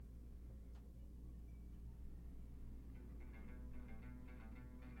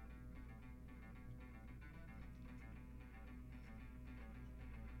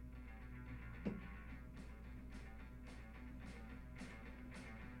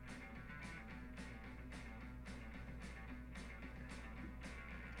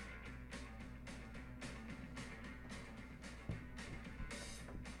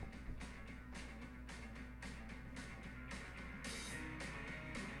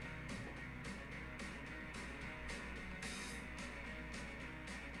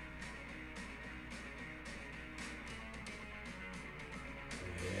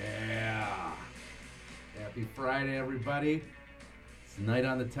Friday, everybody. It's Night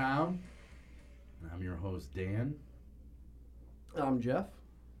on the Town. And I'm your host, Dan. I'm Jeff.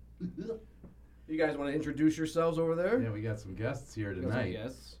 You guys want to introduce yourselves over there? Yeah, we got some guests here You got some tonight.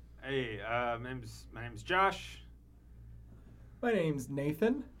 guests. Hey, my name's Josh. My name's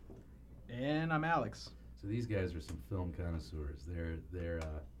Nathan. And I'm Alex. So these guys are some film connoisseurs. There's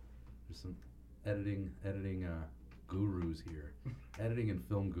some editing gurus here. Editing and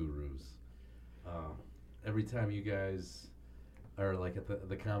film gurus. Every time you guys are like at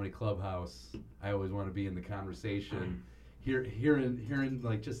the comedy clubhouse, I always want to be in the conversation, hearing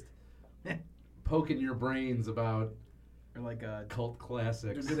like just poking your brains about Or like a cult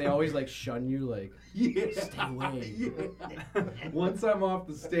classics. Do they always like shun you? Like, Yeah. stay away. Yeah. Once I'm off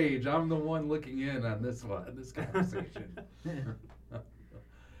the stage, I'm the one looking in on this conversation.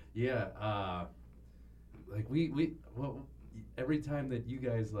 Yeah. Like well, every time that you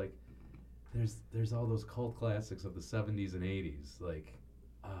guys like, there's all those cult classics of the 70s and 80s, like,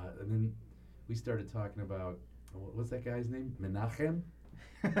 and then we started talking about what's that guy's name? Menachem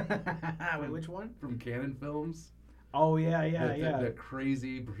Wait, which one? from Canon Films. Oh yeah. The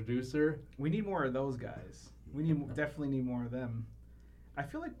crazy producer. We need more of those guys. We definitely need more of them. I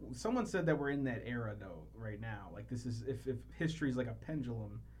feel like someone said that we're in that era though right now. Like this is if history is like a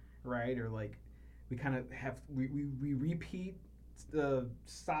pendulum, right? Or like we kind of have we repeat the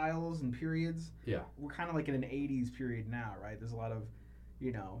styles and periods. Yeah. We're kind of like in an 80s period now, right? There's a lot of,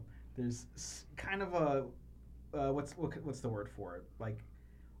 there's kind of a what's the word for it? Like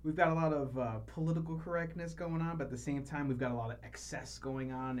we've got a lot of political correctness going on, but at the same time we've got a lot of excess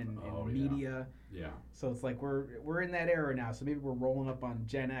going on in media. Yeah. So it's like we're in that era now. So maybe we're rolling up on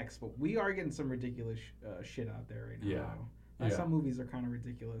Gen X, but we are getting some ridiculous shit out there right now. Yeah. Some movies are kind of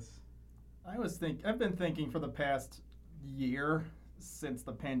ridiculous. I've been thinking for the past year since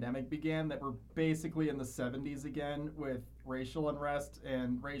the pandemic began that we're basically in the 70s again with racial unrest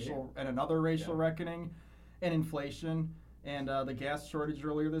and another racial reckoning and inflation and the gas shortage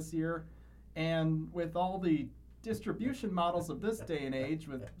earlier this year. And with all the distribution models of this day and age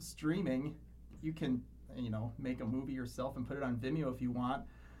with streaming, you can, make a movie yourself and put it on Vimeo if you want.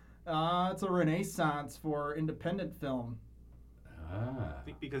 It's a renaissance for independent film. I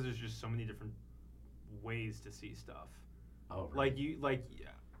think because there's just so many different ways to see stuff. Oh, right.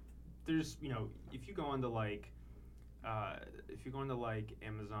 There's, if you go onto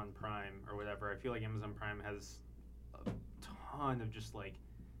Amazon Prime or whatever, I feel like Amazon Prime has a ton of just like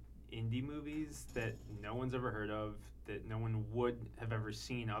indie movies that no one's ever heard of, that no one would have ever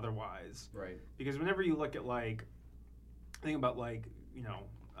seen otherwise. Right. Because whenever you look at think about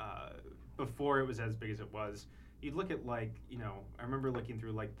before it was as big as it was, you'd look at I remember looking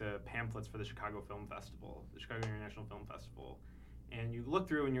through the pamphlets for the Chicago Film Festival, the Chicago International Film Festival, and you look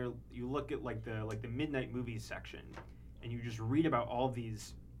through and you look at the midnight movies section, and you just read about all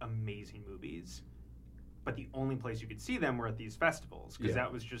these amazing movies, but the only place you could see them were at these festivals because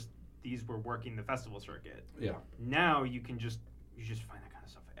that was just these were working the festival circuit. Yeah. Now you just find that kind of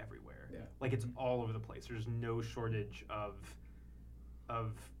stuff everywhere. Yeah. Like it's all over the place. There's no shortage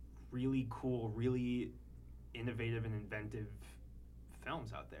of really cool, really innovative and inventive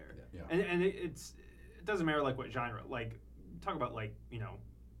films out there. Yeah. And it doesn't matter what genre. Talk about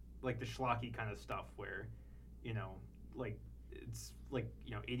the schlocky kind of stuff where it's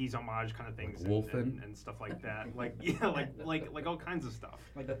 80s homage kind of things and stuff like that. Like all kinds of stuff.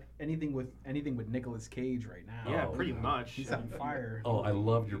 Like anything with Nicolas Cage right now. Yeah, pretty much. He's on fire. Oh, I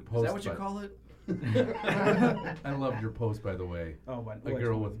loved your post. Is that what you call it? I loved your post, by the way. Oh, what? A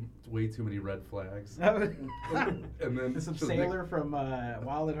girl with way too many red flags. And then some sailor from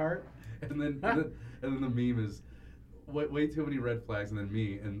Wild at Heart. And then the meme is way too many red flags, and then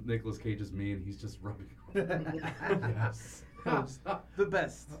me, and Nicolas Cage is me, and he's just rubbing. Yes. The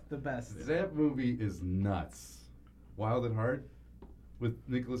best. That movie is nuts. Wild at Heart with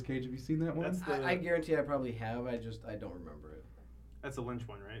Nicolas Cage. Have you seen that one? I guarantee I probably have. I don't remember it. That's a Lynch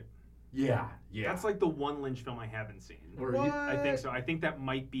one, right? Yeah. That's the one Lynch film I haven't seen. I think so. I think that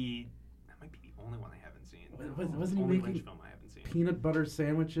might be the only one I haven't seen. Wasn't he only making Lynch film I haven't seen? peanut butter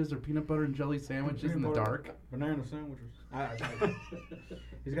sandwiches or peanut butter and jelly sandwiches in the dark? Banana sandwiches.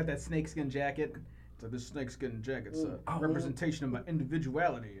 He's got that snakeskin jacket. It's like this snakeskin jacket's a representation of my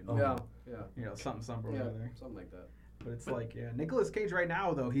individuality. And, Yeah. Something over there. Something like that. But it's Nicolas Cage right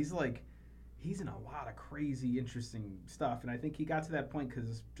now though, he's in a lot of crazy, interesting stuff, and I think he got to that point because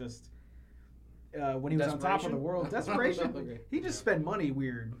it's just when he was on top of the world. Desperation. Okay. He just spent money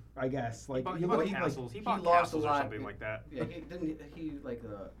weird, I guess. Like he you bought look, he, like, castles. He bought lost castles a or lot. something like that. Yeah, he like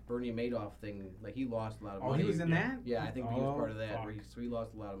the Bernie Madoff thing. Like he lost a lot of oh, money. he was in that. Yeah, I think he was part of that. Fuck. So he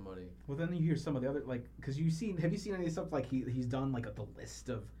lost a lot of money. Well, then you hear some of the other like, cause have you seen any stuff like he's done like the list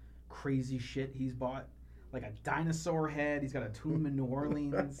of crazy shit he's bought, like a dinosaur head. He's got a tomb in New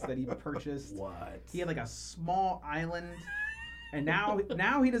Orleans that he purchased. What? He had like a small island, and now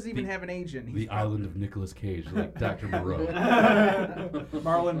he doesn't even have an agent. The island of Nicolas Cage, like Dr. Moreau.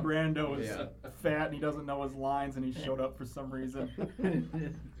 Marlon Brando is Yeah. fat and he doesn't know his lines and he showed up for some reason.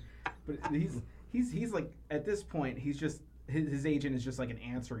 But he's like at this point he's just his agent is just like an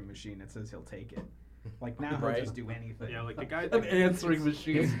answering machine that says he'll take it. Like now he'll Right. just do anything. Yeah, like the guy. An answering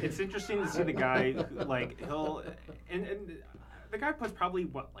machine. It's interesting to see the guy who, like he'll and the guy puts probably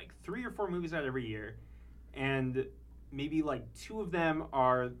like 3 or 4 movies out every year, and maybe like 2 of them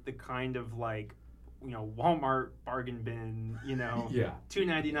are the kind of like Walmart bargain bin, Yeah.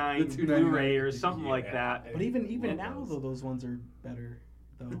 $2.99 The $2.99 Blu-ray or something like yeah. that. But even Love now those. though those ones are better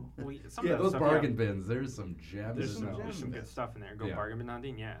though. Well, some Yeah, of that those stuff, bargain bins. There's some gems. There's in some, those. there's some good stuff in there. Go Yeah. bargain bin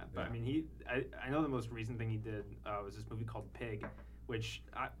hunting, yeah. But Yeah. I mean, I know the most recent thing he did was this movie called Pig, which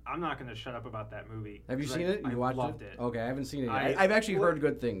I'm not going to shut up about that movie. Have you 'cause seen it? I You watched loved it? it. Okay, I haven't seen it yet. I- I've actually well, heard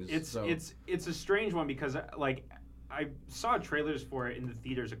good things. It's a strange one because like I saw trailers for it in the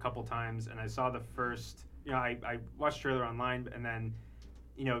theaters a couple times, and I saw the first. I watched the trailer online, and then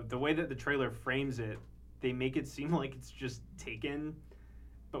the way that the trailer frames it, they make it seem like it's just Taken,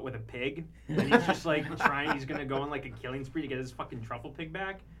 but with a pig, and he's just like he's gonna go on like a killing spree to get his fucking truffle pig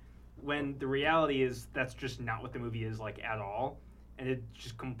back, when the reality is that's just not what the movie is like at all, and it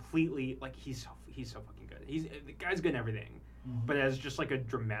just completely like he's so fucking good. The guy's good in everything, but as just like a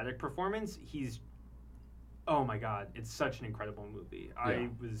dramatic performance, oh my god, it's such an incredible movie. Yeah.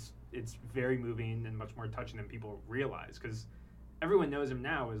 It's very moving and much more touching than people realize, because everyone knows him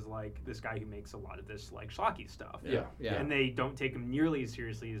now as like this guy who makes a lot of this like schlocky stuff. Yeah. Yeah. And they don't take him nearly as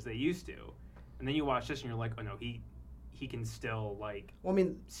seriously as they used to. And then you watch this and you're like, oh no, he can still like Well, I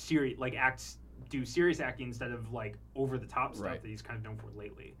mean, do serious acting instead of like over the top stuff Right. that he's kind of known for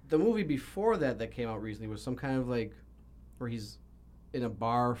lately. the movie before that came out recently was some kind of like where he's in a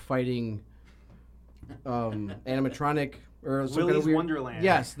bar fighting animatronic or some kind Willy's of weird... Wonderland.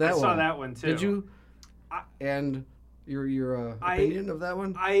 Yes, that I one. saw that one too. Did you? I- And your opinion of that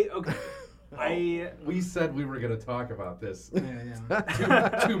one? We said we were going to talk about this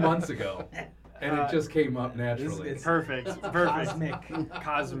Yeah. 2 months ago, and it just came up naturally. It's Perfect. Cosmic.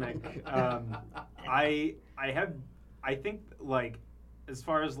 I think like as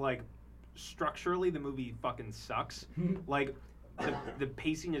far as like structurally the movie fucking sucks. Like the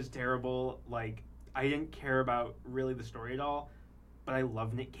pacing is terrible. Like I didn't care about really the story at all, but I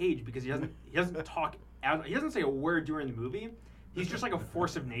love Nick Cage because he doesn't talk out. He doesn't say a word during the movie. He's just like a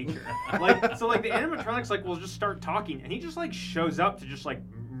force of nature. Like so, like the animatronics like will just start talking, and he just like shows up to just like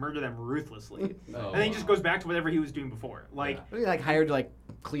murder them ruthlessly, Oh, and then he just wow. goes back to whatever he was doing before. Like I think, like hired to like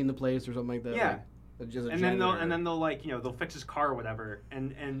clean the place or something like that. Yeah. Like, just a and then janitor. they'll like they'll fix his car or whatever,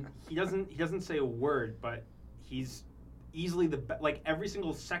 and he doesn't say a word, but he's easily like every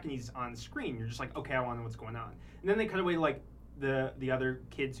single second he's on screen, you're just like, okay, I want to know what's going on. And then they cut away to like the other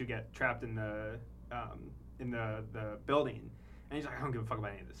kids who get trapped in the building, and he's like, I don't give a fuck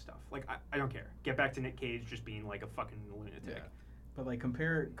about any of this stuff. Like I don't care. Get back to Nick Cage just being like a fucking lunatic. Yeah. But like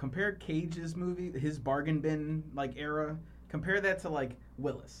compare Cage's movie, his bargain bin like era. Compare that to like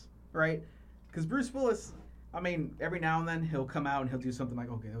Willis, right? Because Bruce Willis, I mean, every now and then he'll come out and he'll do something like,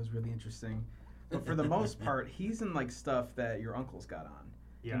 okay, that was really interesting. But for the most part, he's in like stuff that your uncle's got on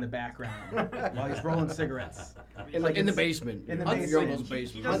Yeah. in the background while he's rolling cigarettes. in like the it's- basement. in the Your basement. uncle's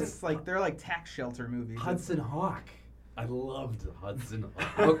basement. He doesn't- It's like they're like tax shelter movies. Hudson Hawk. I loved Hudson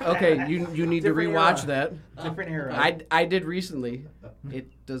Hawk. Okay, you need to Different rewatch era. that. Different era. I did recently. It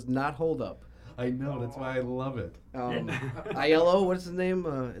does not hold up. I know, that's why I love it. Aiello, what's his name?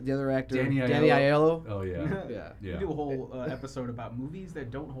 The other actor, Danny Aiello. Oh, yeah. Yeah. Yeah. We do a whole episode about movies that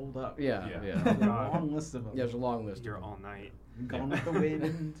don't hold up. Yeah, Yeah. yeah. There's a long list of them. There's a long list. You're all night. Gone with the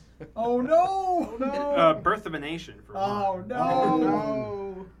Wind. Oh no! No! Birth of a Nation for Oh one. no! Oh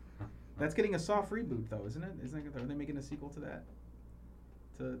no! That's getting a soft reboot though, isn't it? Are they making a sequel to that?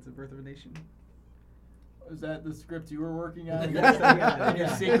 To Birth of a Nation? Is that the script you were working on? Yeah. In your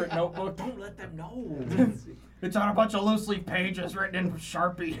secret notebook? Don't let them know. It's on a bunch of loose leaf pages written in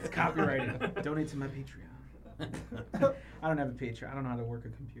Sharpie. It's copyrighted. Donate to my Patreon. I don't have a Patreon. I don't know how to work a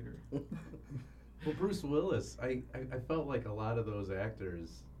computer. Well, Bruce Willis, I felt like a lot of those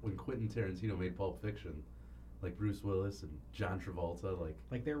actors, when Quentin Tarantino made Pulp Fiction, like Bruce Willis and John Travolta,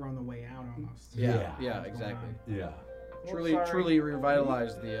 Like they were on the way out almost. Yeah. Yeah, What's going exactly. on? yeah. Truly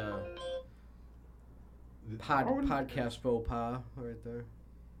revitalized the Oh, podcast faux pas right there.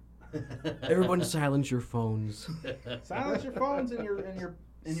 Everyone silence your phones. Silence your phones and your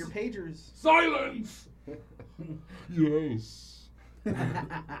pagers. Silence. Yes.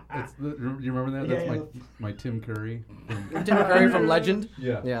 It's you remember that? That's Yeah, my Tim Curry. Tim Curry from Legend.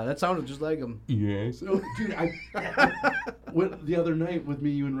 Yeah. Yeah, that sounded just like him. Yes. Oh, dude, the other night with me,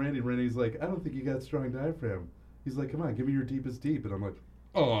 you and Randy's like, I don't think you got strong diaphragm. He's like, come on, give me your deepest deep. And I'm like,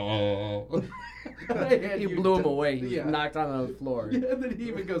 oh. You blew him away. He was Yeah. knocked on the floor. Yeah, and then he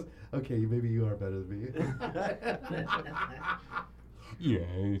even goes, okay, maybe you are better than me.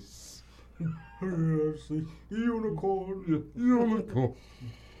 Yes. Yes, unicorn. Unicorn.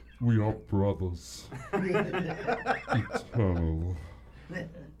 We are brothers. Eternal.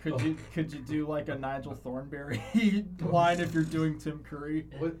 Could you do like a Nigel Thornberry line if you're doing Tim Curry?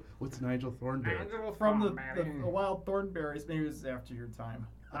 What's Nigel Thornberry? From the Wild Thornberries, maybe it was after your time.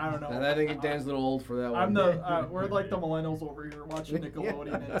 I don't know. And I think Dan's a little old for that I'm one. the we're like the millennials over here watching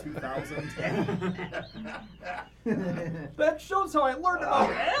Nickelodeon in 2000. That shows how I learned about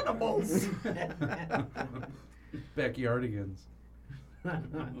animals. Backyardigans.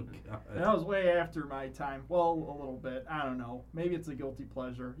 That was way after my time. Well, a little bit. I don't know. Maybe it's a guilty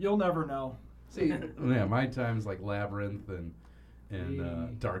pleasure. You'll never know. See, yeah, my time's like Labyrinth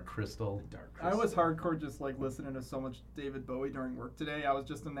and Dark Crystal. I was hardcore just like listening to so much David Bowie during work today. I was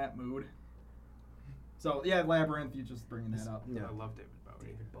just in that mood. So yeah, Labyrinth, you just bringing that up. Yeah. I love David Bowie.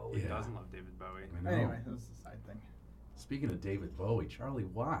 David Bowie. Who Yeah. doesn't love David Bowie? I know. Anyway, this is a side thing. Speaking of David Bowie, Charlie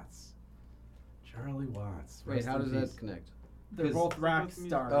Watts. Charlie Watts. Wait, Rest how in does peace. that connect? They're His- both rock They're both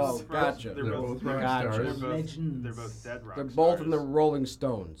stars. Oh, They're gotcha. They're both rock rock stars. stars. Legends. They're both dead rock They're stars. both in the Rolling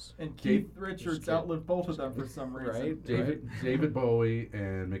Stones. And Dave- Keith Richards Just kidding. outlived both of them for some reason. Right? David Bowie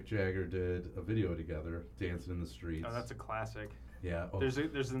and Mick Jagger did a video together, Dancing in the Streets. Oh, that's a classic. Yeah. Oh, There's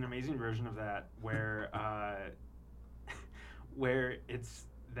an amazing version of that where where it's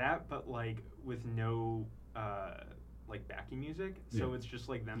that but like with no like backing music. So Yeah. it's just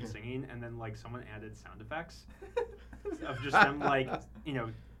like them singing and then like someone added sound effects of just them like, you know,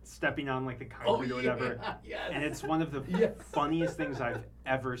 stepping on like the concrete or whatever. yes. And it's one of the Yes. funniest things I've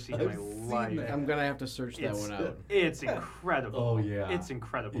ever seen in I've my seen life. that. I'm gonna have to search that one out. It's incredible. Oh, yeah. It's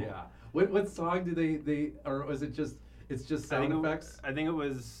incredible. Yeah. What song do they or was it just it's just I think sound effects? I think it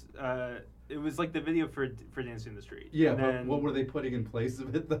was like the video for Dancing in the Street. Yeah, And but then what were they putting in place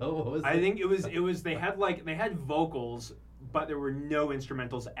of it though? What was I it? think it was they had vocals, but there were no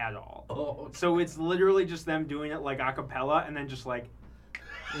instrumentals at all. Oh, So it's literally just them doing it like a cappella and then just like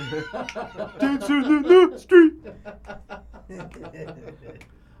Dancing in the Street.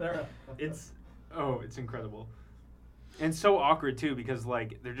 It's incredible. And so awkward too because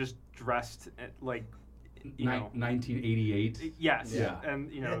like they're just dressed like you know 1988. yes Yeah.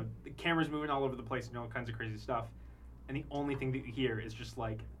 and you know the camera's moving all over the place and all kinds of crazy stuff and the only thing that you hear is just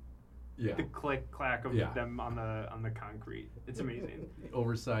like Yeah. the click clack of Yeah. them on the concrete. It's amazing.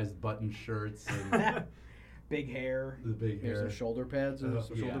 Oversized button shirts and Big hair. the big There's hair. some shoulder pads. There's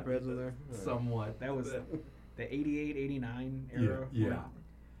some Yeah. shoulder pads in there. Somewhat. That was the 88, 89 era. Yeah. where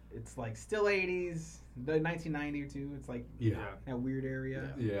It's like still 80s. The 1990 too. It's like Yeah. that weird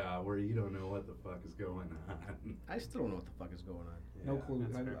area. Yeah, where you don't know what the fuck is going on. I still don't know what the fuck is going on. No Yeah, clue.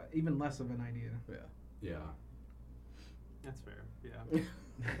 that's fair. Even less of an idea. Yeah. That's fair. Yeah.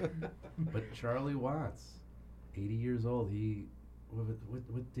 But Charlie Watts, 80 years old.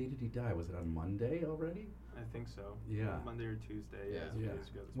 What day did he die? Was it on Monday already? I think so. Yeah. Monday or Tuesday. Yeah. Yeah. 2 Yeah. days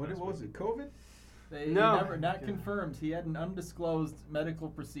ago this What past was week. it? COVID? No. Never, not confirmed. He had an undisclosed medical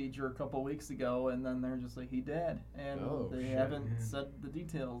procedure a couple weeks ago, and then they're just like, he dead. And Oh, they shit. haven't Man. said the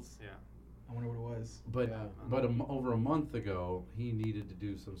details. Yeah. I wonder what it was. But Yeah. over a month ago, he needed to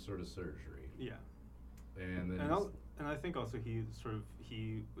do some sort of surgery, Yeah. and then And I think also he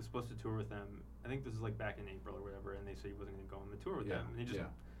was supposed to tour with them. I think this is like back in April or whatever, and they said he wasn't going to go on the tour with yeah, them. And he just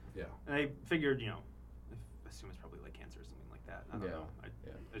yeah. and I figured, you know, I assume it's probably like cancer or something like that. I don't Yeah. know. I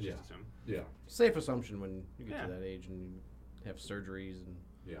just Yeah. assume. Yeah, Safe assumption when you get Yeah. to that age and you have surgeries and.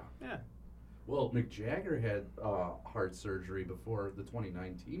 yeah. Yeah. Well, Mick Jagger had heart surgery before the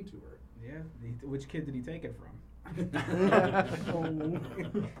 2019 tour. Yeah. Which kid did he take it from?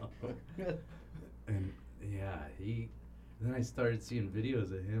 And yeah, then I started seeing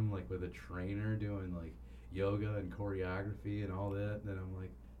videos of him like with a trainer doing like yoga and choreography and all that. And then I'm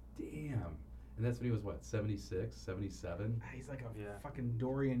like, damn, And that's when he was, what, 76, 77? He's like a Yeah. fucking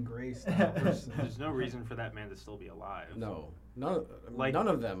Dorian Gray style person. There's no reason for that man to still be alive. No, none, Like- none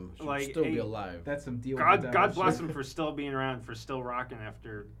of them should like still be a- alive. That's some deal. God, with the God devil bless shit. him for still being around, for still rocking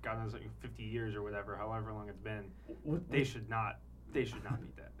after God knows like 50 years or whatever, however long it's been. They should not be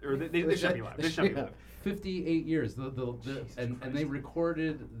dead, or they should be alive. They should be alive. 58 years. And they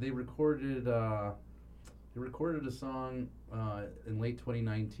recorded a song in late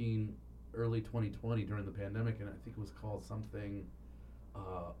 2019, early 2020 during the pandemic, and I think it was called something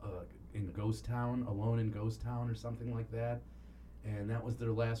in Ghost Town, Alone in Ghost Town, or something like that. And that was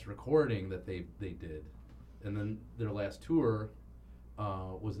their last recording that they did. And then their last tour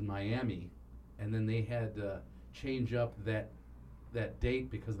was in Miami, and then they had to change up that date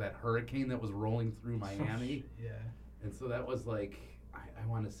because of that hurricane that was rolling through Miami. Yeah. And so that was like, I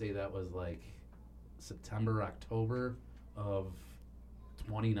want to say that was like September, October of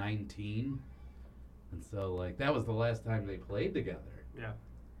 2019. And so like that was the last time they played together. Yeah,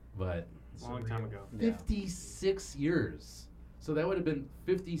 But long time ago. Yeah. 56 years. So that would have been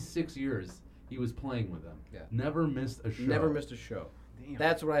 56 years he was playing with them. Yeah. Never missed a show. Never missed a show. Damn.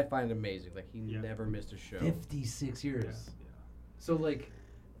 That's what I find amazing. Like he Yeah. never missed a show. 56 years. Yeah. So like,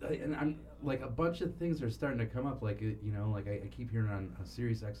 and I'm like a bunch of things are starting to come up. Like like I keep hearing on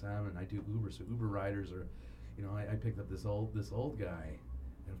Sirius XM, and I do Uber. So Uber riders are, I picked up this old guy,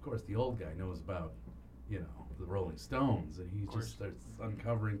 and of course the old guy knows about, the Rolling Stones, and he just starts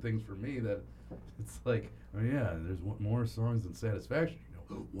uncovering things for me that it's like, oh yeah, there's more songs than Satisfaction.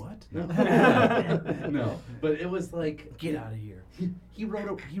 What? No. No. But it was like, Get out of here. He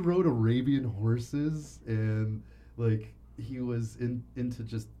rode Arabian horses, and like he was into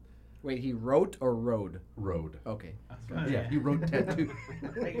just Wait, he wrote or rode? road. Okay. Yeah, he wrote tattoo.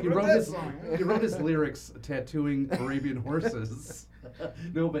 He he wrote wrote that his song. he wrote his lyrics tattooing Arabian horses.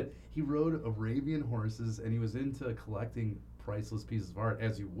 No, but he rode Arabian horses, and he was into collecting priceless pieces of art,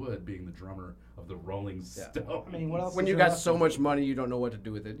 as you would, being the drummer of the Rolling Yeah. Stones. I mean, what else? When is you there got left so to much do? money, you don't know what to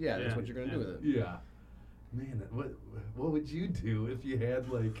do with it. Yeah, that's Yeah. what you're gonna do with it. Yeah, man, what would you do if you had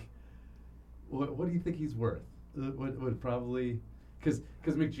like, what do you think he's worth? Would probably, because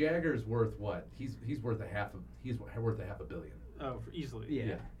Mick Jagger's worth what? He's worth a half a billion. Oh, easily.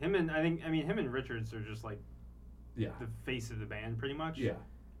 Yeah. Him and Richards are just like Yeah. the face of the band, pretty much. Yeah.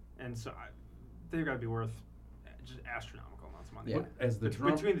 And so they've got to be worth just astronomical amounts of money. Yeah. But as the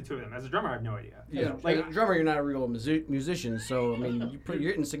drum, Between the two of them, as a drummer, I have no idea. Yeah. Like a drummer, you're not a real musician, so I mean, you're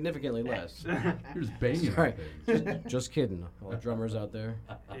getting significantly less. you're just banging Sorry, on things. just kidding. All the drummers out there.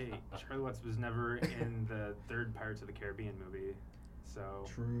 Hey, Charlie Watts was never in the third Pirates of the Caribbean movie, so.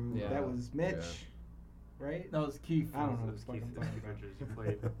 True. Yeah. That was Mitch, right? That was Keith. I don't know. It was Keith Richards who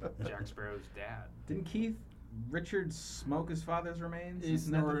played Jack Sparrow's dad. Didn't Keith Richards smoke his father's remains? He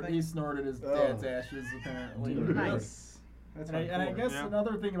Isn't that the thing? snorted his Oh. dad's ashes, apparently. Nice. That's And I cool. guess Yeah.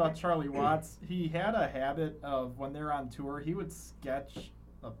 another thing about Charlie Watts, he had a habit of when they're on tour, he would sketch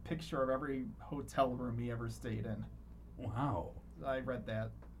a picture of every hotel room he ever stayed in. Wow. I read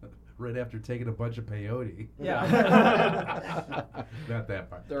that. Right after taking a bunch of peyote. Yeah. Not that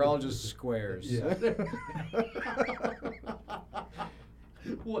part. They're all just squares. Yeah.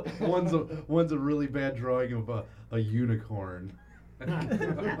 One's a really bad drawing of a unicorn.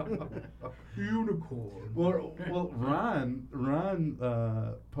 Unicorn. Well, Ron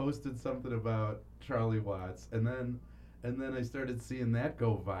posted something about Charlie Watts, and then I started seeing that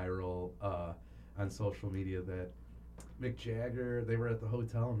go viral on social media. That Mick Jagger, they were at the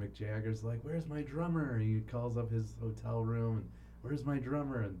hotel, and Mick Jagger's like, "Where's my drummer?" And he calls up his hotel room, and "Where's my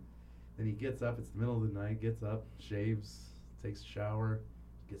drummer?" And then he gets up. It's the middle of the night. Gets up, shaves, takes a shower,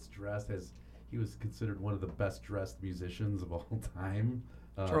 gets dressed. As he was considered one of the best dressed musicians of all time.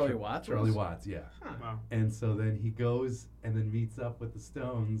 Charlie Watts Charlie was? Watts, yeah. Huh. Wow. And so then he goes and then meets up with the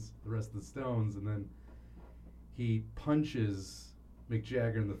Stones, the rest of the Stones, and then he punches Mick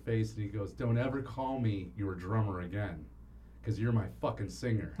Jagger in the face, and he goes, "Don't ever call me your drummer again, because you're my fucking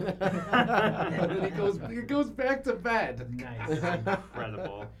singer." And then he goes back to bed. Nice.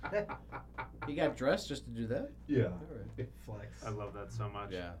 Incredible. He got dressed just to do that? Yeah. All right. Flex. I love that so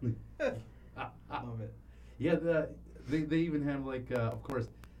much. Yeah. Love it. Yeah, they even have like of course,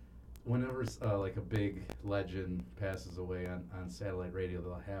 whenever like a big legend passes away on satellite radio,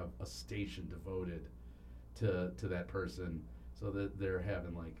 they'll have a station devoted to that person, so that they're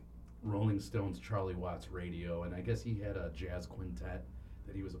having like Rolling Stones Charlie Watts radio, and I guess he had a jazz quintet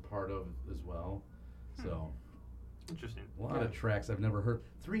that he was a part of as well. So Interesting. a lot of tracks I've never heard.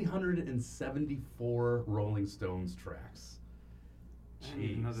 374 Rolling Stones tracks. I didn't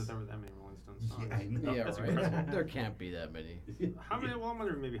even know that Jeez. there were that many Rolling Stones Stones songs. Yeah, I know. Yeah, That's right. impressive. There can't be that many. How many? Well, I'm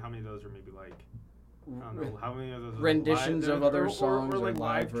wondering maybe how many of those are maybe like. I don't know how many of those are Renditions live, of other or songs or or like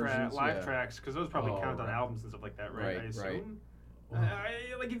live versions, live yeah. tracks, because those probably Oh, count on right. albums and stuff like that, right? I Right, assume.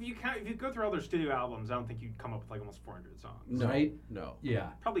 right. Like if you go through all their studio albums, I don't think you'd come up with like almost 400 songs. No, Right? no. Yeah,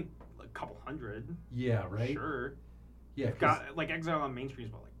 Probably like a couple hundred. yeah, right. Sure. Yeah, 'cause- Got like Exile on Main Street is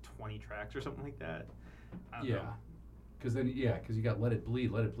about like 20 tracks or something like that. I don't yeah, know. because you got Let It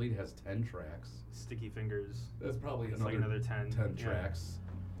Bleed. Let It Bleed has 10 tracks. Sticky Fingers. That's probably It's like another 10. 10 Yeah. tracks.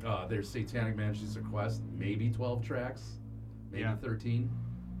 There's Satanic Majesty's Request, maybe 12 tracks, maybe Yeah. 13.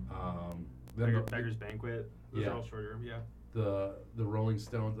 Then Beggar's Banquet. Those Yeah. are all shorter. Yeah. the Rolling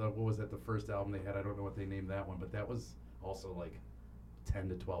Stones. What was that? The first album they had. I don't know what they named that one, but that was also like 10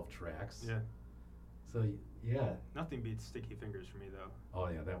 to 12 tracks. Yeah. So yeah. Nothing beats Sticky Fingers for me though. Oh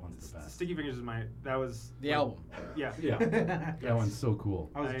yeah, that one's the best. Sticky Fingers is that was The album. Yeah. Yeah, that one's so cool.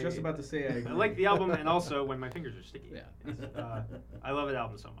 I was just about to say I agree. I like the album, and also when my fingers are sticky. Yeah. I love that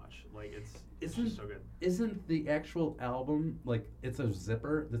album so much. Like it's Isn't- just so good. Isn't the actual album like it's a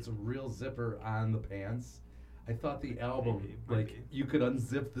zipper? That's a real zipper on the pants. I thought the album Might like be. you could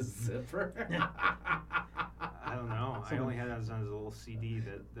unzip the zipper. I don't know. I only had that as a little CD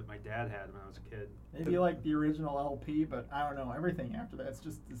that my dad had when I was a kid. Maybe like the original LP, but I don't know. Everything after that's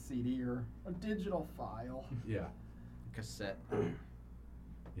just a CD or a digital file. Yeah, Cassette.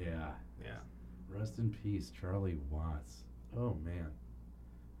 yeah. Yeah. Rest in peace, Charlie Watts. Oh man,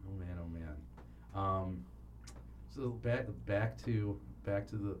 oh man, oh man. So back to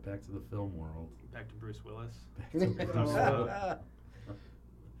the film world. Back to Bruce Willis. Back to Bruce Willis.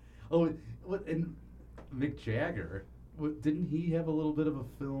 Oh, what and Mick Jagger? Didn't he have a little bit of a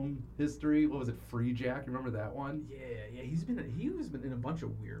film history? What was it, Free Jack? You remember that one? Yeah. He was been in a bunch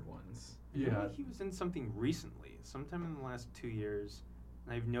of weird ones. Yeah. He was in something recently, sometime in the last 2 years.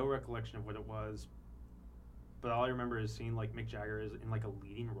 And I have no recollection of what it was. But all I remember is seeing like Mick Jagger is in like a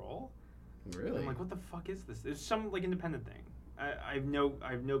leading role. Really? I'm like, what the fuck is this? There's some like independent thing. I have no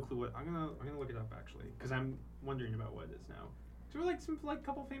clue what I'm gonna look it up actually because I'm wondering about what it is now. So there were like some like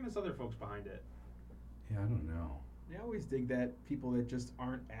couple famous other folks behind it. Yeah, I don't know. I always dig that people that just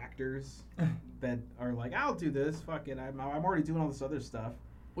aren't actors that are like, I'll do this. Fuck it. I'm already doing all this other stuff.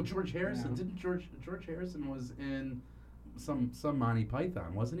 Well, George Harrison Yeah. didn't George Harrison was in some Monty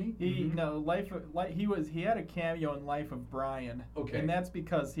Python, wasn't he? He Mhm. no he had a cameo in Life of Brian. Okay. And that's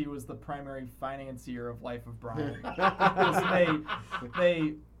because he was the primary financier of Life of Brian. Because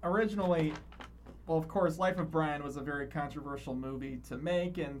they originally, well, of course, Life of Brian was a very controversial movie to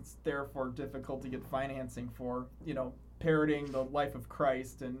make, and it's therefore difficult to get financing for. You know, parroting the life of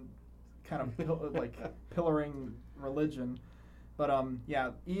Christ and kind of pillaring religion. But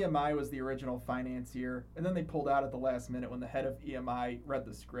yeah, EMI was the original financier, and then they pulled out at the last minute when the head of EMI read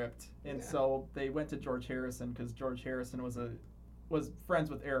the script, and Yeah. so they went to George Harrison because George Harrison was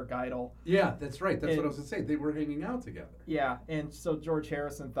friends with Eric Idle. Yeah, that's right. That's what I And- was gonna say. They were hanging out together. Yeah, and so George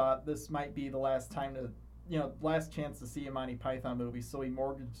Harrison thought this might be the last time to, last chance to see a Monty Python movie, so he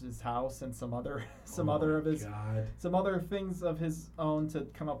mortgaged his house and some other Oh my of his God. some other things of his own to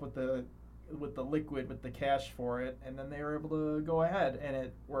come up with the cash for it, and then they were able to go ahead, and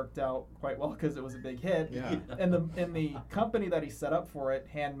it worked out quite well because it was a big hit. Yeah. And the company that he set up for it,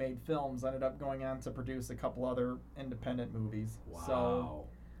 Handmade Films, ended up going on to produce a couple other independent movies. Wow.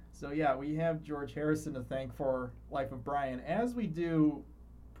 So yeah, we have George Harrison to thank for Life of Brian, as we do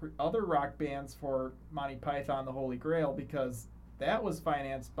other rock bands for Monty Python, The Holy Grail, because that was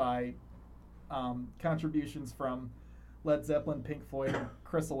financed by contributions from Led Zeppelin, Pink Floyd, and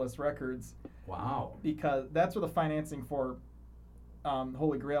Chrysalis Records, Wow. because that's where the financing for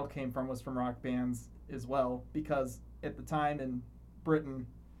Holy Grail came from, was from rock bands as well, because at the time in Britain,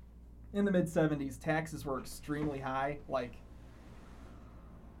 in the mid-70s, taxes were extremely high, like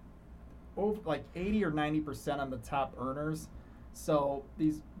 80 or 90% on the top earners. So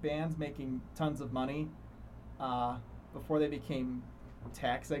these bands making tons of money before they became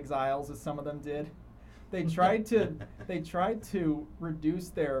tax exiles, as some of them did, they tried to reduce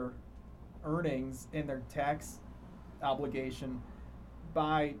their earnings and their tax obligation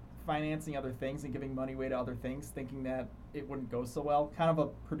by financing other things and giving money away to other things, thinking that it wouldn't go so well. Kind of a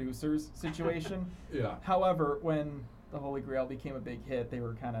producer's situation. Yeah. However, when The Holy Grail became a big hit, they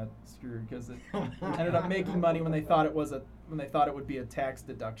were kind of screwed because it ended up making money when they thought it would be a tax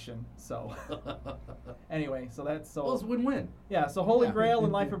deduction. So anyway, so that's Well, it's win-win. yeah. So Holy Yeah. Grail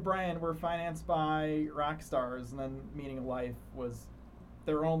and Life of Brian were financed by rock stars, and then Meaning of Life was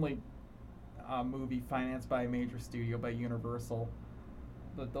their only movie financed by a major studio, by Universal.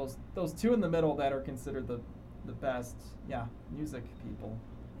 But those two in the middle that are considered the best, yeah, music people.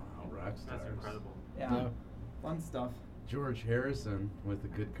 Wow. rock stars. That's incredible. Yeah. Fun stuff. George Harrison with the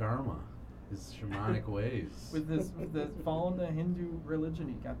good karma, his shamanic ways. With the following the Hindu religion,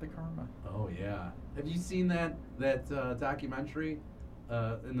 he got the karma. Oh yeah. Have you seen that documentary,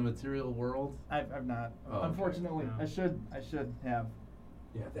 in the material world? I've not. Oh, okay. Unfortunately, No. I should have.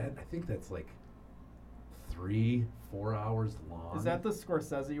 Yeah, I think that's like 3-4 hours long. Is that the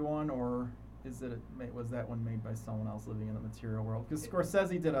Scorsese one, or was that one made by someone else living in the material world? Because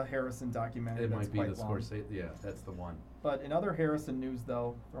Scorsese did a Harrison documentary. It that's might be quite the long. Scorsese. Yeah, that's the one. But in other Harrison news,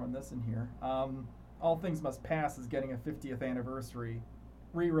 though, throwing this in here, All Things Must Pass is getting a 50th anniversary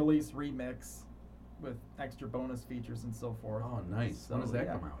re-release remix with extra bonus features and so forth. Oh, nice. When does that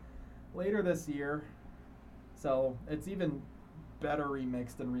come out? Later this year. So it's even better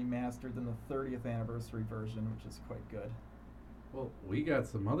remixed and remastered than the 30th anniversary version, which is quite good. Well, we got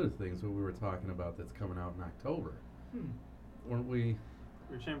some other things what we were talking about that's coming out in October. Weren't we?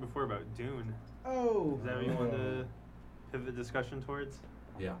 We were chatting before about Dune. Oh. Is that what you wanted to pivot the discussion towards?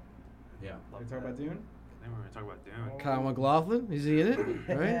 Yeah. Yeah. We talk about Dune? I think we're going to talk about Dune. Kyle MacLachlan, is he in it?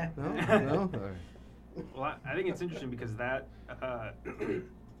 Right? No? No? All right. Well, I think it's interesting because that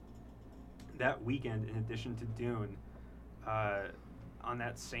that weekend, in addition to Dune, on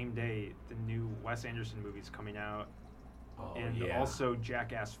that same day, the new Wes Anderson movie's coming out, Oh, and yeah. also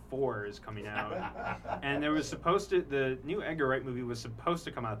Jackass 4 is coming out. And there was the new Edgar Wright movie was supposed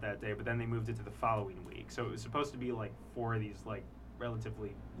to come out that day, but then they moved it to the following week. So it was supposed to be like 4 of these like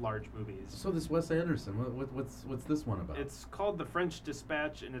relatively large movies. So this Wes Anderson, what's this one about? It's called The French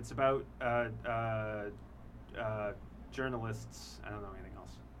Dispatch, and it's about journalists. I don't know anything else.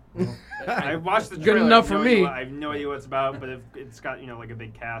 I watched the Good trailer. enough I have for no idea me. I have no idea what it's about, but it's got like a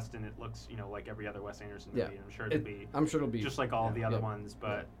big cast, and it looks like every other Wes Anderson movie. Yeah. And I'm sure it'll be I'm sure it'll be. just like all of the other Yeah. ones.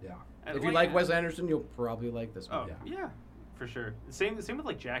 But Yeah. and, If you like Wes Anderson, you'll probably like this oh one. yeah. For sure. Same with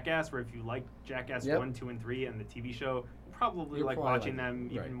like Jackass, where if you like Jackass Yep. 1, 2, and 3, and the TV show, you'll probably You'll like probably watching like it. them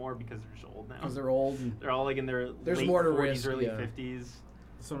even Right. more because they're just old now. Because they're old. And They're all like in their There's late more to 40s, risk, early yeah. 50s.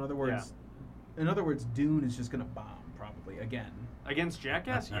 So in other words, Dune is just gonna bomb probably again. Against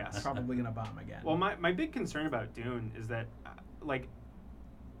Jackass, yes. Probably gonna bomb again. Well, my big concern about Dune is that,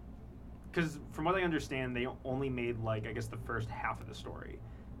 because from what I understand, they only made like I guess the first half of the story,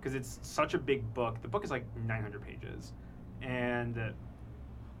 because it's such a big book. The book is like 900 pages, and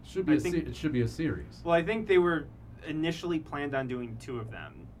Should be I a think- it should be a series. well, I think they were initially planned on doing 2 of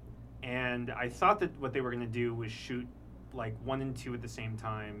them, and I thought that what they were going to do was shoot like 1 and 2 at the same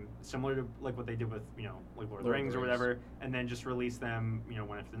time, similar to like what they did with like Lord of the Rings or whatever, and then just release them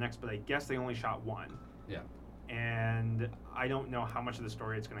one after the next. But I guess they only shot 1. Yeah. And I don't know how much of the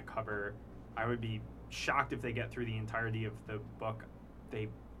story it's going to cover. I would be shocked if they get through the entirety of the book. They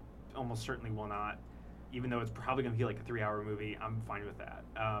almost certainly will not, even though it's probably going to be like a 3-hour movie. I'm fine with that.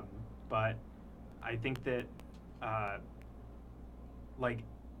 But I think that,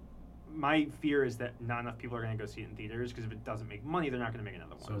 my fear is that not enough people are going to go see it in theaters, because if it doesn't make money, they're not going to make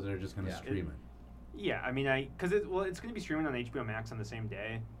another one. So they're just gonna Yeah. stream it. Yeah, I mean, because it's going to be streaming on HBO Max on the same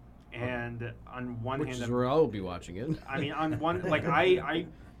day. And on one which hand, is where I'll be watching it. I mean, on one, like, I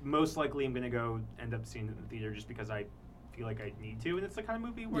most likely am going to go end up seeing it in the theater just because I feel like I need to, and it's the kind of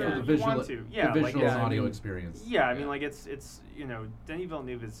movie where Yeah, the you visual, want to. Yeah, the like, visual yeah, and I audio mean, experience. yeah, I mean, like, it's Denis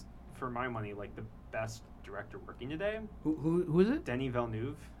Villeneuve is, for my money, like, the best director working today. Who is it? Denis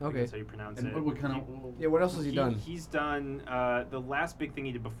Villeneuve. I think Okay. that's how you pronounce And it. what kind of? Yeah, what else has he done? He's done, the last big thing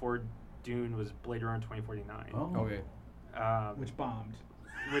he did before Dune was Blade Runner 2049. Oh. Okay. which bombed.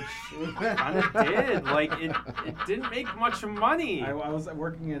 Which kind of did. Like, it didn't make much money. I was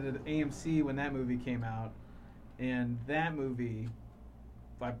working at an AMC when that movie came out, and that movie,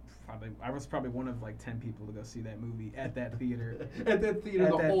 I was probably one of like 10 people to go see that movie at that theater. At that theater,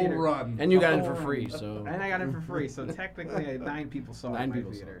 At the that whole theater. run. And you got The it for whole free, run. so. And I got it for free, so technically 9 people saw it 9 in my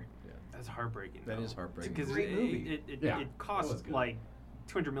people saw theater. it. That's heartbreaking. That though. is heartbreaking. Because Great movie. it Yeah, that was cost good. like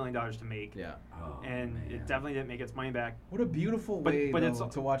 $200 million to make. Yeah. Oh, And man. it definitely didn't make its money back. What a beautiful But- way but though,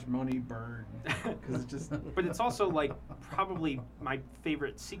 it's- to watch money burn. Because it's just But it's also like probably my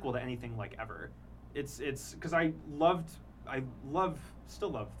favorite sequel to anything like ever. It's because still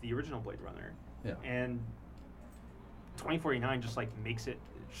love the original Blade Runner. Yeah. And 2049 just makes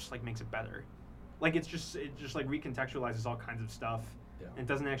it better. Like it just like recontextualizes all kinds of stuff. Yeah. And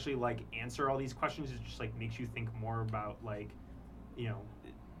doesn't actually like answer all these questions. It just like makes you think more about like, it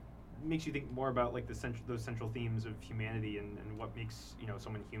makes you think more about like those central themes of humanity and what makes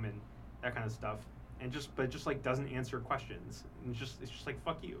someone human, that kind of stuff. but just like doesn't answer questions. And it's just like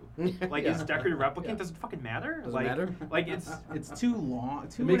fuck you. Like Yeah. his decorative replicant Yeah. doesn't fucking matter. Doesn't like, matter? Like it's too long.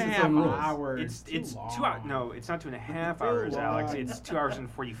 Two makes and a its half own rules. hours. it's too 2 hours. long. No, it's not 2.5 Too hours, Alex. long. It's 2 hours and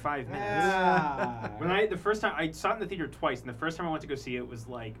 45 minutes. Ah. When the first time I saw it in the theater twice, and the first time I went to go see it was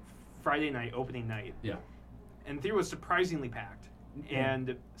like Friday night, opening night, Yeah. and the theater was surprisingly packed. Yeah.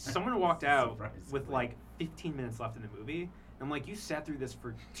 And someone walked out Surprisingly. with like 15 minutes left in the movie. I'm like, you sat through this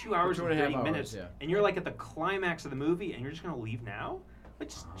for 2 hours For and 2.5 30 hours, minutes, yeah. and you're like at the climax of the movie, and you're just gonna leave now? Like,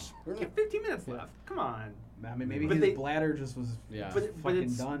 just get 15 minutes Yeah. left. Come on. I mean, maybe But his they- bladder just was Yeah. But fucking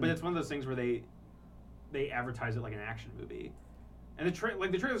it's done. but it's one of those things where they advertise it like an action movie, and the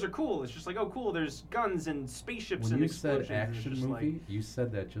trailers are cool. It's just like, oh cool, there's guns and spaceships When and you explosions. said and it's action just movie, like, you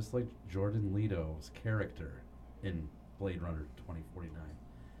said that just like Jordan Leto's character in Blade Runner 2049.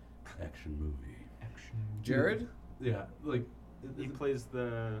 Action movie. Jared? Yeah, like he plays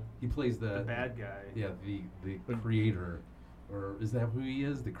the he plays the bad guy. Yeah, the creator, or is that who he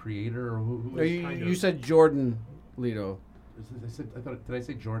is? The creator, or who No, is? you said Jordan Leto. Did I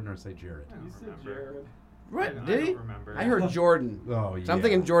say Jordan or say Jared? I don't You said remember. Jared. Right? I Did don't he? remember. I heard Jordan. Oh yeah. So I'm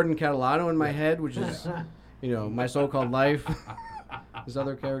thinking Jordan Catalano in my head, which is, my so-called life. His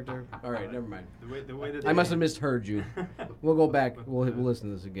other character. All right, never mind. The way that I must have misheard you. We'll go back. We'll listen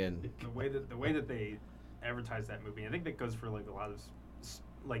to this again. the way that they advertise that movie. I think that goes for like a lot of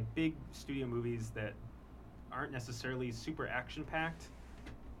like big studio movies that aren't necessarily super action packed.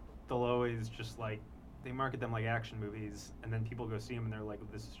 They'll always just like they market them like action movies, and then people go see them and they're like,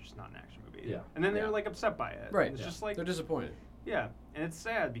 "This is just not an action movie." Yeah. And then Yeah. they're like upset by it. Right. And it's just like They're disappointed. yeah, and it's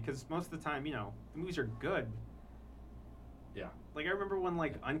sad because most of the time, the movies are good. Yeah. Like I remember when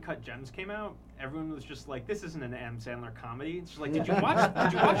like Uncut Gems came out, everyone was just like, "This isn't an Adam Sandler comedy." It's just like, did you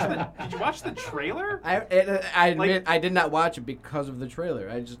watch the trailer? I admit I did not watch it because of the trailer.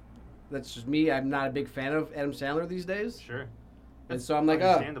 That's just me. I'm not a big fan of Adam Sandler these days, Sure. and That's so I'm like,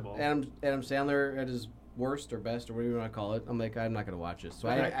 understandable. Adam Sandler at his worst or best or whatever you want to call it. I'm like, I'm not gonna watch it. So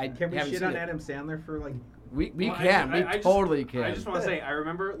I Can we haven't shit seen on it. Adam Sandler for like? We Well, can. We totally can. I just want to say, I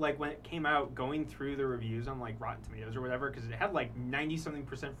remember like when it came out, going through the reviews on like Rotten Tomatoes or whatever, because it had like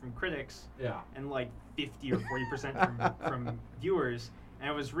 90-something% from critics Yeah. and like 50 or 40% from viewers. And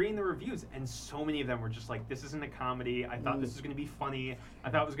I was reading the reviews, and so many of them were just like, "This isn't a comedy. I thought this was going to be funny. I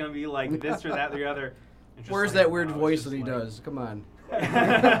thought it was going to be like this or that or the other." And just Where's like, that weird wow, it's voice just that he like- does? Come on.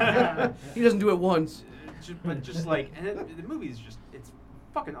 He doesn't do it once. But just like, and the movie is just—it's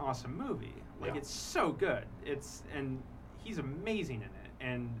a fucking awesome movie. Like Yeah. it's so good. And he's amazing in it.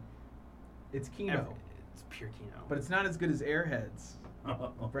 And It's Kino, it's pure Kino. but it's not as good as Airheads.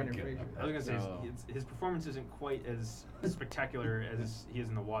 Brendan Okay. Fraser. I was gonna say No. his performance isn't quite as spectacular as he is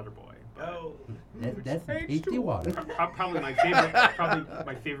in The Waterboy. But Oh, That's tasty water. probably my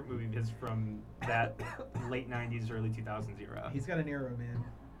favorite movie is from that late '90s, early 2000s era. he's got an era, man.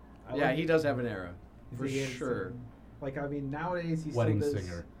 I Yeah, like- he does have an era. For he is, sure. Like I mean, nowadays he's Wedding still does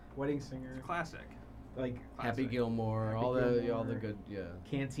Singer. Wedding Singer, Classic. like Happy Classic. Gilmore, Happy all Gilmore. the good, yeah.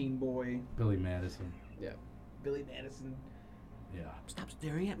 Canteen Boy, Billy Madison. Yeah. Billy Madison. Yeah. Stop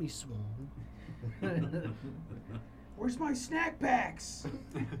staring at me, Swan. Where's my snack packs?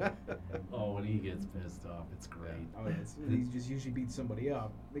 Oh, when he gets pissed off, it's great. Oh, yeah, he just usually beats somebody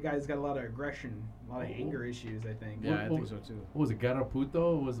up. The guy's got a lot of aggression, a lot of Oh. anger issues, I think. Yeah, I What- think so too. What was it?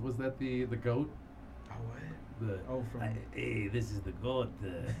 Garaputo? Was that the goat? Oh, what? The Oh, from hey, this is the goat.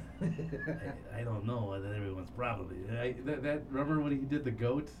 I don't know what everyone's probably. That remember when he did the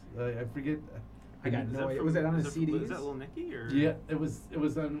goat? I forget. I got Is no that idea. from- Was that on is his that from- CDs? Was that Lil Nicky or? Yeah, it was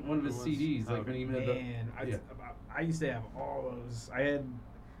on one of his It was- CDs. Like when he made the. Man, Yeah. I used to have all those. I had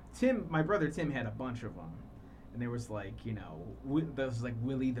my brother Tim had a bunch of them, and there was like there was like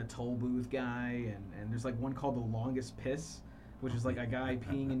Willie the Toll Booth guy, and there's like one called The Longest Piss, which is like a guy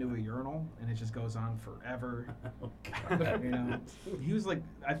peeing into a urinal, and it just goes on forever. Oh, God. He was like,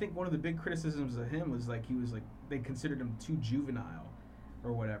 I think one of the big criticisms of him was like he was like they considered him too juvenile,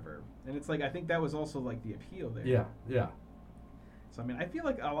 or whatever, and it's like I think that was also like the appeal there. Yeah, yeah. So I mean, I feel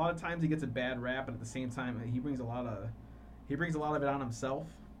like a lot of times he gets a bad rap, and at the same time, he brings a lot of it on himself.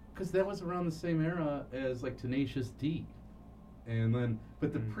 Because that was around the same era as like Tenacious D, and then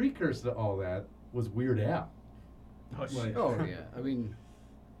but the precursor to all that was Weird Al. Oh, Like- Oh yeah, I mean,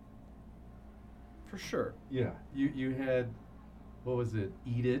 for sure. Yeah, you had what was it?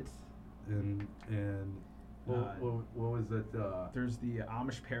 Eat It, and what was it? There's the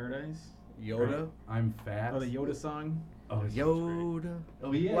Amish Paradise. Yoda. I'm fat. Oh, the Yoda song. Oh, it's Yoda.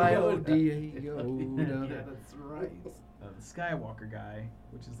 Oh yeah, Y-O-D-A, Yoda. Yeah, that's right. The Skywalker guy,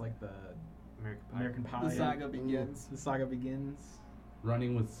 which is like the American Pie. American Pie. The saga begins. The saga begins.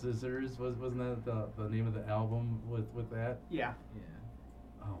 Running with Scissors wasn't that the name of the album with that? Yeah. Yeah.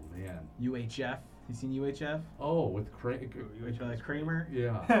 Oh man. UHF. You seen UHF? Oh, with With Kramer?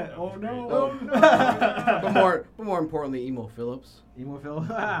 Yeah. Oh no. Oh, but more importantly, Emo Phillips. Emo Phil.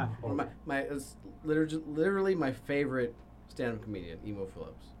 One of my it's literally my favorite stand-up comedian, Emo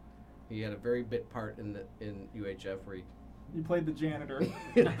Phillips. He had a very bit part in UHF where he. You played the janitor.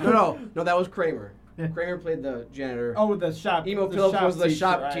 No, that was Kramer. Kramer played the janitor. Oh, the shop. Emo the Phillips shop was the teacher,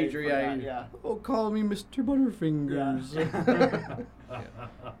 shop I teacher. forgot, Yeah. yeah. Oh, call me Mr. Butterfingers.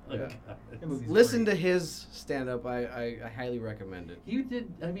 Yeah. Listen to his stand-up. I highly recommend it. He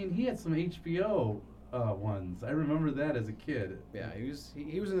did. I mean, he had some HBO ones. I remember that as a kid. Yeah, he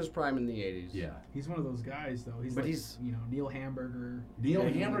was in his prime in the 80s. Yeah. He's one of those guys, though. He's But like, he's- Neil Hamburger. Neil Yeah,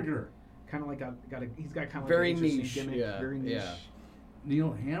 Hamburger. Kind of like he's got kind of Very like an interesting niche, gimmick. yeah, Very niche. yeah.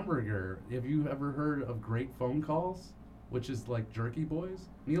 Neil Hamburger. Have you ever heard of Great Phone Calls? Which is like Jerky Boys?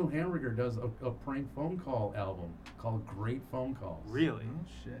 Neil Hamburger does a prank phone call album called Great Phone Calls. Really? Oh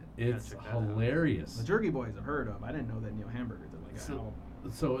shit. It's check that out. hilarious. The Jerky Boys I've heard of. I didn't know that Neil Hamburger did like an album.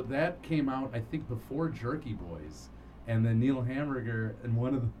 So that came out, I think, before Jerky Boys, and then Neil Hamburger. And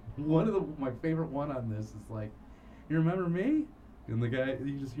one of the my favorite one on this is like, "You remember me?" And the guy,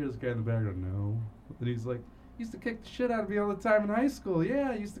 you just hear this guy in the background, "No," and he's like, "Used to kick the shit out of me all the time in high school. Yeah,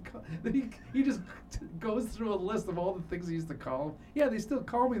 I used to call." Then he just goes through a list of all the things he used to call him. Yeah, they still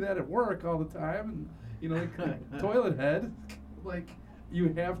call me that at work all the time, and like toilet head. Like,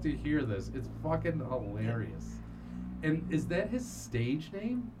 you have to hear this. It's fucking hilarious. And is that his stage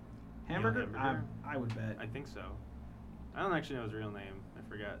name? Hamburger? Hamburger? I would bet. I think so. I don't actually know his real name. I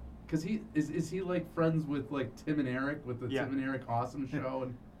forget. Because he is he like friends with like Tim and Eric with the Yeah. Tim and Eric Awesome Show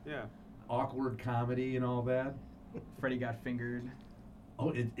and Yeah. awkward comedy and all that? Freddie Got Fingered.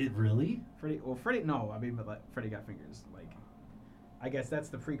 Oh, it really? Freddie. No, I mean, but like, Freddie Got Fingers. Like, I guess that's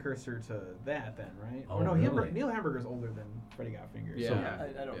the precursor to that, then, right? Oh, Or no, really? Neil Hamburger's older than Freddie Got Fingers. Yeah.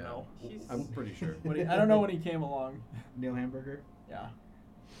 So- I don't Yeah. know. I'm pretty sure. I don't know when he came along. Neil Hamburger. Yeah.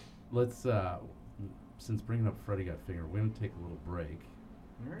 Let's since bringing up Freddie Got Fingered, we're gonna take a little break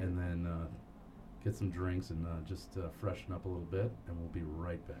All right. and then get some drinks and just freshen up a little bit, and we'll be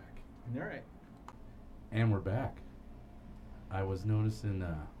right back. All right. And we're back. I was noticing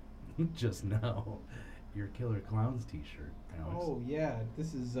just now your Killer Clowns T-shirt, Alex. Oh yeah,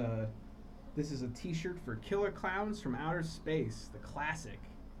 this is a T-shirt for Killer Clowns from Outer Space, the classic.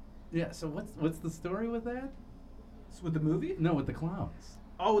 Yeah. So what's the story with that? It's with the movie? No, with the clowns.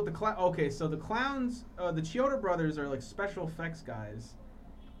 Oh, with the okay, so the clowns, the Chiodo brothers are like special effects guys,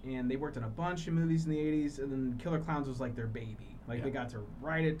 and they worked on a bunch of movies in the '80s, and then Killer Clowns was like their baby. Like Yeah. they got to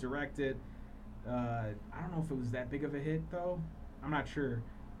write it, direct it. I don't know if it was that big of a hit though. I'm not sure.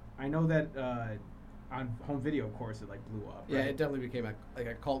 I know that on home video, of course, it like blew up. Yeah, right? it definitely became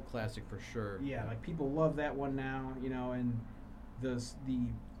a cult classic for sure. Yeah, like people love that one now, and the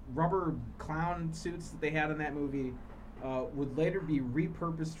rubber clown suits that they had in that movie would later be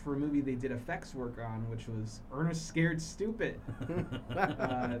repurposed for a movie they did effects work on, which was Ernest Scared Stupid.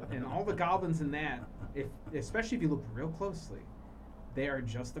 And all the goblins in that, especially if you look real closely, they are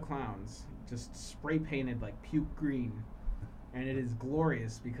just the clowns, just spray painted like puke green, and it is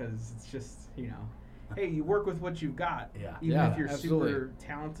glorious because it's just hey, you work with what you've got. Yeah. Even Yeah, if you're absolutely. super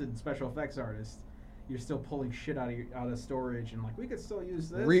talented special effects artist, you're still pulling shit out of storage and like we could still use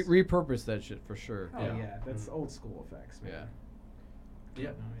this. Repurpose that shit for sure. Oh Yeah. yeah, that's old school effects, man. Yeah. Yeah.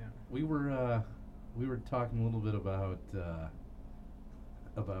 Oh yeah. We were talking a little bit about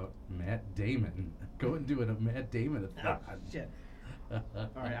Matt Damon going doing a Matt Damon Oh, shit. All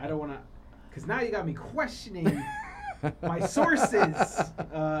right, I don't want to, because now you got me questioning my sources.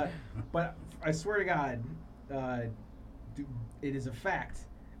 But I swear to God, it is a fact,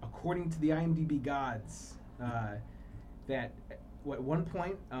 according to the IMDb gods, that at one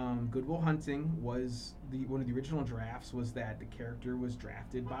point, Good Will Hunting was one of the original drafts was that the character was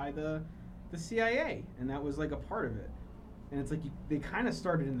drafted by the CIA, and that was like a part of it. And it's like they kind of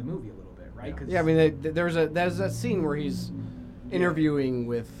started in the movie a little bit, right? Yeah. 'Cause Yeah, I mean, there's that scene where he's interviewing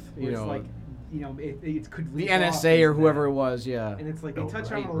with where it's like, it could the leak off NSA or into whoever that. it was. Yeah. And it's like they Oh,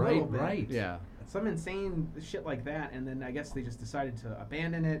 touch right, on it a little right, bit. right. Yeah. Some insane shit like that, and then I guess they just decided to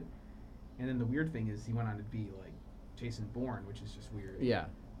abandon it. And then the weird thing is he went on to be like Jason Bourne, which is just weird. Yeah.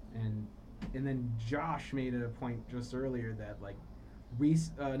 And then Josh made a point just earlier that like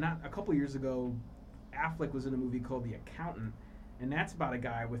not a couple years ago, Affleck was in a movie called The Accountant, and that's about a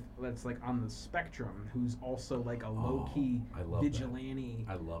guy that's like on the spectrum who's also like a low key I love that. vigilante.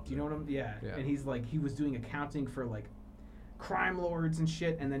 I love Do you know what I'm? Yeah. Yeah. And he was doing accounting for like crime lords and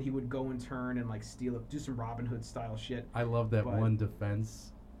shit, and then he would go and turn and like steal it, do some Robin Hood style shit. I love that But- one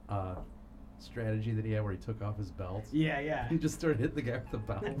defense strategy that he had where he took off his belt. Yeah. He just started hitting the guy with the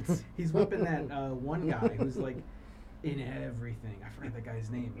belt. He's whipping that one guy who's like in everything. I forgot that guy's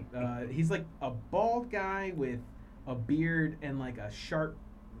name. He's like a bald guy with a beard and like a sharp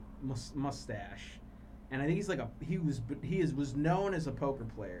mustache, and I think he's like was known as a poker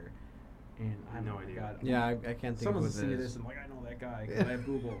player. And I No know idea. God, Yeah, I can't think someone's of what listening it to is. this and like I know that guy 'cause I have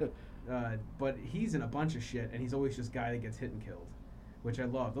Google. But he's in a bunch of shit, and he's always just guy that gets hit and killed, which I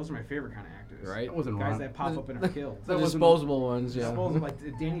love. Those are my favorite kind of actors. Right. That wasn't Guys Ron. that pop up and are killed. The That wasn't- disposable ones, yeah. Disposable, like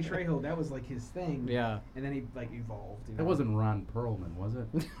Danny Trejo, that was like his thing. Yeah. And then he like evolved. You know? That wasn't Ron Perlman, was it?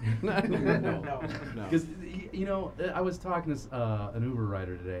 No. Because I was talking to an Uber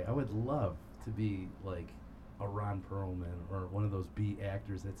rider today. I would love to be like a Ron Perlman or one of those B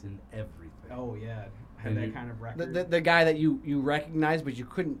actors that's in everything. Oh yeah, had And that you- kind of record. The guy that you recognize, but you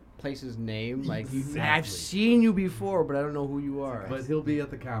couldn't place his name. Like, Exactly. I've seen you before, but I don't know who you are. But he'll be at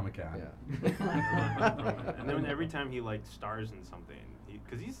the Comic-Con. Yeah. And then every time he like stars in something,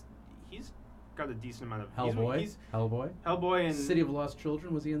 because he's got a decent amount of Hellboy. He's Hellboy. Hellboy and City of Lost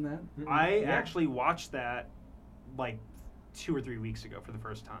Children. Was he in that? I Yeah. actually watched that like 2 or 3 weeks ago for the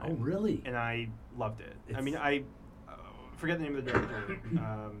first time. Oh, really? And I loved it. I It's- mean, I forget the name of the director.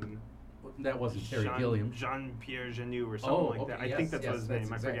 That wasn't Terry Gilliam. Jean-Pierre Jeunet or something Oh, like that. okay, I yes, think that's yes, what his that's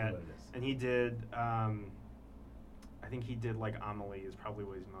name. exactly I forget. what it is. And he did. I think he did like Amelie is probably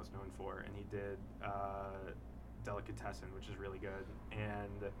what he's most known for, and he did Delicatessen, which is really good.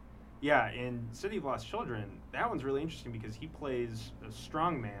 And yeah, in City of Lost Children, that one's really interesting because he plays a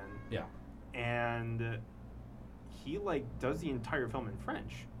strong man. Yeah. And he like does the entire film in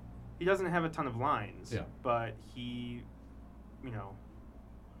French. He doesn't have a ton of lines. Yeah. But he,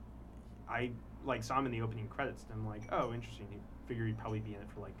 I like saw him in the opening credits, and I'm like, oh, interesting. You figure he'd probably be in it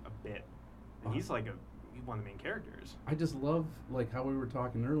for like a bit, and he's like one of the main characters. I just love like how we were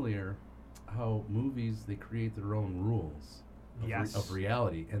talking earlier, how movies they create their own rules of, Yes. of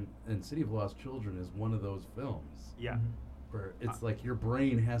reality, and City of Lost Children is one of those films Yeah. where it's like your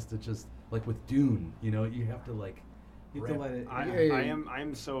brain has to just like with Dune, you have to like. You have to let it. I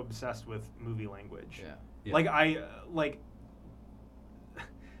am so obsessed with movie language. Yeah. Yeah.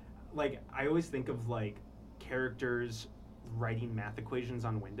 Like I always think of like characters writing math equations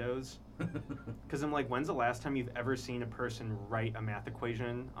on Windows. Because I'm like, when's the last time you've ever seen a person write a math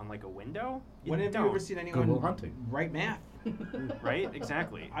equation on like a window? When have you ever seen anyone Good Will Hunting. write math? Right?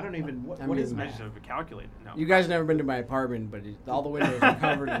 Exactly. I don't even. What I is mean, I math? just have a calculator. No. You guys never been to my apartment, but all the windows are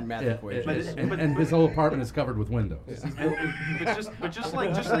covered in math Yeah, equations. and his whole apartment is covered with windows. but just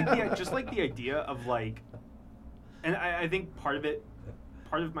like the idea of like, and I think part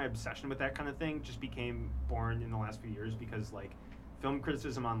of my obsession with that kind of thing just became born in the last few years because like film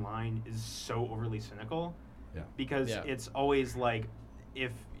criticism online is so overly cynical. Yeah. Because Yeah. it's always like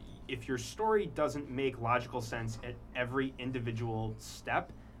if your story doesn't make logical sense at every individual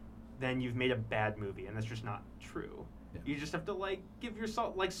step, then you've made a bad movie, and that's just not true. Yeah. You just have to like give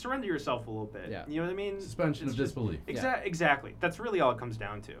yourself like surrender yourself a little bit. Yeah. You know what I mean? Suspension It's of just- disbelief. Exactly. That's really all it comes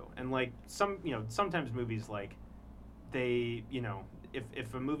down to. And like sometimes movies like they,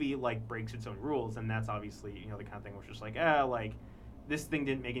 if a movie like breaks its own rules, then that's obviously, the kind of thing where it's just like, like this thing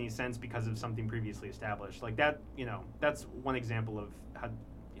didn't make any sense because of something previously established. Like that, that's one example of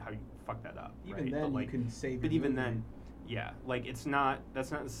how you fuck that up. Even right? then, But, like, you can save. but your even movie. then, yeah, like that's not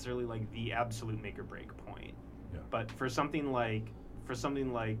necessarily like the absolute make or break point. Yeah. But for something like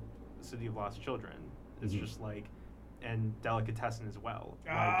City of Lost Children, it's Mhm. just like, and Delicatessen as well.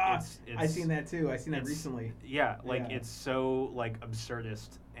 Ah, Like it's I seen that too. I seen that it's- recently. Yeah, like Yeah. it's so like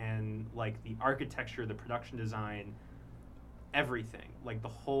absurdist, and like the architecture, the production design, everything, like the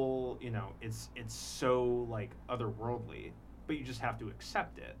whole, it's so like otherworldly, but you just have to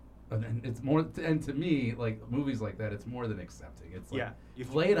accept it. And it's more, and to me, like movies like that, it's more than accepting. It's like, Yeah, you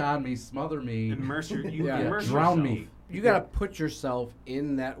lay it on me, smother me, immerse you Yeah. immerse drown yourself. me. You gotta put yourself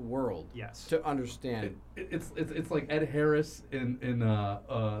in that world Yes. to understand. It's like Ed Harris in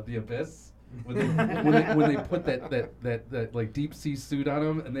The Abyss when they put that like deep sea suit on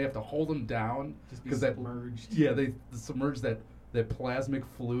him and they have to hold him down Just be because that submerged. yeah they submerge that plasmic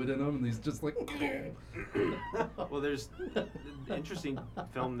fluid in him and he's just like Well, there's the interesting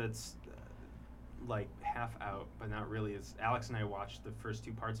film that's like half out, but not really. Is Alex and I watched the first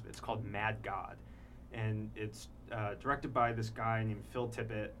 2 parts of it. It's called Mad God, and it's directed by this guy named Phil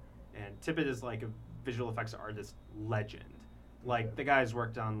Tippett. And Tippett is like a visual effects artist legend. Like the guy's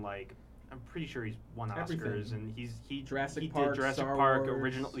worked on like I'm pretty sure he's won Oscars, Everything. and he Jurassic did Park, Jurassic Star Park,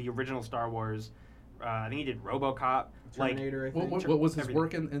 Wars. the original Star Wars. I think he did RoboCop. Terminator, I think. What was his everything.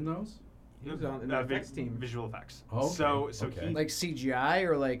 work in those? He was on the effects team. Visual effects. Oh, okay, So okay. he Like CGI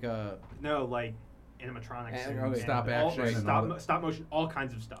or like no like animatronics And- and, okay. Stop all- action and all stop, that. stop motion, all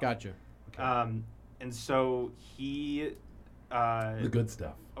kinds of stuff. Gotcha. Okay. And so he The good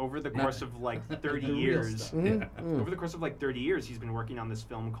stuff. over the course of like 30 The real years. stuff. Mhm. Over the course of like 30 years, he's been working on this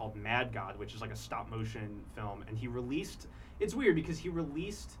film called Mad God, which is like a stop motion film. And he released, it's weird because he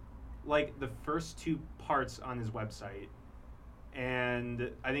released like the first 2 parts on his website.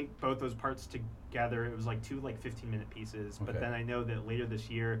 And I think both those parts together, it was like 2 like 15-minute pieces. But Okay. then I know that later this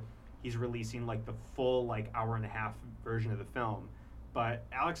year, he's releasing like the full like hour-and-a-half version of the film. But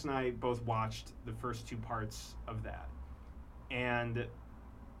Alex and I both watched the first 2 parts of that. And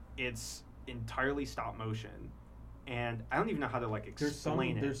it's entirely stop motion. And I don't even know how to like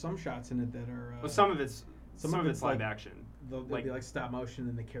explain it. There's some shots in it that are. Well, some of it's live like, action. They'll like- be like stop motion,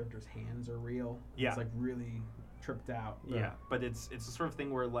 and the character's hands are real. Yeah. It's like really tripped out. Yeah, but it's the sort of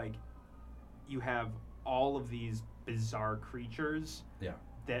thing where like you have all of these bizarre creatures Yeah.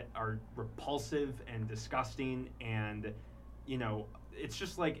 that are repulsive and disgusting, and you know, it's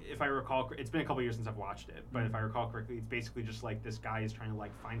just like, if I recall, it's been a couple years since I've watched it, but if I recall correctly, it's basically just like this guy is trying to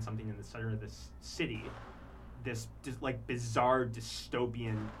like find something in the center of this city, this like bizarre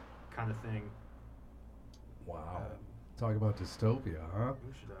dystopian kind of thing. Wow. Talk about dystopia, huh?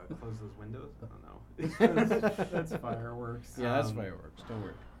 We should close those windows. I don't know. That's fireworks. Yeah, that's Um, fireworks. Don't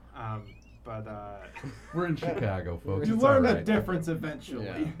worry. But We're in Chicago, folks. You It's learn all the right. difference eventually.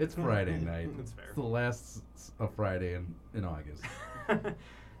 Yeah. It's Friday night. That's fair. It's the last Friday in August.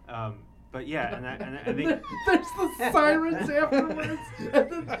 But yeah, and I And think then there's the sirens afterwards,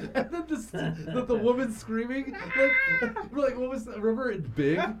 and then the woman screaming, like what was that? Remember in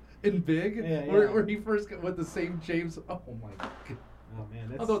Big, Yeah, where he first got with the same James. Oh my god! Oh man,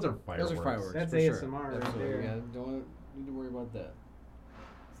 that's, Oh, those are fireworks. Those are fireworks. That's for ASMR sure. right Absolutely. there. Yeah, don't need to worry about that.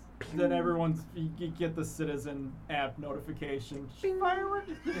 Then you get the Citizen app notification. Fireworks.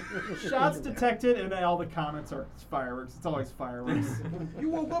 Shots detected, and then all the comments are fireworks. It's always fireworks. You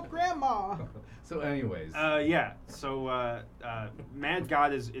woke up, Grandma. So, anyways, yeah. So Mad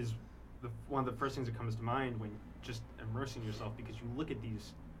God is one of the first things that comes to mind when just immersing yourself, because you look at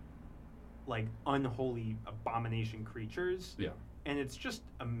these like unholy abomination creatures. yeah, And it's just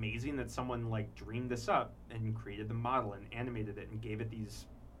amazing that someone like dreamed this up and created the model and animated it and gave it these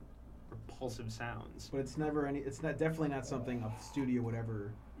repulsive sounds. But it's never any. It's not definitely not something a studio would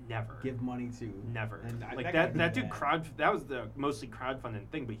ever Never. give money to. Never. And Like guy that did dude that was the mostly crowdfunded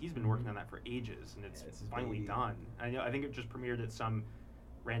thing, but he's been working on that for ages, and it's Yeah, it's his finally baby. done. I think it just premiered at some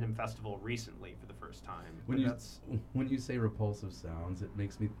random festival recently for the first time. when you say repulsive sounds, it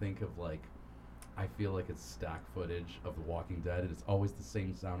makes me think of like, I feel like it's stock footage of The Walking Dead, and it's always the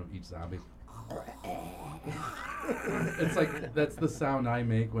same sound of each zombie. It's like that's the sound I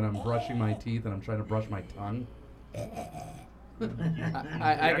make when I'm brushing my teeth and I'm trying to brush my tongue.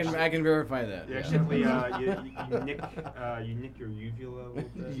 I can verify that. You yeah. actually you nick your uvula a little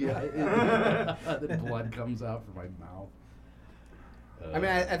bit. Yeah, the blood comes out from my mouth. I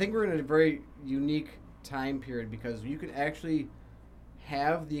mean, I think we're in a very unique time period because you could actually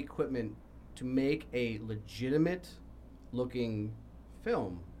have the equipment to make a legitimate looking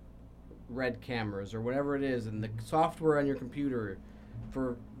film, red cameras or whatever it is, and the software on your computer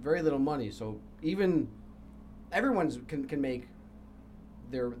for very little money. So even everyone's can make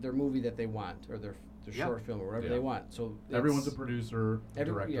their movie that they want, or their Yeah. short film or whatever Yeah. they want. So Everyone's a it's- producer,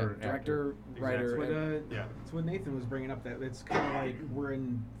 director, actor. director, Exactly. writer. That's what, and- Yeah. that's what Nathan was bringing up. That it's kind of like we're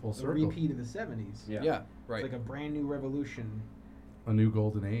in Full a circle. repeat of the '70s. yeah, right. It's like a brand new revolution, A new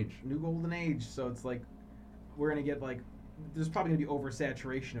golden age. new golden age. So it's like we're gonna get like there's probably gonna be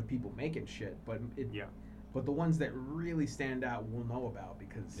oversaturation of people making shit, but Yeah. but the ones that really stand out we'll know about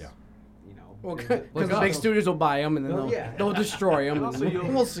because Yeah. you know Well, they're- because Like the big us. studios will buy them and then Well, they'll, yeah. they'll destroy them. But also and you'll-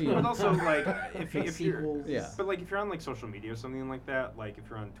 we'll see But them. also, like, if Make you're, sequels. Yeah. but like if you're on like social media or something like that, like if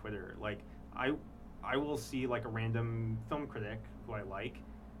you're on Twitter, like I will see like a random film critic who I like,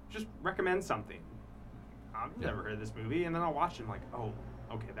 just recommend something. I've Yeah. never heard of this movie, and then I'll watch it and like, oh,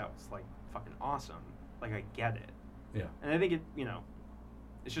 okay, that was like fucking awesome. Like I get it, Yeah. and I think it,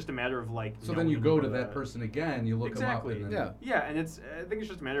 it's just a matter of like. So then you knowing go where to that the- person again, you look Exactly. them up, and then Yeah. Yeah, and I think it's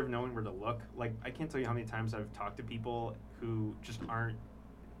just a matter of knowing where to look. Like, I can't tell you how many times I've talked to people who just aren't,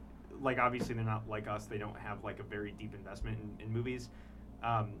 like, obviously they're not like us. They don't have, like, a very deep investment in movies.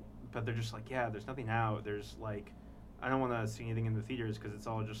 But they're just like, yeah, there's nothing out. There's, like, I don't want to see anything in the theaters because it's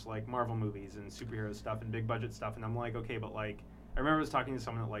all just, like, Marvel movies and superhero stuff and big budget stuff. And I'm like, okay, but, like, I remember I was talking to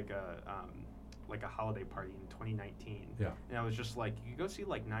someone at, like a holiday party in 2019. Yeah. And I was just like, you could go see,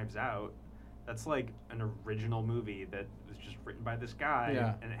 like, Knives Out. That's like an original movie that was just written by this guy,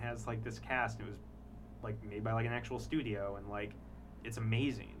 Yeah. and it has like this cast. And it was like made by like an actual studio, and like it's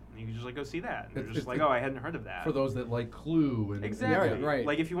amazing. And you can just like go see that. And you're just like, oh, I hadn't heard of that. For those that like Clue and Exactly. Yeah, right.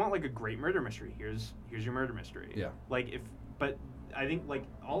 Like if you want like a great murder mystery, here's your murder mystery. Yeah. But I think like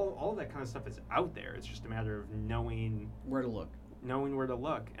all of that kind of stuff is out there. It's just a matter of knowing Where to look. where to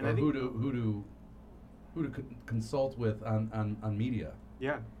look. And or I think who to consult with on media.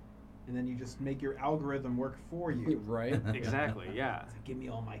 yeah, And then you just make your algorithm work for you. Right. exactly. Yeah. It's like, give me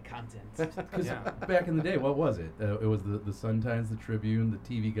all my content. Because Yeah. back in the day, what was it? It was the Sun-Times, the Tribune, the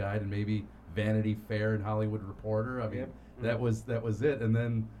TV Guide, and maybe Vanity Fair and Hollywood Reporter. I mean, Yep. that was it. And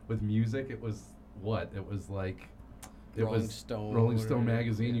then with music, it was what? It was like Rolling Stone, Rolling Stone whatever.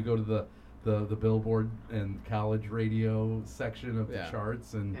 magazine. Yeah. You go to the Billboard and college radio section of the Yeah.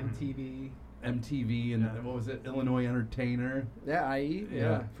 charts and MTV. MTV and Yeah. what was it? Illinois Entertainer. Yeah, IE.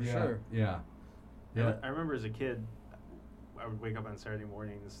 Yeah, for sure. Yeah. Yeah. I remember as a kid, I would wake up on Saturday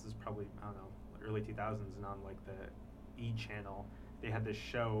morning. This is probably, I don't know, early 2000s, and on like the E channel, they had this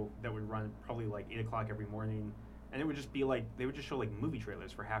show that would run probably like 8 o'clock every morning, and it would just be like they would just show like movie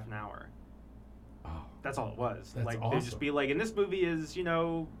trailers for half an hour. Oh. That's all it was. That's like they'd awesome. just be like, and this movie is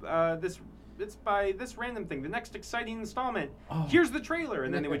this. It's by this random thing. The next exciting installment. Oh. Here's the trailer,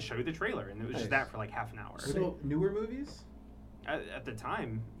 and then they would show you the trailer, and it was Nice. just that for like half an hour. Were So- they newer movies? At the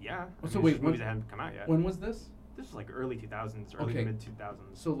time, yeah. I So mean, wait, just movies when- that hadn't come out yet. When was this? This was like early 2000s, early Okay. mid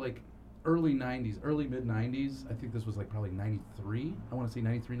 2000s. So like early 90s, early mid 90s. I think this was like probably 93. I want to say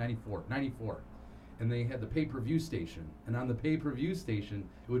 93, 94, 94. And they had the pay-per-view station, and on the pay-per-view station,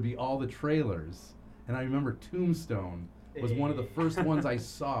 it would be all the trailers. And I remember Tombstone was one of the first ones I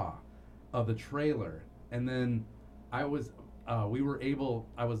saw of the trailer. And then I was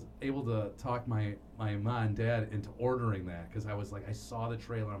able to talk my mom and dad into ordering that because I was like, I saw the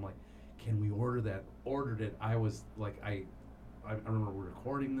trailer. I'm like, can we order that? Ordered it. I was like, I remember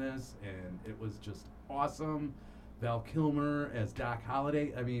recording this, and it was just awesome. Val Kilmer as Doc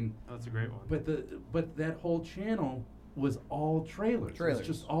Holliday. I mean, Oh, that's a great one. but that whole channel was all trailers. Trailers. It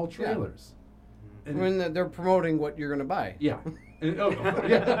was just all Yeah. trailers. I And mean, they're promoting what you're gonna buy. yeah.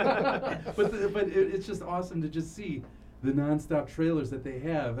 Yeah. but it's just awesome to just see the nonstop trailers that they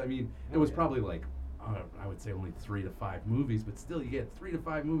have. I mean, it was probably like I would say only 3 to 5 movies, but still you get 3 to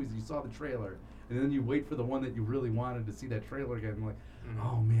 5 movies. You saw the trailer, and then you wait for the one that you really wanted to see that trailer again. And like,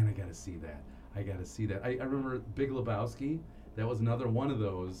 oh man, I gotta see that. I gotta see that. I remember Big Lebowski. That was another one of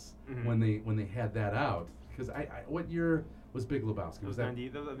those when they had that out. Because what year was Big Lebowski? It was that 90.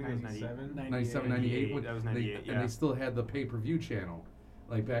 I think it was 98. 97, 98. That was and 98, and yeah. they still had the pay-per-view channel,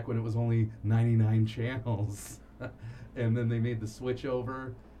 like back when it was only 99 channels. And then they made the switch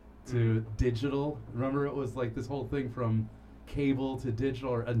over to digital. Remember, it was like this whole thing from cable to digital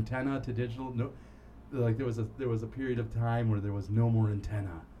or antenna to digital. No, like there was a period of time where there was no more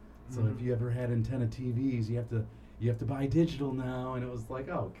antenna. So if you ever had antenna TVs, you have to buy digital now. And it was like,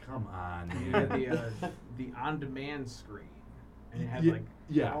 oh, come on, You had man. the on-demand screen, and it had Yeah, like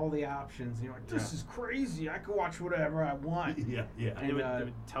yeah. all the options. And you're like, this Yeah. is crazy. I can watch whatever I want. Yeah, yeah. And it would, And, it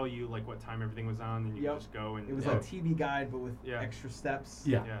would tell you like what time everything was on, and you Yep. could just go and It was Yeah. like TV Guide, but with Yeah. extra steps.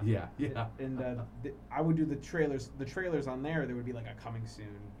 Yeah, Yeah. yeah, yeah. And I would do the trailers. The trailers on there would be like a coming soon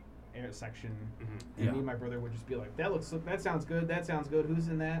air section, Mhm. and Yeah. me and my brother would just be like, that sounds good. That sounds good. Who's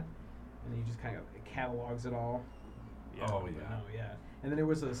in that? And then you just kind of it catalogs it all. Yeah. Oh But yeah. no, yeah. And then there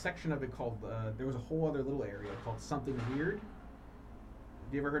was a section of it called. There was a whole other little area called Something Weird.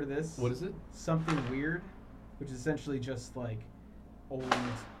 Have you ever heard of this? What is it? Something Weird, which is essentially just like old,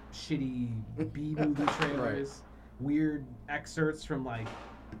 shitty B movie trailers, weird excerpts from like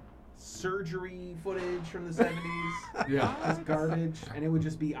surgery footage from the 70s. Yeah. Just garbage, and it would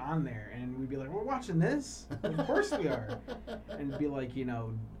just be on there, and we'd be like, "We're watching this, of course we are," and it'd be like,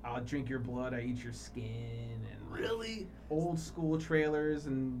 I'll drink your blood, I eat your skin, and like, Really? old school trailers,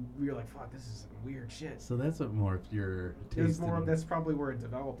 and we were like, "Fuck, this is some weird shit." So that's what more if you're It was tasting. more. That's probably where it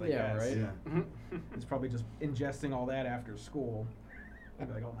developed. I Yeah, guess. right? Yeah. Mhm. It's probably just ingesting all that after school. I'd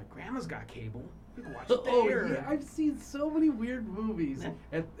be like, "Oh, my grandma's got cable. You can watch it Oh there." yeah, I've seen so many weird movies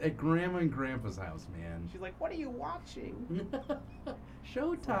at Grandma and Grandpa's house, man. She's like, "What are you watching?"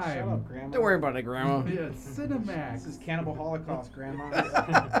 Showtime. Shut up, Grandma. Don't worry about it, Grandma. Yeah, Cinemax. This is Cannibal Holocaust, Grandma.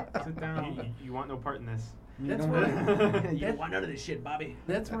 Sit down. You want no part in this. You That's don't right. want- you don't want none of this shit, Bobby.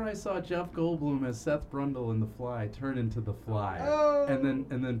 That's where I saw Jeff Goldblum as Seth Brundle in The Fly turn into the Fly, Oh. and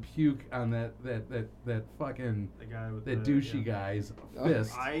then puke on that fucking The guy with that the douchey yeah. guy's Oh.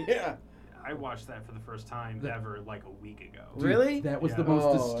 fist. I Yeah. I watched that for the first time ever like a week ago. Dude, Really? That was Yeah. the most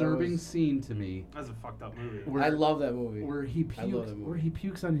Oh, that disturbing was- scene to me. That was a fucked up movie. Where- I love that movie. Where he I love pukes, that movie. where he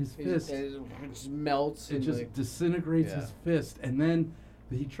pukes on his fist. It just melts. It and, just like, disintegrates yeah. his fist, and then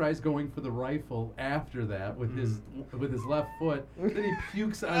he tries going for the rifle after that with his left foot. Then he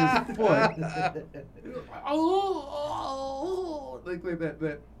pukes on his foot. like that. Oh,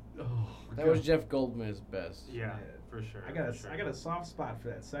 that God. was Jeff Goldblum's best. Yeah, for sure. I got for a sure. soft spot for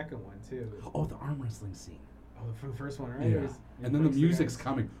that second one too. Oh, the arm wrestling scene. Oh, for the first one, right? Yeah. It was- And then the puts music's guys-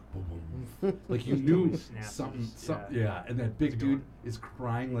 coming. Boom, boom, boom. Like you knew Snaps something. his- Yeah. And that big It's dude going. is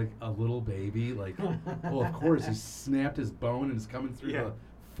crying like a little baby. Like, well, of course, he snapped his bone and it's coming through Yeah. the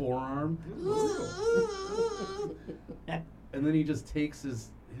forearm. And then he just takes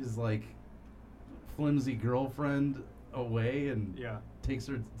his like flimsy girlfriend away and Yeah. takes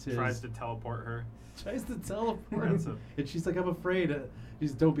her to Tries to teleport her. tries to teleport. That's a- And she's like, I'm afraid.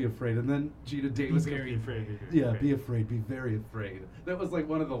 He's don't be afraid. And then Gina Davis Be goes, very afraid. yeah, be afraid, be very afraid. That was like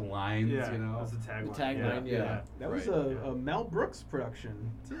one of the lines, Yeah, you know. that's the tagline. tagline, yeah. That was Right. a Mel Brooks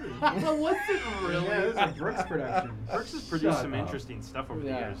production too. Was it really? Yeah, it was a Brooks production. Brooks has produced Shut some up. interesting stuff over the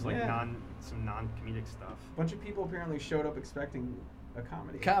Yeah. years, like Yeah. some non-comedic stuff. A bunch of people apparently showed up expecting a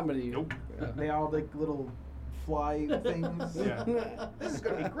comedy. Comedy. Nope. Yeah. They all like little fly things. Yeah. This is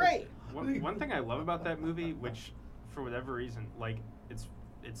gonna be great. One thing I love about that movie, which for whatever reason, like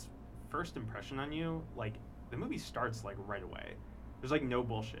it's first impression on you, like the movie starts like right away. There's like no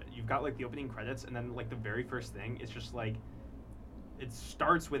bullshit. You've got like the opening credits, and then like the very first thing, it's just like it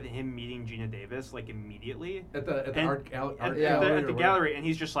starts with him meeting Gina Davis like immediately At the And art at gallery. Yeah. the or whatever. gallery, and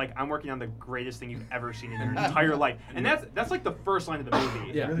he's just like, I'm working on the greatest thing you've ever seen in your entire life, and that's like the first line of the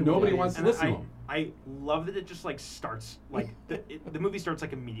movie. Yeah, Really nobody well. wants to And listen to him. I love that it just like starts like the movie starts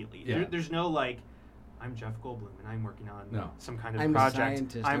like immediately. Yeah. There's no like, I'm Jeff Goldblum and I'm working on No. some kind of I'm a project.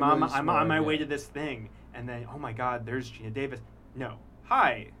 scientist, I'm I'm on really I'm on smart, my yeah. way to this thing, and then oh my God, there's Gina Davis. No,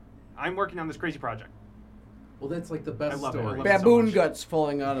 hi, I'm working on this crazy project. Well, that's like the best I love it. I story. love it. Baboon much. guts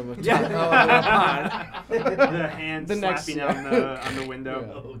falling out of a Yeah. top. The hand The next- slapping on the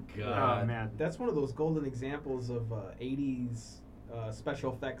window. Oh Oh God. man, That's one of those golden examples of 80s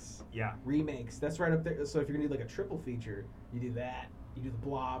special effects yeah. remakes. That's right up there. So if you're gonna do like a triple feature, you do that. You do the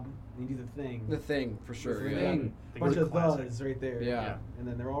Blob. And you do the Thing. The Thing, for sure. The Yeah. Thing. Bunch Thing's of classic. thes right there. Yeah. And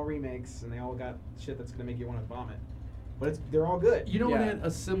then they're all remakes, and they all got shit that's gonna make you want to vomit. But they're all good. You know what Yeah. had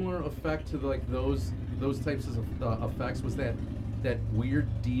a similar effect to like those types of effects was that weird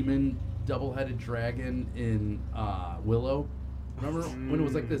demon double-headed dragon in Willow. Remember when it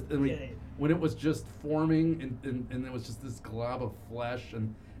was like this? And Yeah. when it was just forming and there was just this glob of flesh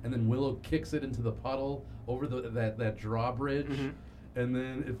and then Willow kicks it into the puddle over that drawbridge. Mhm. And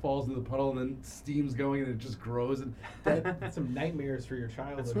then it falls into the puddle, and then steam's going, and it just grows. And that, That's some nightmares for your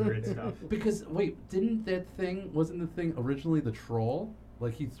childhood. That's some great right there. stuff. because wait, wasn't the thing originally the troll?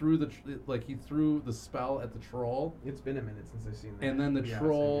 Like he threw the spell at the troll, It's been a minute since I've seen that. and then the Yeah,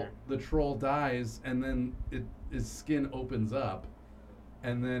 troll same dies, and then his skin opens up,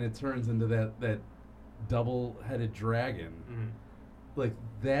 and then it turns into that double-headed dragon. Mhm. Like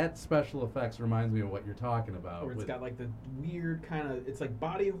that special effects reminds me of what you're talking about. Or it's with- got like the weird kind of, it's like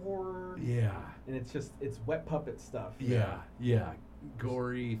body horror, yeah, and it's wet puppet stuff. yeah,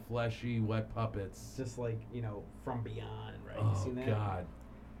 gory, fleshy, wet puppets. It's just like, From Beyond, right? You Oh seen that? God.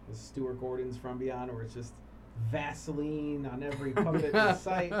 The Stuart Gordon's From Beyond, where it's just Vaseline on every puppet in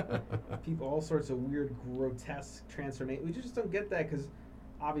sight. People, all sorts of weird, grotesque transformation. We just don't get that because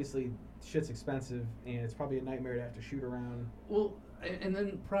obviously shit's expensive and it's probably a nightmare to have to shoot around. Well, and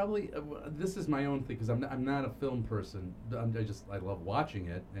then probably this is my own thing because I'm not a film person. I love watching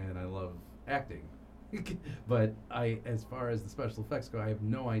it and I love acting, but as far as the special effects go, I have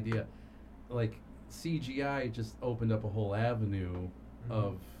no idea. Like CGI just opened up a whole avenue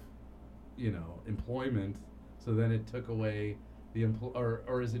of, employment. So then it took away the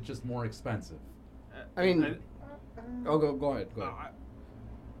or is it just more expensive? I mean, go ahead.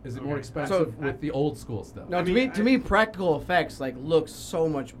 Is it more Okay. expensive So, with the old school stuff? No, I to mean, me, practical effects look so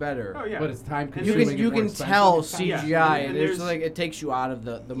much better. Oh yeah, But it's time And consuming. You and more can expensive? tell Yeah, CGI, and and it's there's- like it takes you out of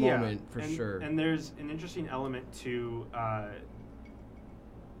the Yeah, moment for and, sure. And there's an interesting element to,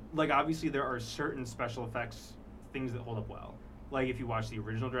 like obviously there are certain special effects things that hold up well. Like if you watch the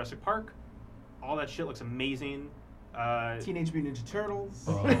original Jurassic Park, all that shit looks amazing. Teenage Mutant Ninja Turtles.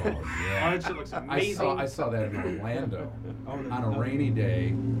 Oh All yeah. that shit looks amazing. I saw that in Orlando Oh, the- on a rainy day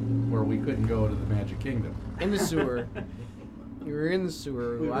where we couldn't go to the Magic Kingdom. In the sewer. You were in the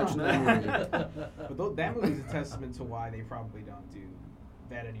sewer We were watching the on movie. But that movie's a testament to why they probably don't do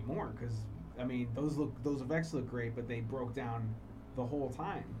that anymore. Because those effects look great, but they broke down the whole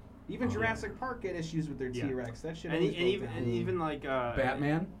time. Even Oh. Jurassic Park had issues with their Yeah. T-Rex. That shit And, always and broke even down. and even like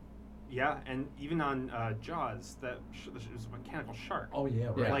Batman. Yeah, and even on Jaws, that was a mechanical shark. Oh yeah,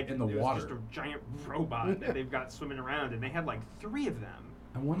 right. Yeah. Like in the it was water. just a giant robot that they've got swimming around, and they had like 3 of them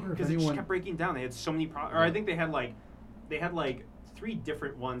I wonder if because it just anyone. kept breaking down. They had so many or I think they had like 3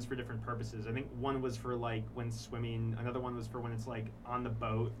 different ones for different purposes. I think one was for like when swimming, another one was for when it's like on the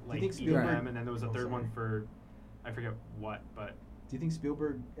boat, you like think eating Spielberg- them, and then there was a Oh, third one sorry. for I forget what, but Do you think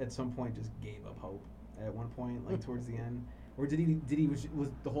Spielberg at some point just gave up hope at one point, like towards the end, or did he was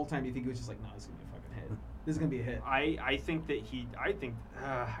the whole time? Do you think he was just like, no, this is gonna be a fucking hit. This is gonna be a hit. I think that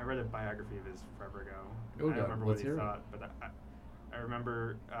I read a biography of his forever ago. Oh, I don't God, remember let's what he hear it. thought, but I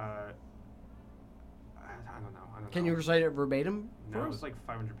remember. I don't know. Can you recite it verbatim? No, for it us? was like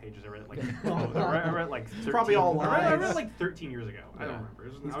 500 pages. I read it like Okay. I read it like 13. Probably all I read lies. it like 13 years ago. I don't Yeah. remember. I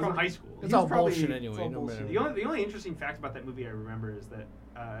was He's in probably- high school. It's He's all probably- bullshit it's anyway. all No bullshit. matter. The only interesting fact about that movie I remember is that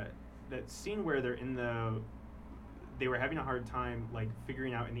that scene where they were having a hard time like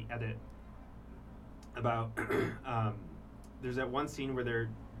figuring out in the edit about there's that one scene where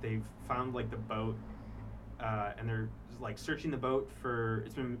they've found like the boat and they're like searching the boat for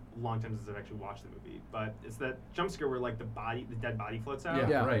it's been a long time since I've actually watched the movie, but it's that jump scare where like the dead body floats out. Yeah,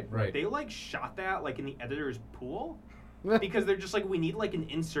 Yeah. right. They like shot that like in the editor's pool because they're just like, we need like an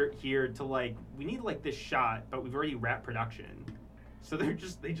insert here to like, we need like this shot, but we've already wrapped production. So they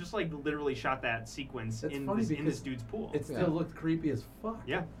just like literally shot that sequence That's in funny this because dude's pool. It still Yeah. looked creepy as fuck.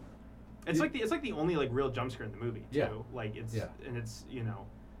 Yeah. It's like the only like real jump scare in the movie too. Yeah. Like it's Yeah. and it's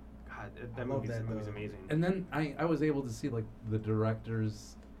God, I that love movie's that, though. amazing. And then I was able to see like the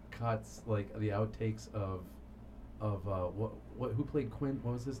director's cuts, like the outtakes of what who played Quint?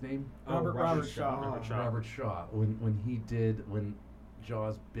 What was his name? Robert Shaw. Robert Shaw. Robert Shaw. When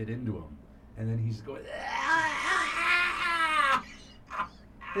Jaws bit into him, and then he's going.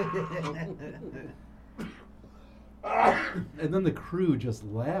 And then the crew just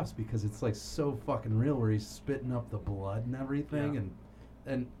laughs because it's like so fucking real, where he's spitting up the blood and everything. Yeah.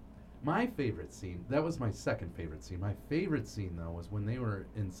 And my favorite scene, that was my second favorite scene. My favorite scene though was when they were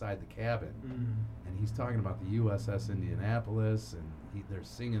inside the cabin, and he's talking about the USS Indianapolis, and they're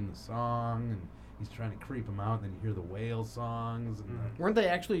singing the song, and he's trying to creep him out, and then you hear the whale songs, and Weren't they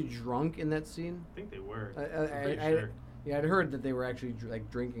actually drunk in that scene? I think they were. I- I'm pretty sure. Yeah, I'd heard that they were actually like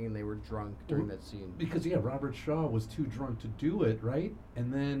drinking and they were drunk during that scene. because Robert Shaw was too drunk to do it, right?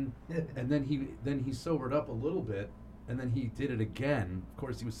 And then he sobered up a little bit, and then he did it again. Of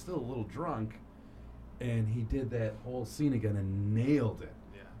course, he was still a little drunk, and he did that whole scene again and nailed it.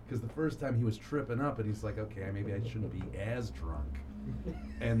 Yeah. Because the first time he was tripping up, and he's like, okay, maybe I shouldn't be as drunk,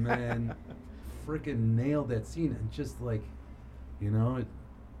 and then freaking nailed that scene, and just like, you know,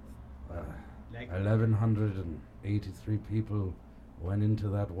 1,183 people went into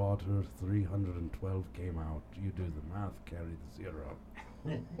that water, 312 came out. You do the math, carry the 0.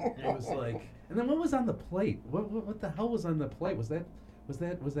 It was like, and then what was on the plate? What the hell was on the plate? Was that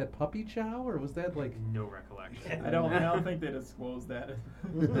puppy chow, or was that like? No recollection. I don't think they disclosed that.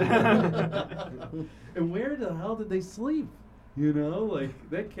 And where the hell did they sleep? You know, like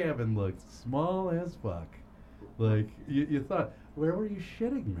that cabin looked small as fuck. Like you thought, where were you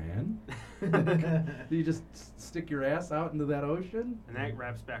shitting, man? Do you just stick your ass out into that ocean? And that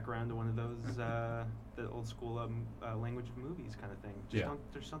wraps back around to one of those the old school language of movies kind of thing. Just Yeah.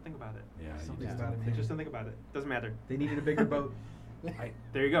 there's something about it. Yeah, Something you about it, just man. Just something about it. Doesn't matter. They needed a bigger boat.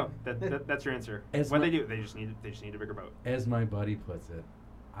 There you go. That's your answer. As What my- they do, they just need a bigger boat. As my buddy puts it,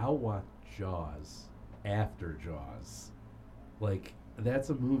 I'll watch Jaws after Jaws. Like, that's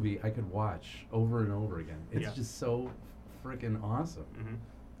a movie I could watch over and over again. It's Yeah. just so freaking awesome. Mm-hmm.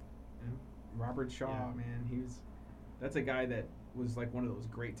 Robert Shaw, Yeah. man, that's a guy that was like one of those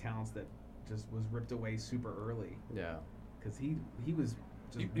great talents that just was ripped away super early Yeah. because he was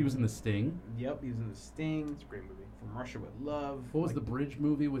just He was in The Sting. Yep, he was in The Sting, It's a great movie. From Russia with Love. What was like, the Bridge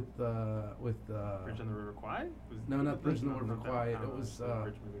movie with Bridge on the River Kwai? No, not Bridge on the River not that- Kwai. no, It was, it's the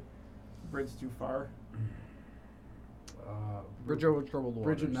Bridge movie. Bridge Too Far. Bridge over troubled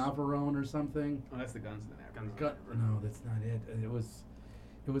waters. Bridge of Navarone or something. Oh, that's the Guns of the Navarone. Guns of the Navarone. No, that's not it.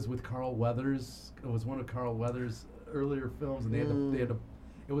 It was with Carl Weathers. It was one of Carl Weathers' earlier films, and they had a.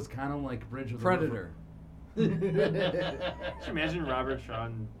 It was kind of like Bridge of the Predator. Could you imagine Robert Shaw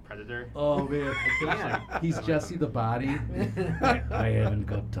in Predator? Oh man, Yeah. he's Jesse the Body. I haven't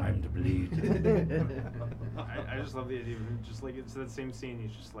got time to bleed. I just love the idea of him just like it's that same scene.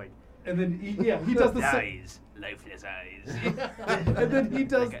 He's just like And then he does the same. eyes, lifeless eyes, And then he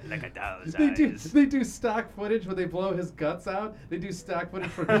does. like a doll's They do. eyes. They do stock footage when they blow his guts out. They do stock footage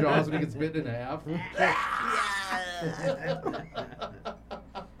from Jaws when he gets bitten in half.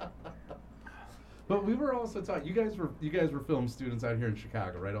 But we were also taught. You guys were film students out here in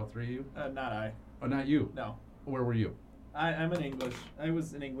Chicago, right? All three of you? Not I. Oh, not you. No. Where were you? I'm an English. I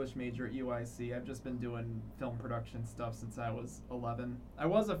was an English major at UIC. I've just been doing film production stuff since I was 11. I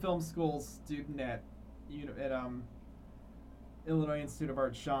was a film school student at Illinois Institute of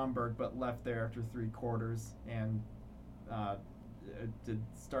Art Schaumburg, but left there after 3 quarters and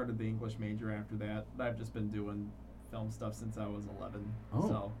started the English major after that. But I've just been doing film stuff since I was 11. Oh.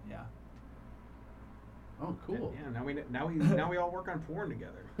 So yeah. Oh, cool. Yeah, now we all work on porn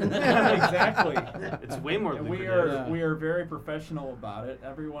together. Exactly. It's way more And lucrative. we are very professional about it.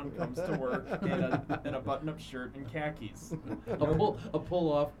 Everyone comes to work in a button-up shirt and khakis. a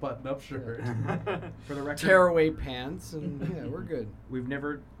pull-off button-up shirt. For the record, Tearaway pants, and yeah, we're good. we've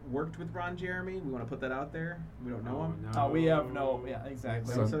never worked with Ron Jeremy. We want to put that out there. We don't know him. No. We have no. Yeah,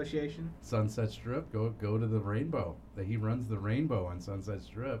 exactly. No association. Sunset Strip. Go to the Rainbow. He runs the Rainbow on Sunset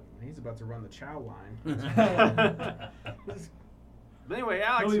Strip. He's about to run the Chow line. But anyway,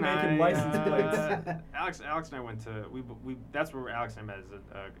 Alex He'll be and making I, license Alex and I went to we that's where Alex and I met is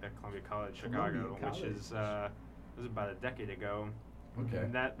at Columbia College, Chicago, Columbia which is was about a decade ago. Okay.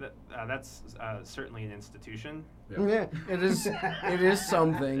 And that's certainly an institution. Yeah, it is. It is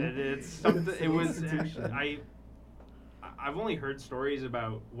something. It's something. It's It an was. institution. I've only heard stories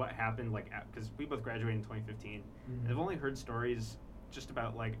about what happened, like, because we both graduated in 2015, and I've only heard stories just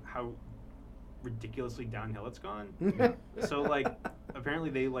about like how ridiculously downhill it's gone. So like, apparently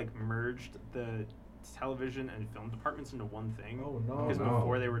they like merged the television and film departments into one thing. Oh, no. Because no.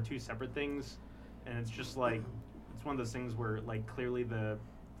 before they were 2 separate things, and it's just like it's one of those things where like clearly the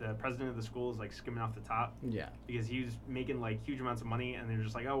president of the school is like skimming off the top. Yeah. Because he was making like huge amounts of money, and they're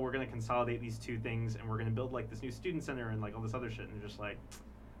just like, oh, we're gonna consolidate these 2 things, and we're gonna build like this new student center and like all this other shit. And they're just like,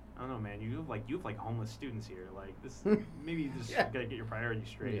 I don't know, man. You have like homeless students here. Like this, maybe you just gotta get your priorities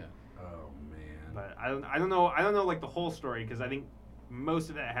straight. Yeah. Oh man. But I don't know like the whole story, because I think most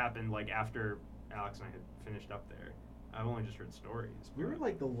of that happened like after Alex and I had finished up there. I've only just heard stories. We were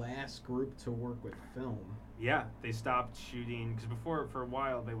like the last group to work with film. Yeah, they stopped shooting because before, for a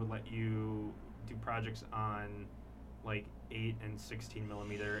while, they would let you do projects on like 8 and 16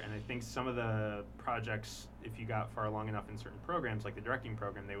 millimeter, and I think some of the projects, if you got far along enough in certain programs, like the directing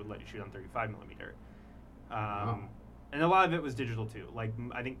program, they would let you shoot on 35 millimeter. Wow. And a lot of it was digital too. Like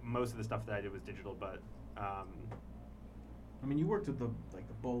I think most of the stuff that I did was digital, but I mean, you worked with the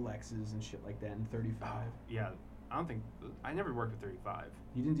Bolexes and shit like that in 35. yeah, I don't think I never worked with 35.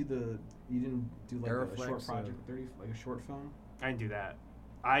 You didn't do like a Aeroflex, short project with 30, like a short film. I didn't do that.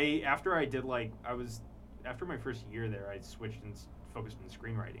 After my first year there, I switched and focused on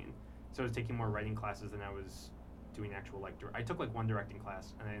screenwriting. So I was taking more writing classes than I was doing actual like. I took like 1 directing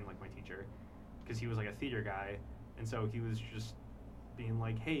class, and I didn't like my teacher because he was like a theater guy, and so he was just being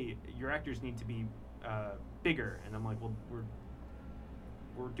like, "Hey, your actors need to be bigger," and I'm like, "Well,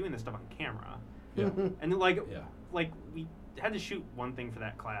 we're doing this stuff on camera." Yeah. And then, like we had to shoot one thing for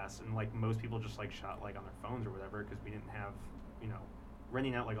that class, and like most people just like shot like on their phones or whatever, because we didn't have,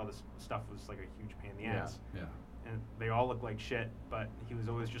 renting out like all this stuff was like a huge pain in the ass. Yeah. And they all look like shit, but he was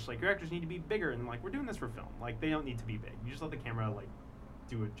always just like, your actors need to be bigger, and I'm like, we're doing this for film. Like, they don't need to be big. You just let the camera like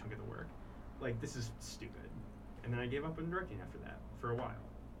do a chunk of the work. Like, this is stupid. And then I gave up on directing after that for a while.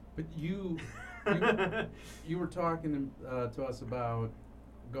 But you were talking to us about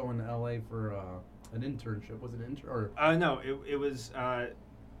going to LA for an internship. Was it an intern or? No, it was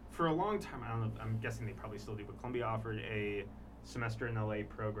for a long time. I don't know. I'm guessing they probably still do, but Columbia offered a semester in LA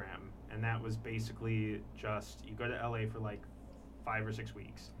program, and that was basically just you go to LA for like 5 or 6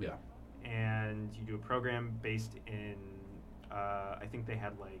 weeks. Yeah. And you do a program based in. I think they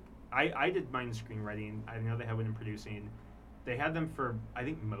had like I did mine in screenwriting. I know they had one in producing. They had them for, I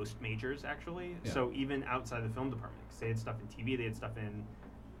think, most majors, actually. Yeah. So even outside the film department, because they had stuff in TV, they had stuff in,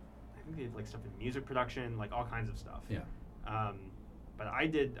 I think they had like stuff in music production, like all kinds of stuff. Yeah. But I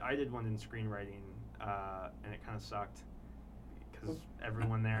did one in screenwriting, and it kind of sucked because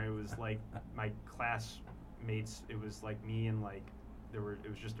everyone there, it was like my classmates. It was like me and like it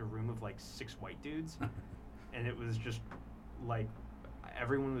was just a room of like 6 white dudes, and it was just like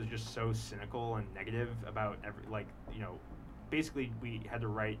everyone was just so cynical and negative about basically we had to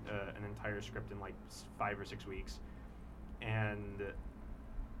write an entire script in like 5 or 6 weeks, and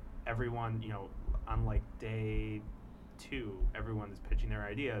everyone, on like day 2, everyone is pitching their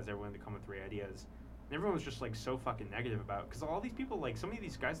ideas, everyone to come with 3 ideas, and everyone was just like so fucking negative about, because all these people, like, so many of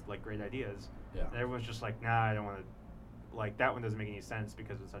these guys had like great ideas, Yeah. and everyone's just like, nah, I don't want to, like, that one doesn't make any sense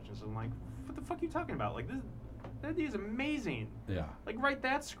because of such and such. I'm like, what the fuck are you talking about? Like, that idea is amazing. Yeah. Like, write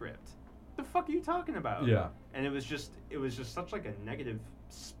that script. the fuck are you talking about? Yeah. And it was just such like a negative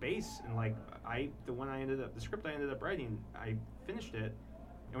space. And like the script I ended up writing, I finished it,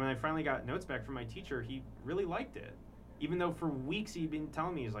 and when I finally got notes back from my teacher, he really liked it. Even though for weeks he'd been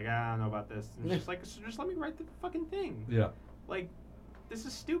telling me, he's like, I don't know about this. And it's just like, so just let me write the fucking thing. Yeah. Like, this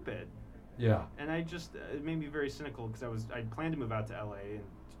is stupid. Yeah. And I just, it made me very cynical because I'd planned to move out to LA and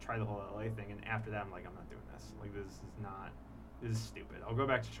to try the whole LA thing. And after that, I'm like, I'm not doing this. Like, this is stupid. I'll go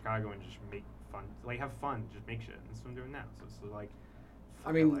back to Chicago and just make fun, like, have fun, just make shit. And that's what I'm doing now. So like,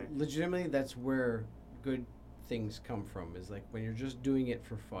 I mean, LA. legitimately, that's where good things come from, is like when you're just doing it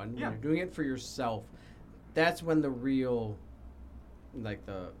for fun, when Yeah. you're doing it for yourself, that's when the real, like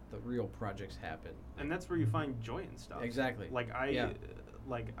the real projects happen. And that's where you find joy in stuff. Exactly. Like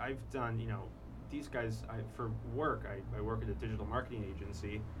I've done, these guys, for work, I work at a digital marketing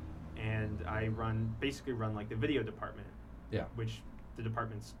agency, and I basically run like the video department. Yeah. Which the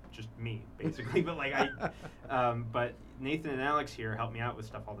department's just me, basically. But like but Nathan and Alex here help me out with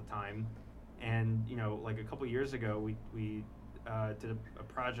stuff all the time. And, like a couple years ago, we did a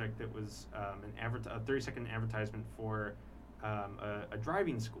project that was a 30-second advertisement for a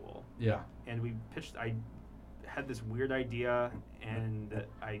driving school. Yeah. And I had this weird idea, and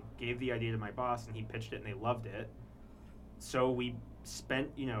I gave the idea to my boss, and he pitched it, and they loved it. So we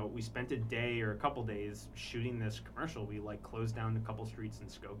spent a day or a couple days shooting this commercial. We like closed down a couple streets in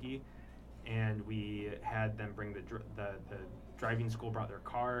Skokie, and we had them bring the driving school, brought their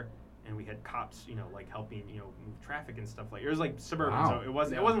car, and we had cops, like helping, move traffic and stuff like. It was like suburban, Wow. so it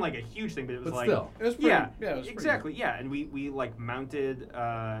wasn't like a huge thing, but it was But like still. It was pretty, yeah, it was exactly, yeah. And we like mounted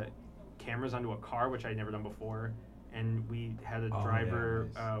cameras onto a car, which I'd never done before, and we had a driver.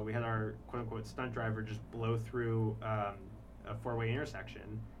 Yeah, nice. We had our quote unquote stunt driver just blow through a 4-way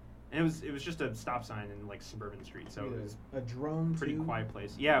intersection, and it was just a stop sign in like suburban street, so it was a drone. pretty too? quiet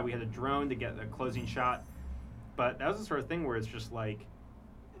place. Yeah, we had a drone to get the closing shot, but that was the sort of thing where it's just like,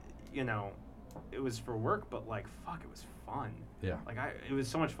 it was for work, but like fuck, it was fun. Yeah. Like it was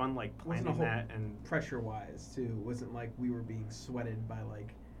so much fun, like Wasn't a planning whole that and pressure wise too. It wasn't like we were being sweated by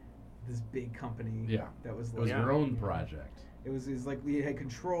like this big company. Yeah. That was It like was your own you know, project. It was like we had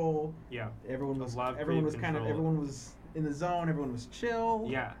control. yeah. Everyone A was lot of everyone was creative kind of control. everyone was in the zone. Everyone was chill.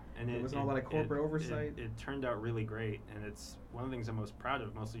 Yeah, and There wasn't a lot of corporate oversight. It turned out really great, and it's one of the things I'm most proud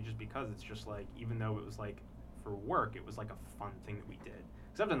of, mostly just because it's just like, even though it was like for work, it was like a fun thing that we did.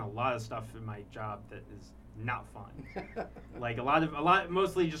 Because I've done a lot of stuff in my job that is not fun. Like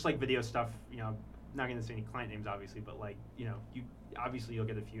mostly just like video stuff. I'm not going to say any client names, obviously, but like you'll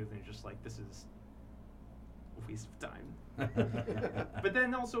get a few, and you're just like, this is a waste of time. But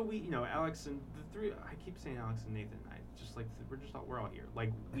then also Alex and the three. I keep saying Alex and Nathan. We're all here.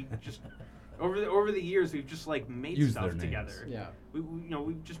 Like we just over the years we've just like made Use stuff their names. together. Yeah.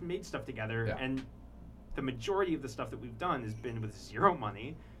 We've just made stuff together, Yeah. and the majority of the stuff that we've done has been with zero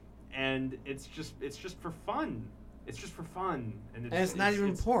money, and it's just for fun. It's just for fun, and it's not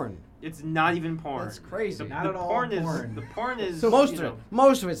even porn. It's not even porn. That's crazy. Not at all porn. The porn is So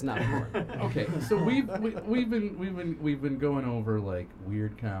Most of it's not porn. Okay, so we've been going over like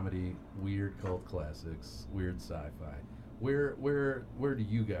weird comedy, weird cult classics, weird sci-fi. Where do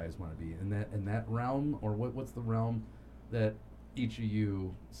you guys want to be in that realm, or what's the realm that each of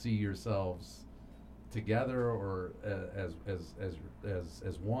you see yourselves together, or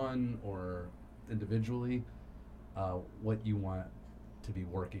as one, or individually? What you want to be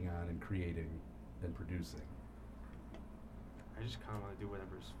working on and creating and producing? I just kind of want to do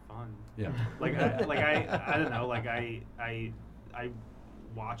whatever's fun. Yeah. I don't know. Like I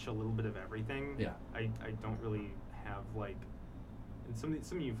watch a little bit of everything. Yeah. I don't really have like, and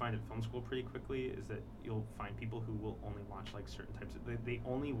something you find at film school pretty quickly is that you'll find people who will only watch like certain types of. They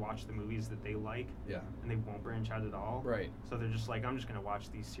only watch the movies that they like. Yeah. And they won't branch out at all. Right. So they're just like, I'm just gonna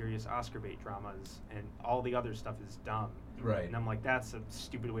watch these serious Oscar bait dramas, and all the other stuff is dumb. Right. And I'm like, that's a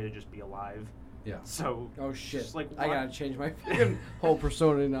stupid way to just be alive. Yeah. So. Oh shit! Just like I wa- gotta change my fucking whole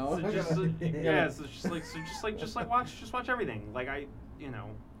persona now. So just watch everything. Like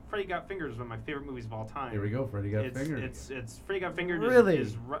Freddy Got Fingered is one of my favorite movies of all time. Here we go. Freddy Got Fingered. It's Freddy Got Fingered. Really?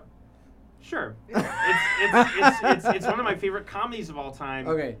 Sure. It's one of my favorite comedies of all time.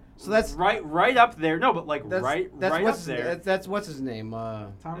 Okay, so that's right up there. No, but like that's right what's up there. That's what's his name?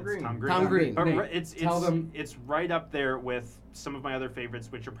 Tom Green. Tom Green. Tom Green. But Nate, tell them- it's right up there with some of my other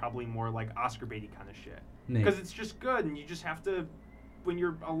favorites, which are probably more like Oscar baity kind of shit. Nate. Because it's just good, and you just have to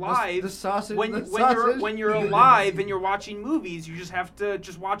alive, The sausage. when you're alive and you're watching movies, you just have to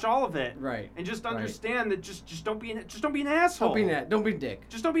just watch all of it, Right. and just Right. understand that just don't be an asshole. Don't be a dick.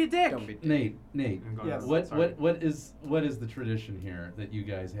 Just don't be a dick. Don't be a dick. Nate, I'm going Yes. on. Sorry. what is the tradition here that you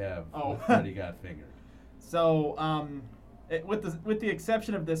guys have? Oh. with Freddy Got Fingered. So, with the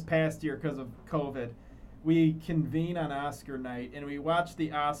exception of this past year because of COVID, we convene on Oscar night and we watch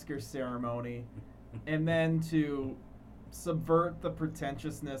the Oscar ceremony, and then to subvert the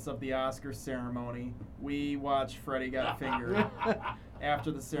pretentiousness of the Oscar ceremony, we watch Freddy Got Fingered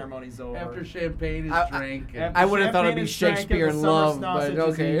after the ceremony's over. After champagne is drank. and- After I would have thought it'd champagne be is drank and Shakespeare the in summer Love, sausage but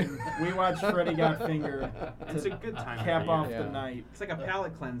is okay. eaten, we watch Freddy Got Fingered It's to a good time. cap every off year. the Yeah. night. It's like a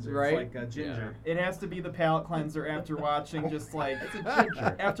palate cleanser. Right? It's like ginger. It has to be the palate cleanser after watching just like It's a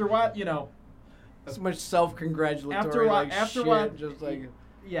ginger. after what you know. So much self-congratulatory. After what- like after shit, what- just like.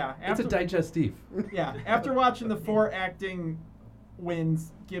 Yeah, It's a after, digestif. yeah. After watching the 4 acting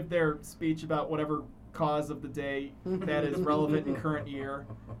wins give their speech about whatever cause of the day that is relevant in current year,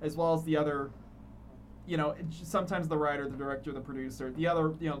 as well as the other, sometimes the writer, the director, the producer, the other,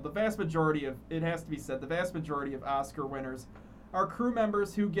 the vast majority of, it has to be said, the vast majority of Oscar winners are crew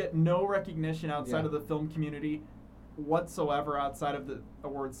members who get no recognition outside Yeah. of the film community whatsoever outside of the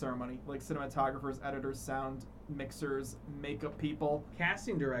award ceremony, like cinematographers, editors, sound mixers, makeup people.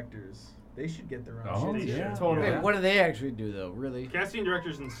 Casting directors, they should get their own Oh, shit. yeah. Totally. Wait, what do they actually do though? Really? Casting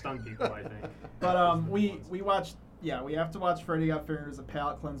directors and stunt people, I think. But we watched, we have to watch Freddy Got Fingered as a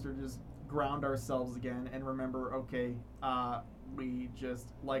palate cleanser, just ground ourselves again and remember, okay, we just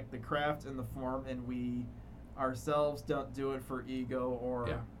like the craft and the form, and we ourselves don't do it for ego or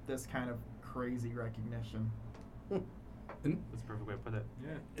Yeah. this kind of crazy recognition. And, That's a perfect way to put it.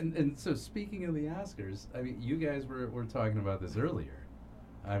 Yeah. and so speaking of the Oscars, I mean, you guys were talking about this earlier.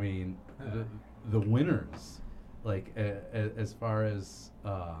 I mean, the winners, like as far as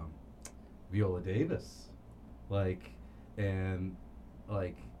Viola Davis, and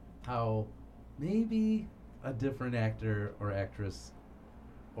how maybe a different actor or actress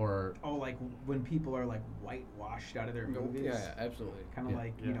or Oh, like when people are like whitewashed out of their movies. Yeah, absolutely. Kind of Yeah.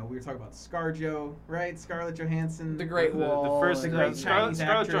 like, Yeah. we were talking about ScarJo, right? Scarlett Johansson. The Great Wall. The first the great Scarlett Chinese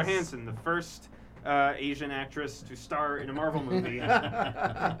actress. Johansson, the first Asian actress to star in a Marvel movie.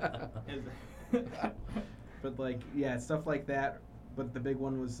 But stuff like that. But the big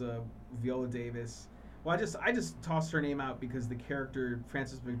one was Viola Davis. Well, I just tossed her name out because the character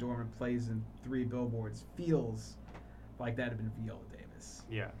Frances McDormand plays in 3 Billboards feels like that had been Viola Davis,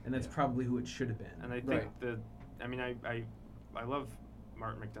 Yeah. and that's probably who it should have been. And I think Right. I love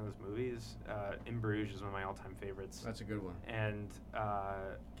Martin McDonagh's movies. In Bruges is one of my all-time favorites. That's a good one. And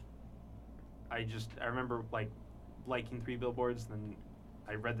I remember liking 3 Billboards. Then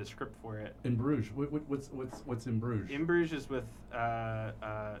I read the script for it. in Bruges. What's in Bruges? In Bruges is with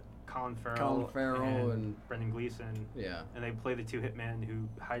Colin Farrell, and Brendan Gleeson, yeah, and they play the 2 hitmen who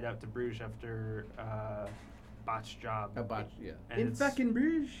hide out to Bruges after botched job. yeah. And In it's- fucking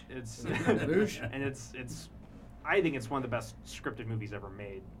Bruges. It's Bruges. and it's. I think it's one of the best scripted movies ever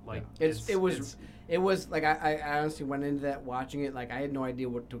made. Like It was like I honestly went into that watching it like I had no idea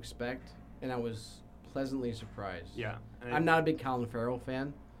what to expect, and I was pleasantly surprised. yeah. And I'm not a big Colin Farrell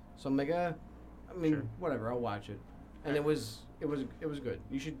fan, so I'm like, I mean, Sure. whatever, I'll watch it. And it was good.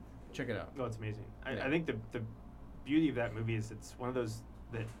 You should check it out. Oh, it's amazing. Yeah. I think the beauty of that movie is it's one of those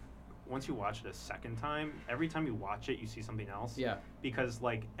that once you watch it a second time, every time you watch it, you see something else. Yeah. Because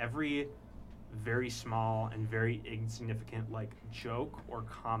every very small and very insignificant joke or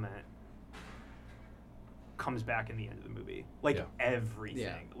comment comes back in the end of the movie. Yeah.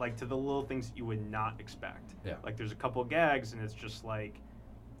 Everything. To the little things that you would not expect. Yeah. There's a couple gags and it's just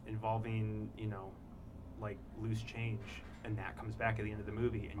involving, loose change, and that comes back at the end of the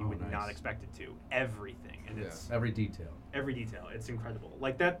movie and you Oh, would nice. not expect it to. Everything. And Yeah. it's Every detail. every detail. It's incredible.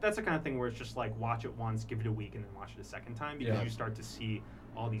 That's the kind of thing where it's just watch it once, give it a week, and then watch it a second time because Yeah. you start to see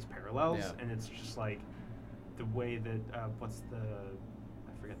all these parallels, Yeah. and it's just the way that I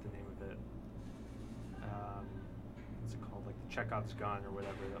forget the name of it. What's it called? The Chekhov's gun or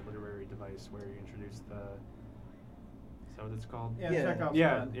whatever, that literary device where you introduce the. Is that what it's called? Yeah, Yeah. Chekhov's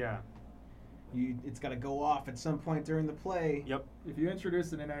Yeah. gun. Yeah. It's got to go off at some point during the play. Yep. If you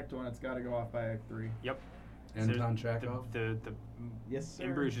introduce it in Act 1, it's got to go off by Act 3. Yep. Anton So Chekhov. The Yes, sir.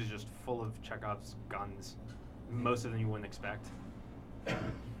 In Bruges is just full of Chekhov's guns. Most of them you wouldn't expect.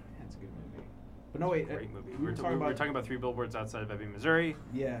 That's a good movie. But no, wait. Great movie. We were talking about. talking about 3 Billboards Outside of Ebbing, Missouri,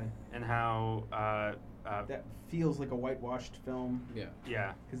 Yeah, and how that feels like a whitewashed film Yeah.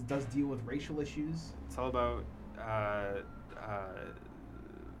 yeah, because it does deal with racial issues. it's all about fuck,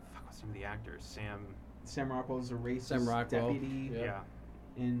 what's the name of the actor? Sam Sam Rockwell's a racist Sam Rockwell. deputy. Yeah. Yeah.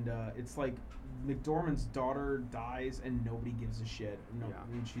 And it's like McDormand's daughter dies and nobody gives a shit. No, Yeah.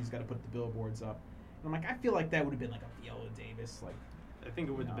 and she's got to put the billboards up. And I'm like, I feel like that would have been like a Viola Davis, like, I think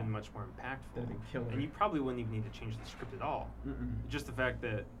it would have No. been much more impactful. that'd have been killer. And you probably wouldn't even need to change the script at all. Mm-mm. Just the fact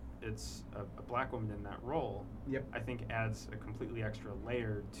that it's a black woman in that role, Yep. I think adds a completely extra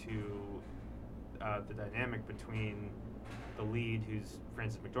layer to the dynamic between the lead, who's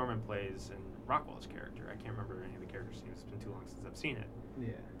Frances McDormand plays, and Rockwell's character. I can't remember any of the characters' names. It's been too long since I've seen it. Yeah.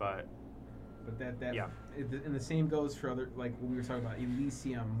 But But that Yeah. and the same goes for other, like what we were talking about,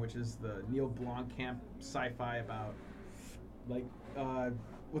 Elysium, which is the Neil Blomkamp sci-fi about like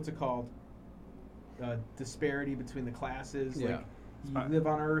what's it called? Disparity between the classes. Yeah. Like you live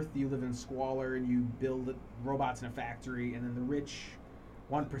on Earth, you live in squalor, and you build robots in a factory, and then the rich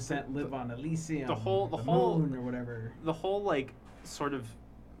 1% live on Elysium, the whole moon or whatever. the whole like sort of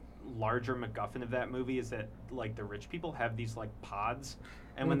larger MacGuffin of that movie is that like the rich people have these like pods,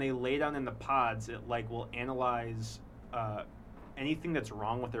 and when they lay down in the pods, it like will analyze anything that's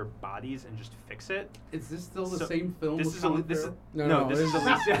wrong with their bodies and just fix it. Is this still the So, same film? This with is Colin this is Farrell? No, this is this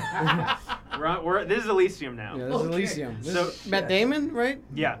is- Elysium. This is Elysium now. Yeah, this is Okay. Elysium. This So- is Matt Damon, right?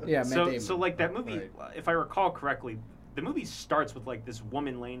 Yeah. Yeah, Matt so Damon. so like that movie, Right. if I recall correctly, the movie starts with like this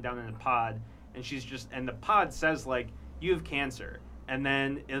woman laying down in a pod, and she's just, and the pod says like, you have cancer, and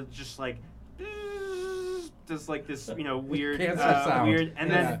then it's just like does like this weird Cancer sound. weird, and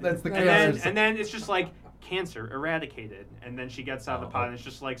then That's the and cancer then and then it's just like cancer eradicated, and then she gets out of the pod, and it's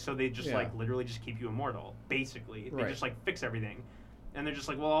just like, so they just Yeah. like literally just keep you immortal, basically. They Right. just like fix everything. And they're just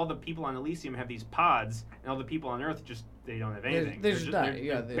like, well, all the people on Elysium have these pods, and all the people on Earth just, they don't have anything. they just die. They're,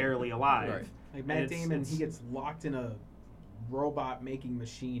 Yeah, they're barely alive. Right. Like And Matt it's- Damon, it's- he gets locked in a robot making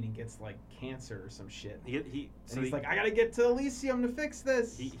machine and gets like cancer or some shit. So He's like, I gotta get to Elysium to fix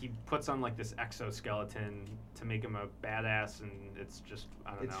this. he puts on like this exoskeleton to make him a badass, and it's just,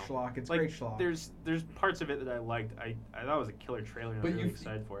 I don't It's know. schlock. It's Like, great schlock. There's parts of it that I liked. I thought it was a killer trailer, and I But was really you-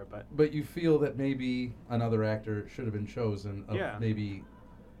 excited for it. But you feel that maybe another actor should have been chosen of Yeah. maybe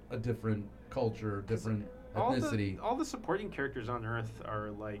a different culture, different all ethnicity. the supporting characters on Earth are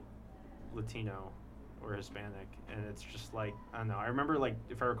like Latino or Hispanic, and it's just like, I don't know. I remember, like,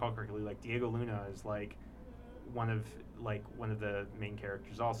 if I recall correctly, like Diego Luna is like one of the main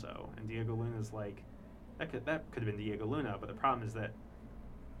characters also, and Diego Luna is like that could have been Diego Luna, but the problem is that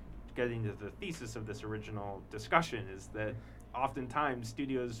getting to the thesis of this original discussion is that oftentimes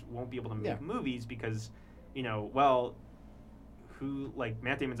studios won't be able to make Yeah. movies because, well, who, like,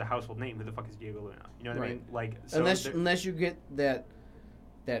 Matt Damon's a household name. Who the fuck is Diego Luna? You know what I Right. mean? Like, so unless you get that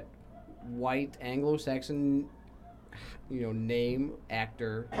white Anglo-Saxon, name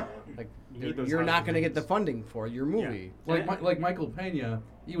actor, like You need those you're not household going to get the names. funding for your movie. Like Michael Pena,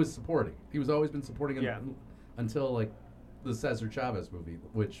 he was supporting. He was always been supporting him Yeah. until like the Cesar Chavez movie,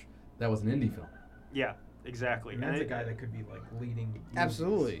 which that was an indie film. Yeah, exactly. and that's a guy that could be like leading. movies.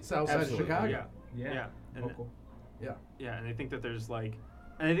 Absolutely. South Side of Absolutely. Chicago. Yeah. Yeah. Yeah. And Local. Yeah, and I think that there's like,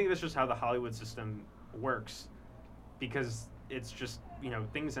 and I think that's just how the Hollywood system works, because it's just,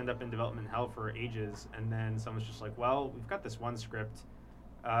 things end up in development hell for ages, and then someone's just like, well, we've got this one script.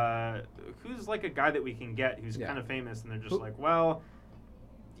 Who's like a guy that we can get who's Yeah. kind of famous, and they're just Who- like, well,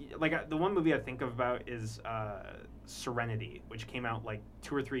 like the one movie I think about is Serenity, which came out like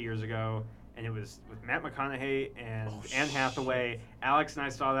 2 or 3 years ago, and it was with Matt McConaughey and Anne Hathaway. Alex and I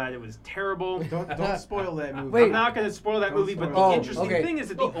saw that; it was terrible. Don't spoil that movie. Wait. I'm not going to spoil that Don't movie, but spoil the it. interesting Okay. thing is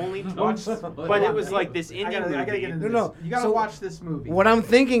that the only Watch- but it was like this indie I gotta get movie. into No, this. no. You gotta So, watch this movie. What I'm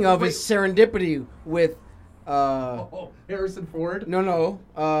thinking of Wait. is Serendipity with Harrison Ford.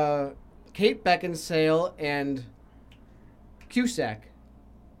 Kate Beckinsale and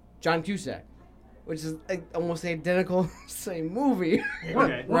John Cusack, which is like almost the identical same movie.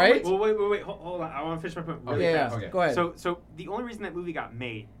 Okay. Right? Well, wait. Hold on. I want to finish my point really yeah, fast. Okay. go ahead. So the only reason that movie got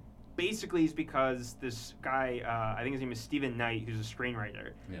made, basically, is because this guy, I think his name is Stephen Knight, who's a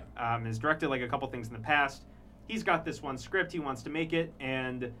screenwriter, has directed like a couple things in the past. He's got this one script, he wants to make it,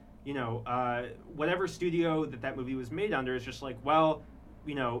 and whatever studio that movie was made under is just like, well,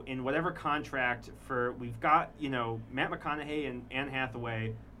 in whatever contract we've got, Matt McConaughey and Anne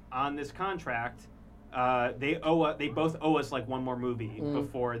Hathaway on this contract. They both owe us like one more movie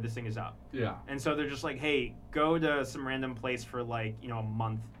before this thing is up. Yeah. And so they're just like, hey, go to some random place for like, a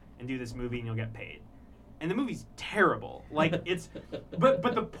month and do this movie and you'll get paid. And the movie's terrible. Like it's, but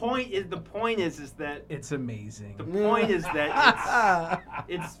the point is that it's amazing. the point is that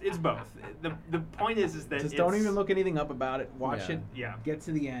it's both. The point is that Just don't even look anything up about it. Watch Yeah. it. Yeah. Get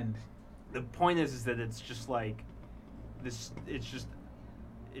to the end. The point is that it's just like this. It's just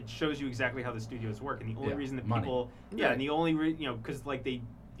it shows you exactly how the studios work, and the only Yeah, reason that money. people, Yeah. and the only because like the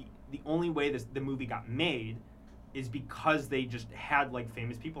only way the movie got made is because they just had like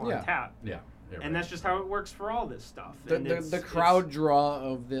famous people Yeah. on tap, Yeah. Yeah, and that's just how it works for all this stuff. The, And the crowd draw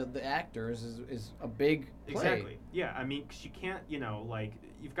of the actors is a big play. Exactly. Yeah, I mean, because you can't, like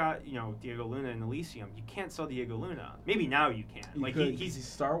you've got, Diego Luna in Elysium. You can't sell Diego Luna. Maybe now you can. Like he's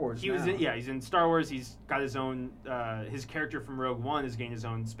Star Wars. He was now. he's in Star Wars. He's got his own. His character from Rogue One has gained his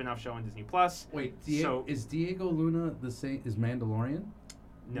own spin-off show on Disney Plus. Wait, So- is Diego Luna the same as Mandalorian?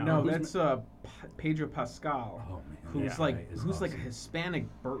 No, No, that's Pedro Pascal, Oh man, who's Yeah. like Guy is who's like a awesome. Hispanic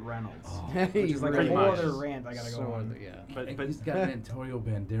Burt Reynolds, Oh. which is like Pretty a whole much. other rant I gotta go on. Yeah. And but he's got an Antonio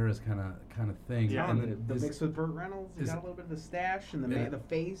Banderas kind of thing. Yeah. and And the his- mix with Burt Reynolds, he is- got a little bit of the stash and Yeah. the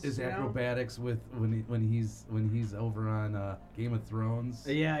face. his you know? acrobatics with when he's over on Game of Thrones.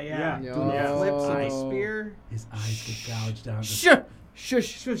 Yeah, yeah. Yeah. Doing Yeah. the flips with the Oh. spear. His eyes get gouged out. Shush.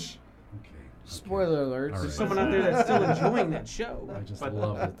 Shush. Okay. Spoiler alert. All There's right. someone out there that's still enjoying that show. I just But-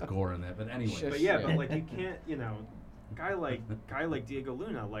 love the gore in that. But anyway, Shush. But yeah, but like you can't, guy like Diego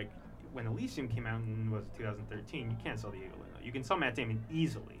Luna, like when Elysium came out in 2013, you can't sell Diego Luna. You can sell Matt Damon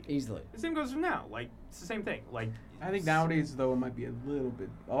easily. Easily. The same goes for now. Like it's the same thing. Like I think nowadays though it might be a little bit.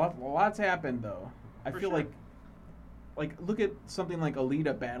 A lot's happened though. I For feel sure. like look at something like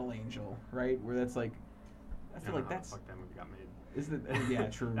Alita: Battle Angel, right? Where that's like, I I feel don't like know how that's the fuck that movie got made. isn't it? Yeah,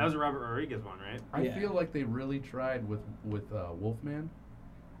 true. That was a Robert Rodriguez one, right? I Yeah. feel like they really tried with Wolfman.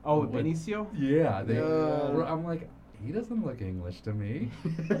 oh, with- Benicio. Yeah, they. Yeah. I'm like, he doesn't look English to me.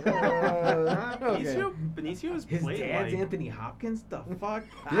 Okay. Benicio is His played dad's like. Anthony Hopkins. The fuck?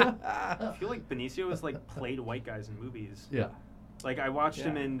 I feel like Benicio has like played white guys in movies. Yeah. Like I watched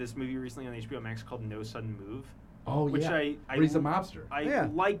him Yeah. in this movie recently on HBO Max called No Sudden Move, Oh which yeah. I Where he's a mobster. I Yeah.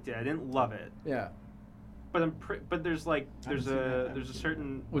 liked it. I didn't love it, Yeah. but but there's like I haven't there's seen that. I a haven't seen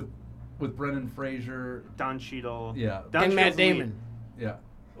certain with Brendan Fraser. Don Cheadle. Yeah. Don And Matt Cheadle's the lead. Damon. Yeah.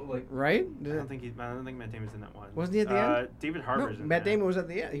 Like Right? I don't think Matt Damon's in that one. Wasn't he at the end? David No, Harbour's in Matt that. Damon was at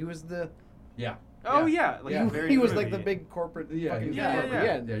the end. He was the. yeah. Oh yeah, like Yeah. very He good was like the movie. big corporate Yeah. fucking he's Yeah, guy yeah, at yeah.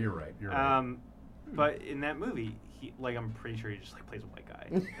 the end. Yeah, you're right. You're right. But in that movie, he like I'm pretty sure he just like plays a white guy,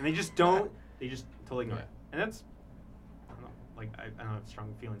 and they just don't. They just totally ignore it, and that's I don't know. Like I don't have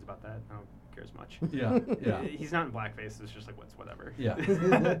strong feelings about that. I don't care as much. Yeah. Yeah. He's not in blackface. It's just like whatever. Yeah.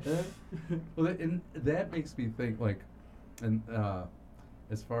 Well, and that makes me think like, and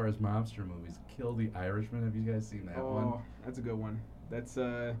as far as mobster movies, Kill the Irishman. Have you guys seen that one? Oh, that's a good one. That's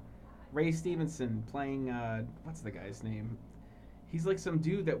Ray Stevenson playing what's the guy's name? He's like some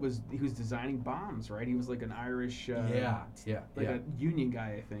dude he was designing bombs, right? He was like an Irish Yeah. like a union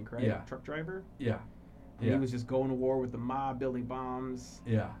guy, I think, right? Yeah. Truck driver. Yeah. And he was just going to war with the mob, building bombs.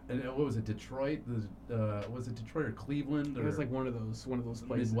 Yeah. And what was it? Detroit? Was it Detroit or Cleveland? It Or was like one of those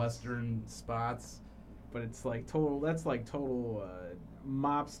places. Midwestern spots. But it's like total. That's like total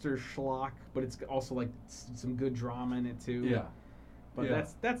mobster schlock. But it's also like some good drama in it too. Yeah. But Yeah.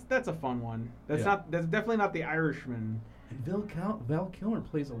 that's a fun one. That's Yeah. That's definitely not The Irishman. And Val Kilmer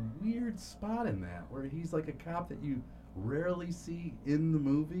plays a weird spot in that, where he's like a cop that you rarely see in the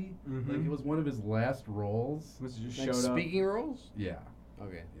movie. Mhm. Like it was one of his last roles. Must have just Like showed up. speaking roles. Yeah.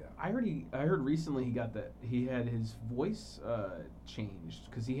 Okay. Yeah. I heard recently he had his voice changed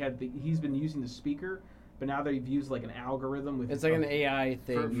because he's been using the speaker, but now they've used like an algorithm with It's like an AI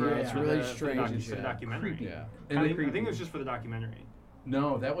thing. For, yeah, it's for really the, for the strange. for the yeah. documentary. Creepy. Yeah. And I they- think creepy. it was just for the documentary.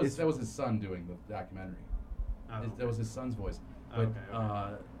 No, that was his son doing the documentary. Oh, That was his son's voice. But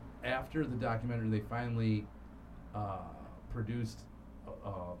Okay. after the documentary, they finally produced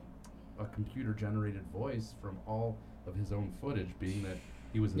a computer-generated voice from all of his own footage, being that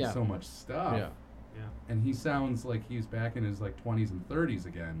he was in Yeah. so much stuff. Yeah. Yeah. And he sounds like he's back in his like 20s and 30s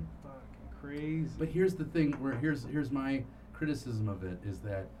again. fucking crazy. But here's the thing, where here's my criticism of it is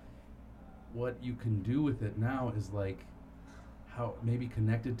that what you can do with it now is like how maybe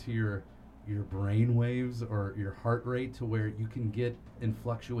connected to your brain waves or your heart rate to where you can get in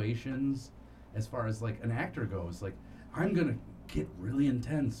fluctuations as far as like an actor goes. Like I'm gonna get really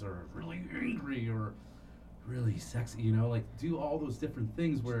intense or really angry or really sexy, like do all those different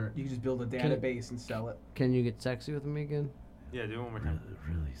things where You can just build a Can it- database and sell it. Can you get sexy with me again? Yeah, do it one more time.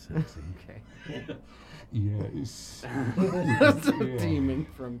 really sexy. Okay. Yes. That's a demon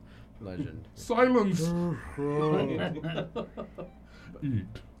from Legend. Silence. Eat.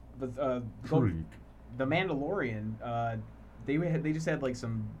 But Drink. the Mandalorian, they just had like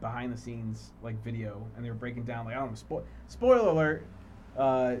some behind the scenes like video, and they were breaking down like I don't know spoiler alert,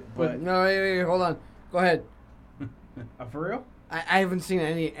 but No, wait, hold on. Go ahead. for real? I haven't seen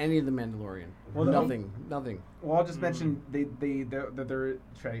any of the Mandalorian. Well, nothing. Well, I'll just mention they're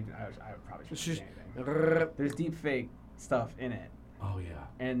trying. I probably shouldn't say anything. There's deep fake stuff in it. Oh yeah.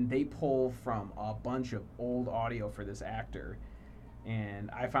 And they pull from a bunch of old audio for this actor, and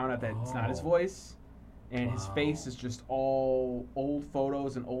I found out that it's not his voice, and his face is just all old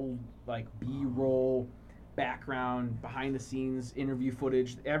photos and old like B-roll, background, behind the scenes interview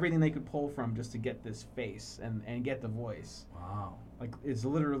footage, everything they could pull from just to get this face and get the voice. Wow. Like it's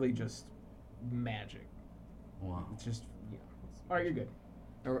literally just magic. Wow. It's just all right. You're good.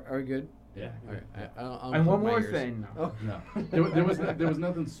 Are we good? Yeah. All right. I'll And one unplug my more ears. thing. Oh. No, there was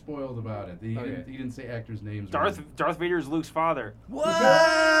nothing spoiled about it. He didn't say actors' names. Darth Vader is Luke's father. Whoa!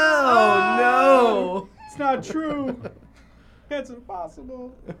 No! It's not true. That's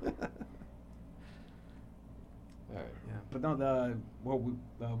impossible. All right. Yeah. But no, we were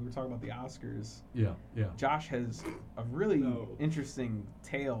talking about the Oscars. Yeah. Josh has a really interesting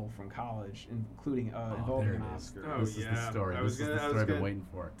tale from college, including involving there an it is. Oscar. Oh, This is the yeah. story. I was This is the gonna- I story was I've been gonna- waiting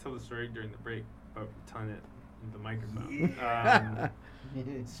for. Tell the story during the break, but telling it in the microphone.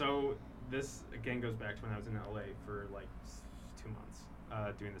 So this again goes back to when I was in LA for like 2 months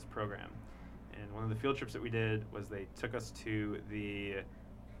doing this program, and one of the field trips that we did was they took us to the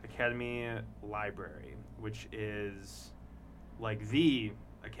Academy Library, which is like the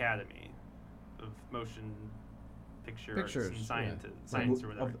Academy of Motion Picture Arts Pictures, and yeah. Science or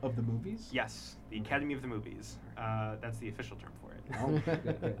whatever. Of the movies? Yes, the Academy of the Movies. That's the official term for it. Oh,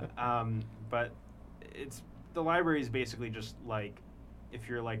 good. But it's the library is basically just like if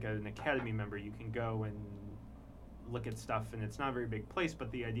you're like an Academy member, you can go and look at stuff, and it's not a very big place.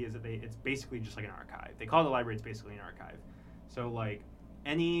 But the idea is that it's basically just like an archive. They call it a library. It's basically an archive. So like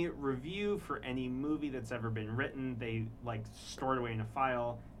any review for any movie that's ever been written, they like store it away in a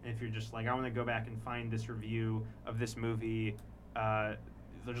file. And if you're just like, I want to go back and find this review of this movie,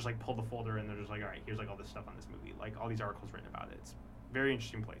 they'll just like pull the folder and they're just like, all right, here's like all this stuff on this movie, like all these articles written about it. It's a very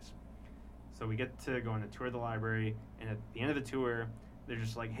interesting place. So we get to go on a tour of the library, and at the end of the tour, they're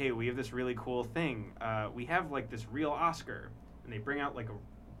just like, hey, we have this really cool thing. We have like this real Oscar, and they bring out like a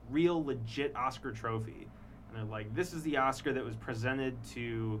real legit Oscar trophy. And they're like, this is the Oscar that was presented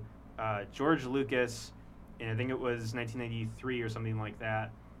to George Lucas, and I think it was 1993 or something like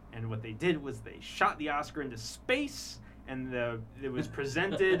that. And what they did was they shot the Oscar into space, and it was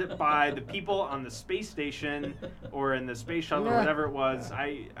presented by the people on the space station or in the space shuttle or whatever it was.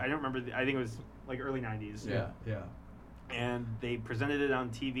 I don't remember. I think it was like early 90s. Yeah. And they presented it on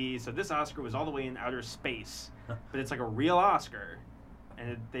TV. So this Oscar was all the way in outer space, but it's like a real Oscar.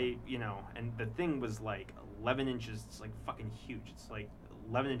 And and the thing was like 11 inches. It's like fucking huge. It's like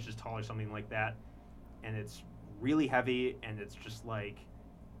 11 inches tall or something like that. And it's really heavy, and it's just like,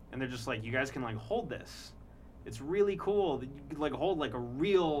 and they're just like, you guys can like hold this. It's really cool that you could like hold like a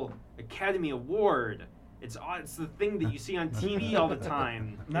real Academy Award. It's the thing that you see on TV all the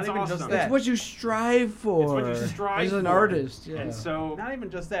time. Not It's even awesome. just that. It's what you strive for. It's what you strive as an for. artist. Yeah. And so Not even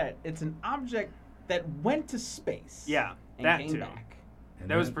just that. It's an object that went to space. yeah, And that came too. back. And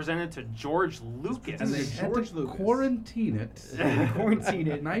That was then- presented to George Lucas. and they had George to Lucas. quarantine it. Quarantine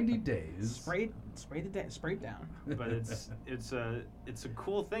it. 90 days. Spray it down. But it's a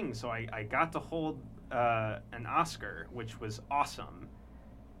cool thing. So I got to hold an Oscar, which was awesome.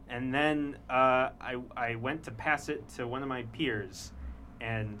 And then I went to pass it to one of my peers,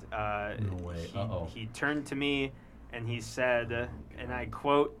 and No way. Uh-oh. he turned to me and he said, and I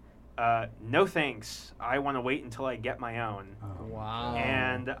quote, "No thanks. I want to wait until I get my own." Oh. Wow.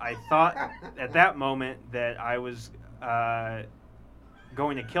 And I thought at that moment that I was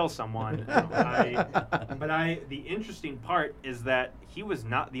going to kill someone. The interesting part is that he was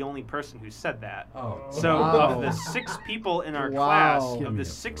not the only person who said that. Oh. So Wow. of the 6 people in our Wow. class, Give of me the a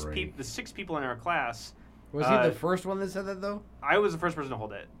 6 break. the 6 people in our class, Was he the first one that said that though? I was the first person to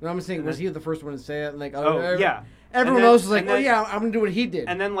hold it. No, I'm saying, And was then- he the first one to say it? And like, Oh, yeah. Everyone And then- else was like, and oh then- yeah, I'm gonna do what he did.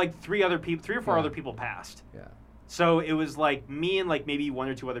 And then like 3 or 4 Yeah. other people passed. yeah. So it was like me and like maybe 1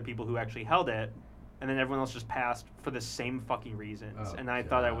 or 2 other people who actually held it, and then everyone else just passed for the same fucking reasons. Oh, and I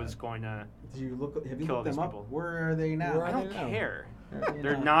thought I God. was going to. Have you looked Kill them these up? people. Where are they now? Where I are don't they now? care. Where are they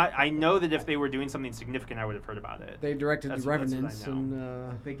They're now? not. I know that if they were doing something significant, I would have heard about it. They directed That's the what I Revenants, know.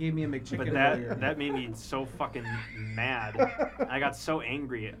 and They gave me a McChicken But earlier. that made me so fucking mad. I got so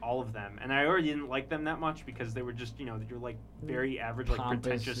angry at all of them, and I already didn't like them that much because they were just you're like very average, like Pompous,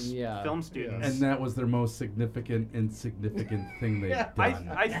 pretentious yeah, film yeah. students. And that was their most significant, insignificant thing they've done.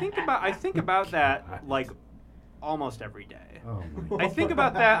 I think about that like almost every day. Oh my! I think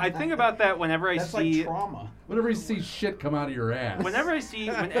about that whenever I That's see like trauma. Whenever you see shit come out of your ass. Whenever I see,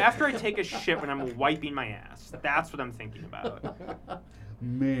 after I take a shit when I'm wiping my ass, that's what I'm thinking about.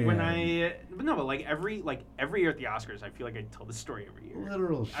 Man. But like every year at the Oscars, I feel like I tell this story every year.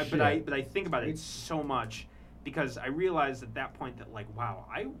 Literal shit. But I think about it so much because I realized at that point that like, wow,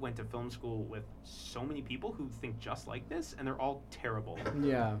 I went to film school with so many people who think just like this, and they're all terrible.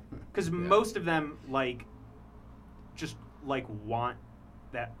 Yeah. Because most of them like just like want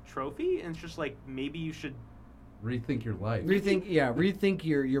that trophy, and it's just like maybe you should Rethink your life. Rethink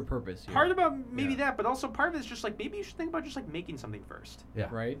your purpose. Here. part about maybe that, but also part of it is just like maybe you should think about just like making something first. Yeah.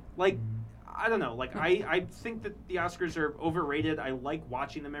 Right. Like I don't know, like I think that the Oscars are overrated. I like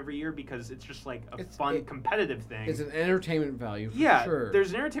watching them every year because it's just like a fun competitive thing. It's an entertainment value for Yeah, sure.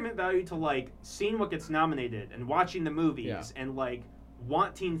 there's an entertainment value to like seeing what gets nominated and watching the movies and like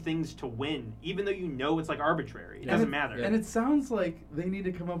wanting things to win, even though you know it's like arbitrary. It doesn't matter. And it sounds like they need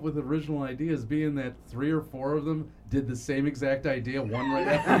to come up with original ideas, being that 3 or 4 of them did the same exact idea, one right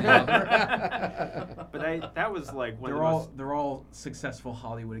after the other. But that was like one They're all successful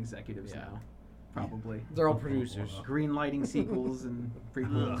Hollywood executives now. Probably. They're all producers. Green lighting sequels and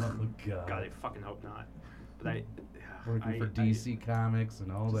prequels. Oh God. God, I fucking hope not. But Working for DC Comics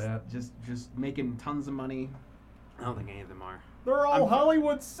and all that. Just making tons of money. I don't think any of them are. They're all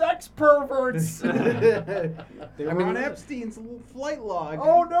Hollywood sex perverts. They were on Epstein's flight log.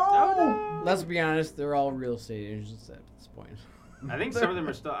 Oh no! Let's be honest, they're all real estate agents at this point. I think some of them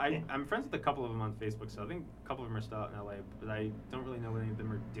are still. I'm friends with a couple of them on Facebook, so I think a couple of them are still out in LA. But I don't really know what any of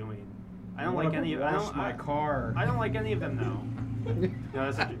them are doing. I don't like any of. I don't. my car. I don't like any of them though.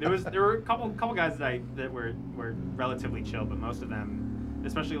 No, there were a couple guys that were relatively chill, but most of them,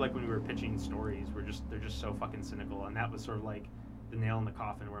 especially like when we were pitching stories, they're just so fucking cynical, and that was sort of like the nail in the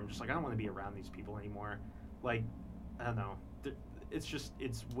coffin where I'm just like, I don't want to be around these people anymore. Like, I don't know.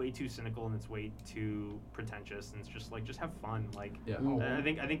 It's way too cynical and it's way too pretentious, and it's just like, just have fun. Like, I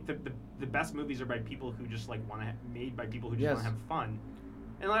think the best movies are by people who just like made by people who just want to have fun.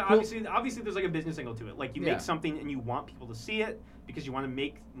 And like, obviously, there's like a business angle to it. Like, you make something and you want people to see it because you want to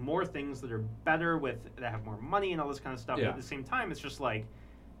make more things that are better that have more money and all this kind of stuff. Yeah. But at the same time, it's just like,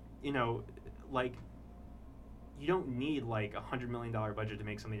 you know, like you don't need like $100 million budget to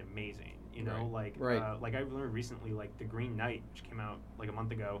make something amazing. You know, like I learned recently, like The Green Knight, which came out like a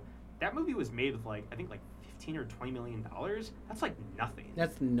month ago. That movie was made with like I think like $15 or $20 million. That's like nothing.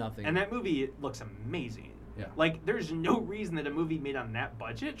 That's nothing. And that movie looks amazing. Yeah. Like, there's no reason that a movie made on that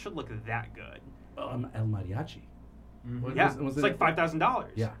budget should look that good. El Mariachi. Mm-hmm. Yeah, it's like $5,000.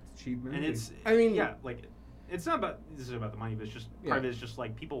 Yeah. Cheap movie. And it's, like, it's not about, this is about the money, but it's just, part of it is just,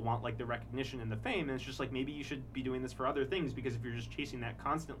 like, people want, like, the recognition and the fame, and it's just, like, maybe you should be doing this for other things, because if you're just chasing that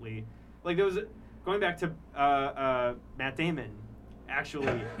constantly, like, there was, going back to Matt Damon,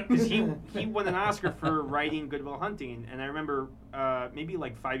 actually, because he won an Oscar for writing Good Will Hunting, and I remember maybe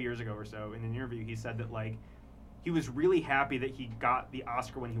like 5 years ago or so in an interview he said that like he was really happy that he got the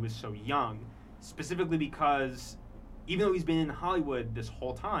Oscar when he was so young, specifically because even though he's been in Hollywood this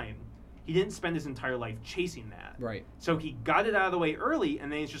whole time, he didn't spend his entire life chasing that. Right. So he got it out of the way early,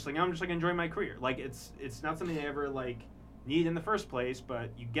 and then he's just like, I'm just like enjoying my career. Like it's not something I ever like need in the first place, but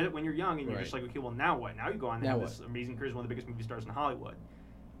you get it when you're young, and you're just like, okay, well now what? Now you go on and have this amazing career as one of the biggest movie stars in Hollywood,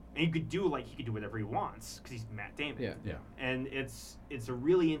 and he could do whatever he wants because he's Matt Damon. Yeah. And it's a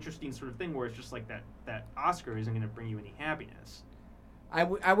really interesting sort of thing where it's just like that Oscar isn't going to bring you any happiness.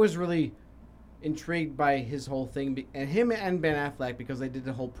 I was really intrigued by his whole thing, and him and Ben Affleck, because they did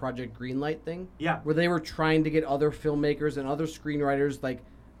the whole Project Greenlight thing. Yeah. Where they were trying to get other filmmakers and other screenwriters like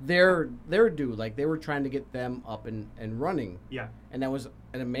their due, like they were trying to get them up and running. Yeah. And that was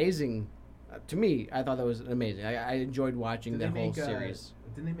an amazing, to me, I thought that was amazing. I enjoyed watching that whole series.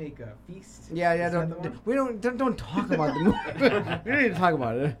 Didn't they make a Feast? Yeah. Don't talk about the movie. We don't need to talk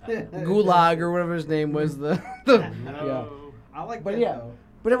about it. Gulag or whatever his name was. I like but that yeah. though.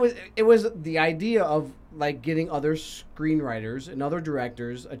 But it was the idea of like getting other screenwriters and other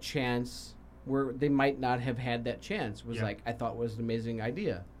directors a chance where they might not have had that chance. Was like, I thought was an amazing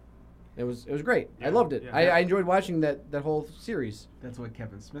idea. It was great. Yeah, I loved it. yeah. I enjoyed watching that whole series. That's what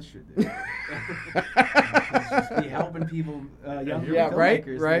Kevin Smith should do. Just be helping people, young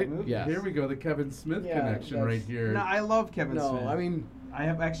filmmakers. Right. make movies. Yeah. Here we go, the Kevin Smith connection right here. No, I love Kevin Smith. No, I mean, I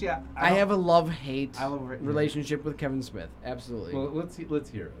have actually. I have a love-hate relationship with Kevin Smith. Absolutely. Well, let's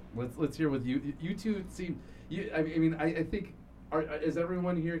hear it. Let's hear with you. You two seem. I mean, I think. Is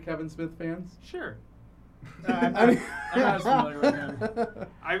everyone here Kevin Smith fans? Sure. I'm not as familiar with him.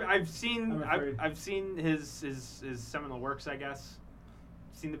 I've seen his seminal works, I guess.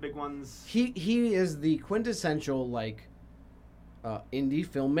 seen the big ones. He is the quintessential indie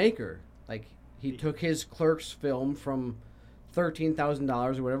filmmaker. Like he took his Clerks film from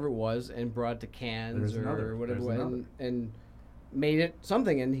 $13,000 or whatever it was and brought it to Cannes or whatever and made it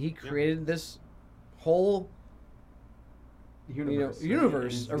something, and he created this whole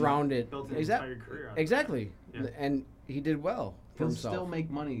universe around it. Built an entire career on it. Exactly. Yeah. And he did well for He'll himself. still make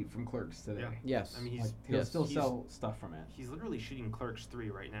money from Clerks today. Yeah. Yes. I mean, He'll still sell stuff from it. he's literally shooting Clerks 3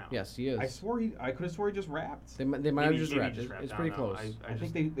 right now. Yes, he is. I could have swore he just wrapped. They might have Maybe just wrapped. just It's I pretty don't know. close. I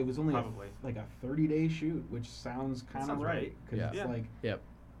think it was only probably. like a 30-day shoot, which sounds kind of sounds right. right. Because it's Yeah. like, Yep.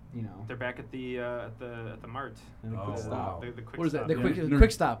 you know, They're back at the Mart. and a Oh, quick stop. wow. The quick What is that? stop. The Yeah.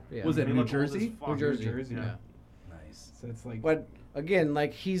 quick stop. Yeah. Was it They New look old as Jersey? fuck. New Jersey. New Jersey. Yeah. Nice. So it's like, But again,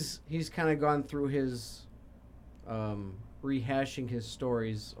 like he's kind of gone through his rehashing his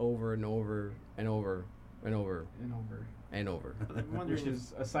stories over and over and over and over and over. and over. I'm wondering Which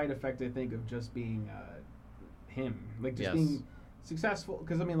is a side effect, I think, of just being him, like just Yes. being successful.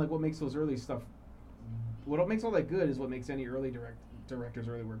 Because I mean, like, what makes those early stuff, what makes all that good is what makes any early directors'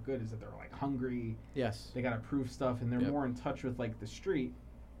 early work good is that they're like hungry. Yes. They gotta prove stuff, and they're Yep. more in touch with like the street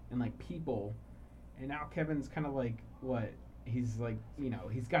and like people. And now Kevin's kind of like what. He's like, you know,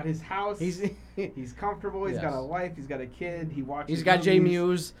 he's got his house. He's He's comfortable. He's got a Yes. wife. He's got a kid. He watches. he's got Jay movies.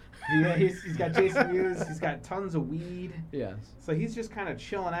 Muse. Yeah, he's got Jason Mewes. He's got tons of weed. Yes. So he's just kind of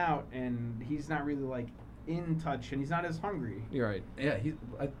chilling out, and he's not really like in touch, and he's not as hungry. You're right. Yeah,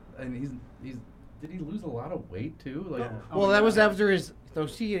 and he's. Did he lose a lot of weight too? Like, Yeah. Well, that was after his. So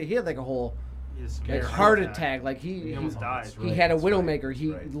he had like a whole he has like severe heart attack. Like He he almost died. that's he right, had a that's right, widowmaker.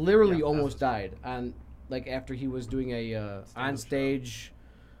 He right. literally Yeah, almost that's- died on like after he was doing a Stand-up on stage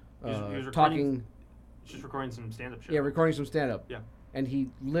He was recording- talking. Just recording some stand-up show. Yeah, recording some stand up. Yeah. And he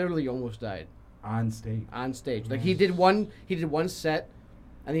literally almost died on stage. on stage. Like he did one set,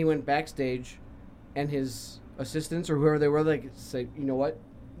 and he went backstage, and his assistants or whoever they were like said, you know what,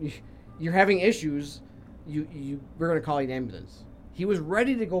 you're having issues. We're gonna call you an ambulance. He was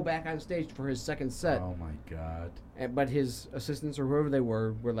ready to go back on stage for his second set, Oh my god. but his assistants or whoever they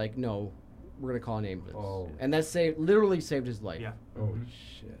were like, no, we're gonna call an ambulance. Oh. And that literally saved his life. Yeah. Oh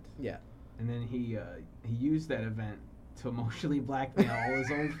shit. Yeah. And then he used that event to emotionally blackmail all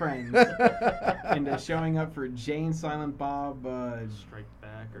his old friends into showing up for Jane, Silent Bob, Strike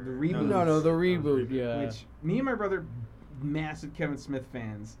Back or The reboot. No, the that was reboot. Yeah. which me and my brother, massive Kevin Smith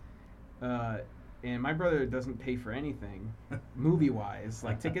fans, and my brother doesn't pay for anything, movie-wise,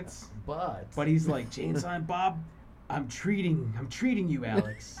 like tickets. But But he's like, Jane, Silent Bob, I'm treating you,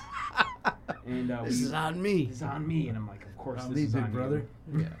 Alex. And This is on me. It's on me, and I'm like, of course, On this me, is big on brother.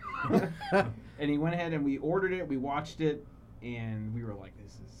 you. Yeah. And he went ahead and we ordered it, we watched it, and we were like,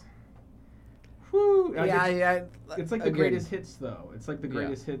 this is. Whew. Like, Yeah, it's like the again, greatest hits, though. It's like the Yeah,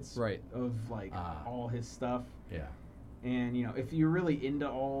 greatest hits right. of like Ah. all his stuff. yeah. And you know, if you're really into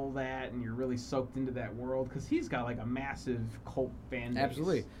all that and you're really soaked into that world, because he's got like a massive cult fan base.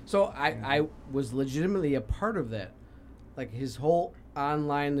 Absolutely. So I was legitimately a part of that. Like his whole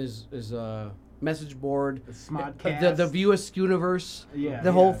online is a message board. The Smodcast. The View Askew universe. Yeah.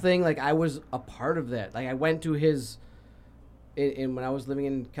 The whole yeah. thing. Like I was a part of that. Like I went to his. In when I was living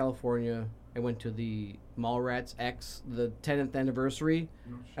in California, I went to the Mallrats X, the 10th anniversary.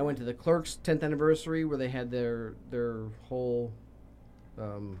 I went to the Clerks 10th anniversary where they had their whole Have a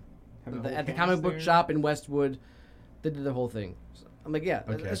whole at the cast comic book there. shop in Westwood. They did the whole thing. So I'm like, yeah,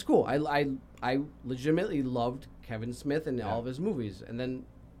 Okay. that's cool. I legitimately loved Kevin Smith and all of his movies. And then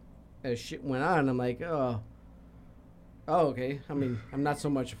as shit went on, I'm like, oh, okay. I mean, I'm not so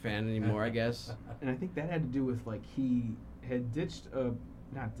much a fan anymore, I guess. And I think that had to do with like he had ditched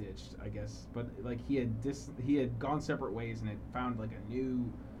not ditched, I guess, but like he had gone separate ways and had found like a new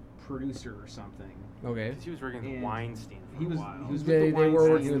producer or something. Okay. 'Cause he was working with And Weinstein for he was a while. he was They with the were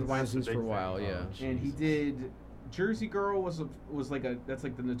working Weinsteins, with That's the Weinsteins big for a thing. while, yeah. and he did Jersey Girl was like that's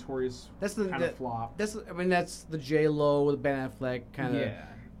like the notorious That's the kind of flop. that's that's the J Lo with Ben Affleck kind of. Yeah,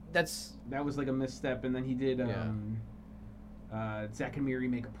 That's that was like a misstep, and then he did Zack and Miri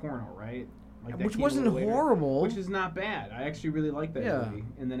Make a Porno, right? Like that which came a wasn't little later, horrible. which is not bad. I actually really liked that Yeah. movie.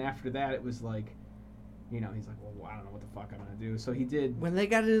 And then after that, it was like, you know, he's like, well, I don't know what the fuck I'm gonna do. So he did. when they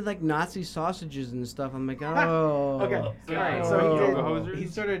got into like Nazi sausages and stuff, I'm like, oh. Okay, So, all right. oh. So Yoga he hosers? did. He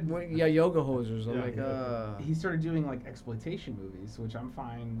started. Well, yeah, yoga hosers. I'm Yeah. like, He started doing like exploitation movies, which I'm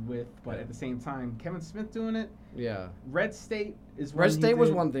fine with, but at the same time, Kevin Smith doing it. yeah. Red State is. Red one he State was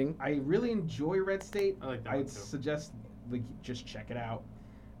did. one thing. I really enjoy Red State. I like that one I'd too. suggest like just check it out.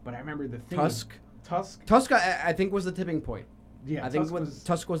 But I remember the thing. with Tusk. Tusk. I think was the tipping point. Yeah, I think Tusk when was.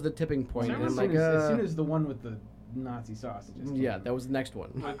 Tusk was the tipping point. So And as, I'm soon like, as soon as the one with the Nazi sausages. Yeah, that was the next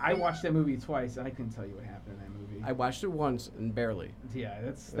one. I watched that movie twice, and I couldn't tell you what happened in that movie. I watched it once and barely. Yeah,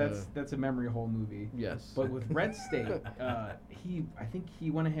 that's a memory hole movie. Yes. But with Red State, I think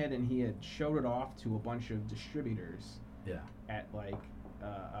he went ahead and he had showed it off to a bunch of distributors Yeah. at like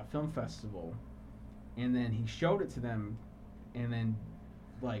a film festival, and then he showed it to them, and then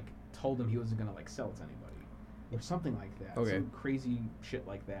like told them he wasn't gonna like sell it to anybody or something like that. Okay. Some crazy shit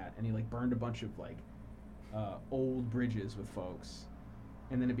like that, and he like burned a bunch of like old bridges with folks.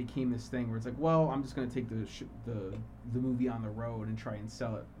 And then it became this thing where it's like, well, I'm just going to take the movie on the road and try and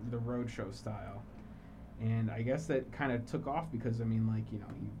sell it the roadshow style. And I guess that kind of took off because, I mean, like, you know,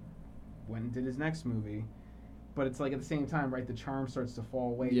 he went and did his next movie. But it's like at the same time, right, the charm starts to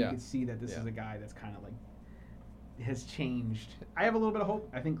fall away. Yeah. You can see that this Yeah. is a guy that's kind of like has changed. I have a little bit of hope.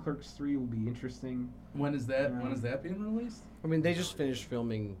 I think Clerks 3 will be interesting. When is that being released? I mean, they just finished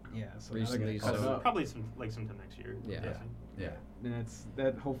filming. Yeah, so Recently, now they're gonna so- cut it up. Probably sometime next year. Yeah. I'm guessing. Yeah. And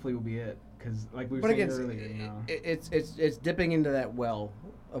that hopefully will be it. Because like we were But saying again, earlier, you know. it's dipping into that well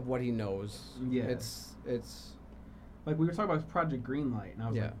of what he knows. Yeah. It's Like we were talking about Project Greenlight, and I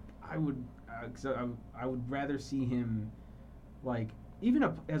was Yeah. like, I would, I would rather see him, like, even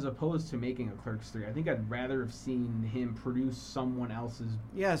as opposed to making a Clerks 3. I think I'd rather have seen him produce someone else's,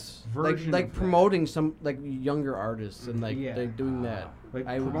 yes, Version like of that. promoting some like younger artists and like Yeah. they're doing that. like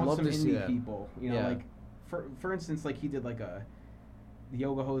I would promote love some to see indie that. people. You know, Yeah. like for instance, like he did like the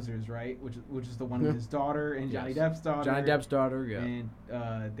Yoga Hosers, right? Which is the one with his daughter and Johnny Yes. Depp's daughter. Johnny Depp's daughter, yeah.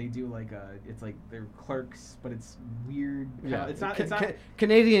 And they do like it's like they're clerks, but it's weird. Yeah, It's not. It's not.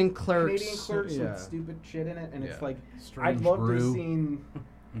 Canadian Clerks. Canadian Clerks yeah. with stupid shit in it, and it's Yeah. like Strange I'd love to brew. have seen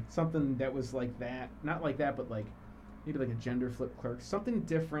something that was like that, not like that, but like maybe like a gender flip Clerks, something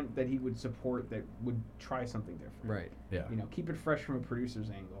different that he would support, that would try something different. Right. Yeah. You know, keep it fresh from a producer's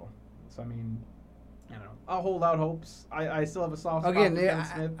angle. So I mean, I don't know. I'll hold out hopes. I still have a soft spot Again, for Kevin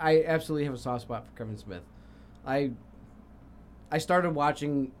Smith. I absolutely have a soft spot for Kevin Smith. I started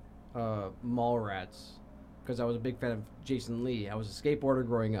watching Mallrats because I was a big fan of Jason Lee. I was a skateboarder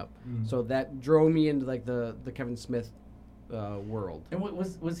growing up, so that drove me into like the Kevin Smith world. And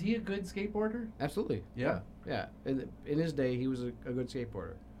was he a good skateboarder? Absolutely. Yeah. Yeah. In his day, he was a good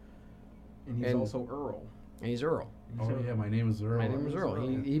skateboarder, And he's and- also Earl. and he's Earl. Oh yeah, my name is Earl. My name was Earl. Earl.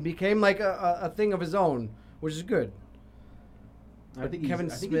 He became like a thing of his own, which is good. I But think Kevin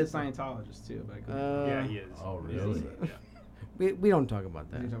he's a Smith- Scientologist too. But I could, Yeah, he is. Oh, He's- really? Yeah. We don't talk about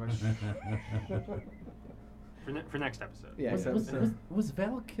that. For next episode. Yeah. Was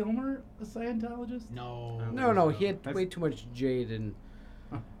Val Kilmer a Scientologist? No. No, he had That's- way too much jade and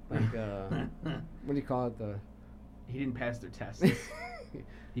like what do you call it? He didn't pass their test.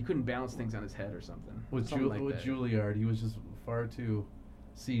 He couldn't balance things on his head or something. With Something like that. Juilliard, he was just far too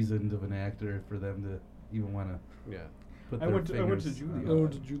seasoned of an actor for them to even want to Yeah. put I their went to fingers Juilliard. on Oh,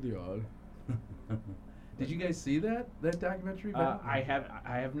 it. to Juilliard. Did you guys see that documentary? Val? I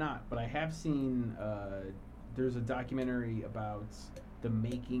have not, but I have seen. There's a documentary about the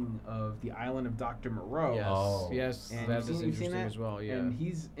making of the Island of Dr. Moreau. Yes. Oh. Yes. And That you've is seen interesting that? as well. Yeah. And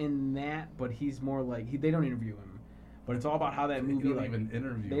he's in that, but he's more like they don't interview him, but it's all about how that They movie. don't like, even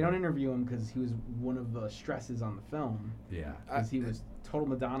interview. they don't interview him because he was one of the stresses on the film. Yeah. Because he was total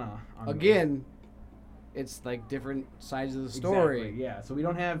Madonna. On Again, it's like different sides of the story. Exactly, yeah. So we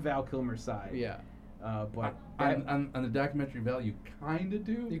don't have Val Kilmer's side. Yeah. But on the documentary Val, you kind of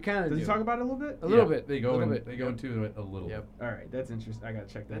do. You kind of does do. he talk about it a little bit? A little bit. They a go little in, bit. They go into it a little. Yep. bit. All right, that's interesting. I gotta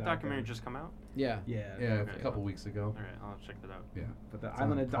check that That out. documentary then. just come out? Yeah. Yeah. Yeah, Okay. a couple weeks ago. All right, I'll check that out. Yeah. But the It's on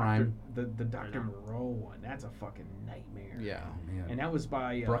Island of Prime. the Dr. Right on. Moreau one, that's a fucking nightmare. Yeah. Oh, man. And that was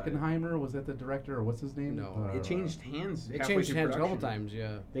by Bruckenheimer, was that the director, or what's his name? No. It changed hands. It halfway changed through hands a couple production. times.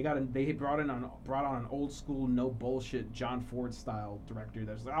 Yeah. They brought on an old school, no bullshit John Ford style director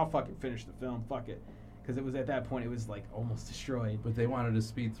that was like, I'll fucking finish the film, fuck it, because it was at that point it was like almost destroyed. But they wanted to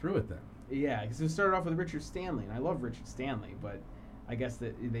speed through it then. Yeah, because it started off with Richard Stanley, and I love Richard Stanley, but I guess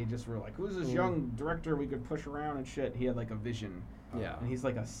that they just were like, who's this young director we could push around and shit? He had like a vision. Yeah. And he's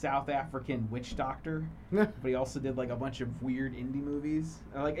like a South African witch doctor, but he also did like a bunch of weird indie movies,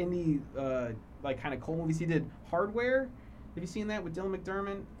 like indie like kind of cool movies. He did Hardware. Have you seen that with Dylan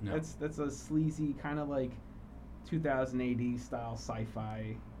McDermott? No. That's a sleazy kind of like 2000 AD style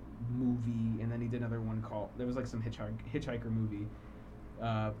sci-fi movie, and then he did another one called there was like some hitchhiker movie.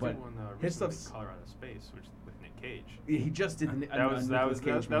 But Did one, his recently, stuff's Colorado Space, which with Nick Cage. he just did the, That was Nicolas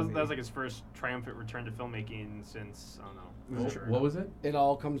Cage movie. like his first triumphant return to filmmaking since I don't know. Was it- What was it? It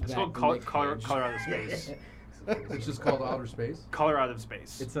all comes It's back. called to Colorado Nick Cage. Space. It's just called Outer Space. Colorado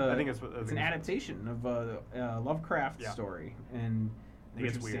Space. It's I think it's what. it's an adaptation of a Lovecraft Yeah. story, and It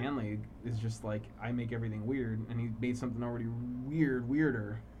gets Richard weird. Stanley is just like, I make everything weird, and he made something already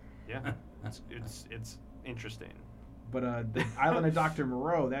weirder. Yeah, it's interesting. But the Island of Dr.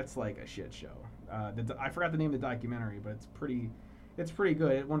 Moreau, that's like a shit show. I forgot the name of the documentary, but it's pretty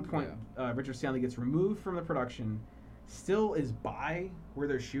good. At one point, Richard Stanley gets removed from the production, still is by where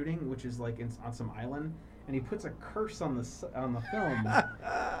they're shooting, which is like on some island, and he puts a curse on the film.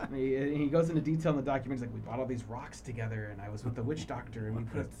 and he goes into detail in the documentary. He's like, we bought all these rocks together, and I was with the witch doctor, and we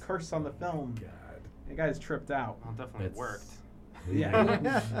put a curse on the film. God. The guy's tripped out. Well, it definitely It's- worked.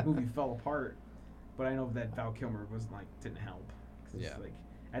 Yeah, the movie fell apart. But I know that Val Kilmer didn't help. 'Cause it's like,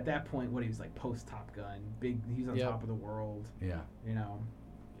 at that point, he was like post Top Gun, he's on top of the world. Yeah. You know.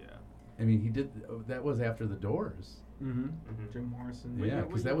 Yeah. I mean, he did. That was after The Doors. Mm-hmm. Mhm. Jim Morrison. What Yeah, year-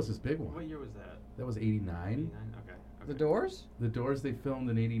 because what that was his big one. What year was that? That was '89. 89? Okay. The Doors? The Doors they filmed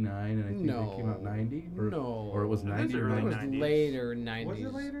in '89, and I think they came out '90. Or it was No, '90 those are or early It was 90s. later 90s. Was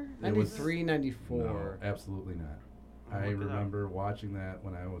it later? It was- 93, 94. No, absolutely not. I'll I look it up. remember watching that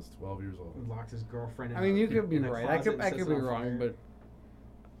when I was 12 years old. Locked his girlfriend in I mean, you could be in the right. closet I and could sets be it on wrong, fire.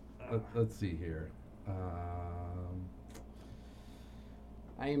 but Let's see here.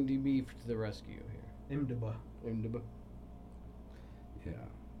 IMDb to the rescue here. IMDb. IMDb. Yeah.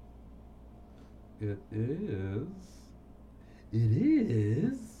 It is. It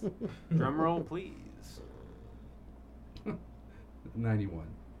is. Drum roll, please. 91.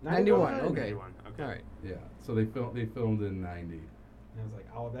 91, okay. 91, okay. All right. Yeah. So they filmed in 90. And I was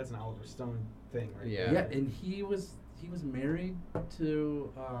like, that's an Oliver Stone thing, right? Yeah. Yeah, and he was married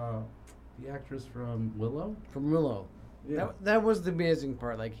to the actress from Willow. From Willow. That was the amazing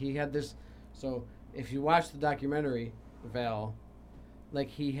part. Like, he had this. So, if you watch the documentary, Val, like,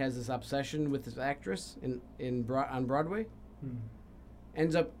 he has this obsession with this actress on Broadway. Hmm.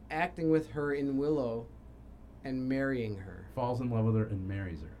 Ends up acting with her in Willow and marrying her. Falls in love with her and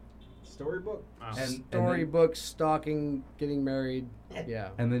marries her. Storybook. Wow. And Storybook, stalking, getting married. Yeah.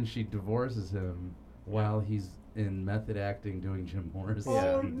 And then she divorces him while he's in method acting doing Jim Morrison.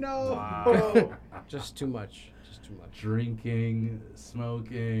 Oh no! Wow. Just too much. Just too much. Drinking,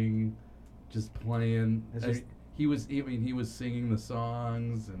 smoking, just playing. It's I just- mean, he was singing the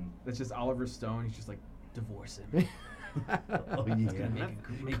songs and. That's just Oliver Stone. He's just like, divorce him. Oh yeah. Make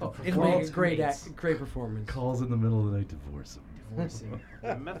the It'd performance make a great performance. Calls in the middle of the night, divorce him. Divorce him.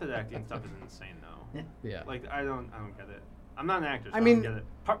 The method acting stuff is insane, though. Yeah. Like, I don't get it. I'm not an actor, so I I mean- don't get it.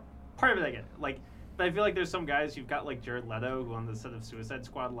 Part of it I get it. Like, but I feel like there's some guys who've got like Jared Leto, who on the set of Suicide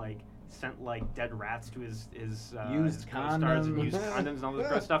Squad like sent like dead rats to his Used co-stars and condoms. used condoms and all this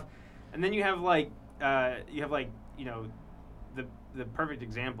gross stuff. And then you have you know the perfect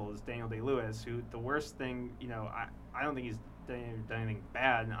example is Daniel Day-Lewis, who the worst thing, you know, I don't think he's done anything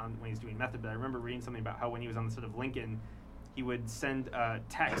bad when he's doing method, but I remember reading something about how when he was on the set of Lincoln, he would send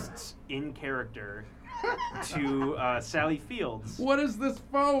texts in character to Sally Fields. What is this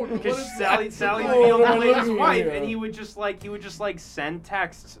phone? Because Sally Oh, Fields I'm played his looking wife, here. and he would just like send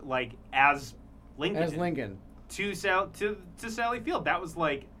texts like as Lincoln As Lincoln. to Sally Field. That was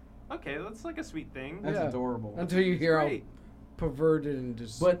like, okay, that's like a sweet thing. That's Yeah. adorable. Until you hear how Great. perverted and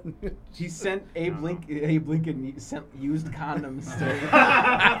just. But He sent Abe Lincoln sent used condoms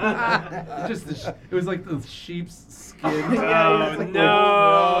just it was like the sheep's skin. Oh, it's like no.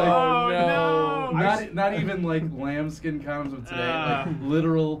 Oh, no. Not even like lambskin condoms of today, like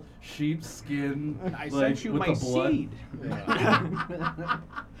literal sheepskin. I like, sent you with my the blood. seed.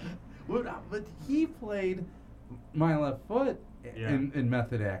 But he played My Left Foot Yeah. in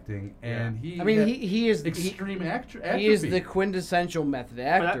method acting, and he. I mean, had he is extreme atrophy. he is the quintessential method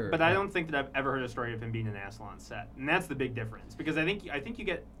actor. But I don't think that I've ever heard a story of him being an asshole on set, and that's the big difference. Because I think you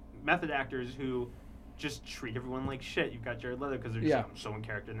get method actors who just treat everyone like shit. You've got Jared Leto because they're just Yeah. so in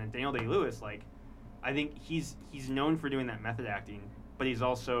character, and then Daniel Day-Lewis, like, I think he's known for doing that method acting, but he's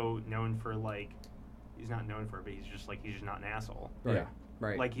also known for like, he's not known for it, but he's just not an asshole. Yeah.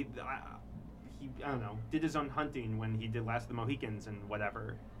 Right. Like he I don't know, did his own hunting when he did Last of the Mohicans and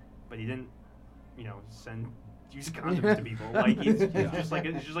whatever, but he didn't, you know, use condoms to people. Like he's just like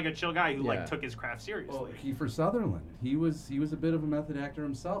a chill guy who Yeah. like took his craft seriously. Well, Kiefer Sutherland, he was a bit of a method actor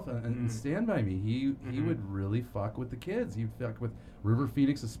himself, and Stand By Me, he would really fuck with the kids. He'd fuck with River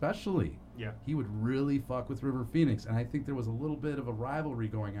Phoenix especially. Yeah. He would really fuck with River Phoenix, and I think there was a little bit of a rivalry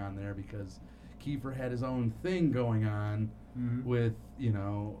going on there because Kiefer had his own thing going on with, you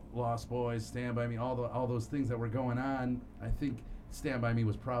know, Lost Boys, Stand By Me, all those things that were going on. I think Stand By Me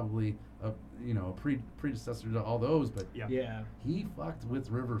was probably a predecessor to all those, but Yeah. he fucked with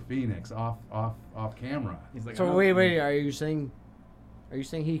River Phoenix off camera. He's like, so wait, are you saying Are you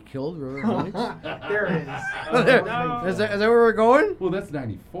saying he killed River Phoenix? There it is. No. Is that where we're going? Well, that's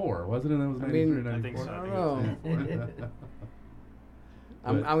 94, wasn't it? That was I 93 mean, or I 94? think so. I don't Yeah.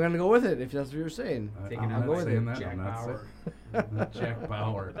 I'm going to go with it if that's what you're saying. Taking I'm out not by saying that. Jack I'm not Bauer. saying not Jack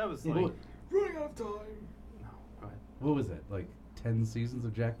Bauer. That was Well, like Running out of time. no. Go ahead. what was it? Like 10 seasons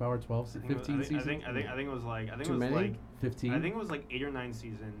of Jack Bauer? 12, I think it was- 15 I seasons? think it was like Too many? 15? I think it was like 8 or 9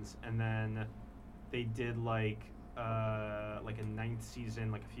 seasons, and then they did like a 9th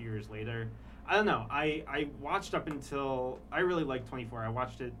season like a few years later. I don't know. I watched up until I really liked 24. I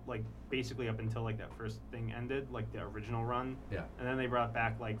watched it like basically up until like that first thing ended, like the original run. Yeah. And then they brought it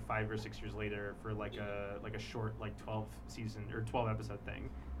back like 5 or 6 years later for like a short like 12 season or 12 episode thing.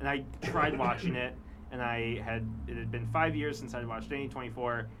 And I tried watching it, and it had been 5 years since I'd watched any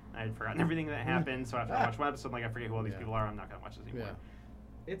 24. And I had forgotten everything that happened. So after I watched one episode, I'm like, I forget who all these Yeah. people are. I'm not gonna watch this anymore. Yeah.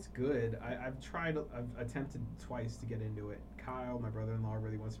 It's good. I've attempted twice to get into it. Kyle, my brother-in-law,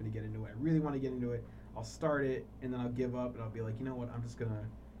 really wants me to get into it. I really want to get into it. I'll start it, and then I'll give up, and I'll be like, you know what? I'm just gonna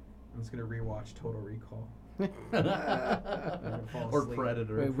rewatch Total Recall. fall Or asleep.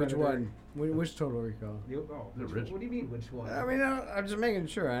 Predator. Wait, which Predator. one? Which Total Recall? The What original. do you mean, which one? I mean, I'm just making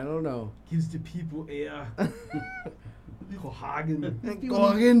sure. I don't know. Gives the people air. Cohagen.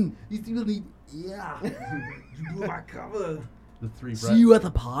 Gorgon, Yeah. You blew my cover. The three see you at the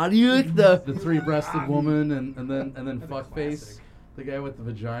party with the. the three-breasted woman and then That's a fuckface, classic. the guy with the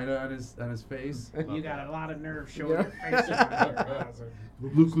vagina on his face. You got a lot of nerve showing Yeah. your face around here.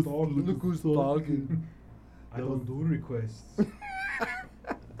 Look who's talking. I don't do requests.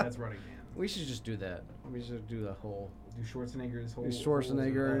 That's Running Man. We should just do that. We should do the whole Do Schwarzenegger's whole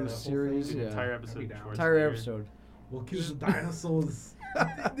Schwarzenegger whole series, thing. yeah. Entire That'd be episode. down. entire Schwarzenegger. episode. We'll kill the dinosaurs.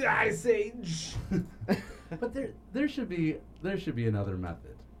 The Ice Age. But there should be another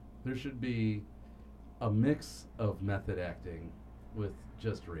method. There should be a mix of method acting with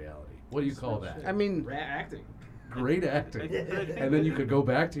just reality. What do you call that? I mean, Rat acting. Great acting. And then you could go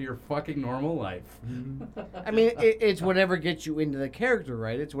back to your fucking normal life. I mean, it's whatever gets you into the character,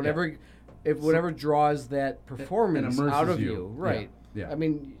 right? It's whatever, if whatever draws that performance immerses out of you. you, right? Yeah. I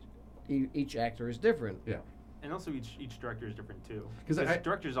mean, each actor is different. Yeah. And also each director is different too. 'Cause Because I-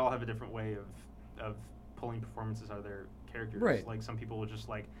 directors all have a different way of pulling performances out of their characters. Right. Like some people will just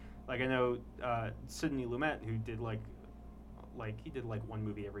like I know Sidney Lumet, who did like he did like one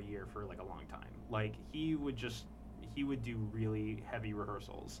movie every year for like a long time. Like he would do really heavy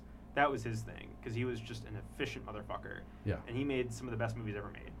rehearsals. That was his thing because he was just an efficient motherfucker. Yeah. And he made some of the best movies ever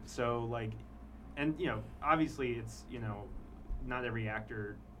made. So like, and obviously it's not every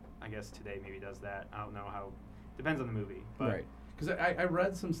actor, I guess today maybe does that. I don't know how. Depends on the movie. But Right. Because I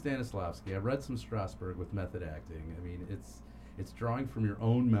read some Stanislavski, I read some Strasberg with method acting. I mean, it's drawing from your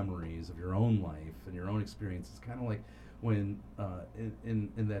own memories of your own life and your own experiences. Kind of like when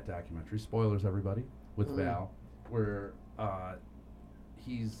in that documentary, spoilers everybody, with Val, where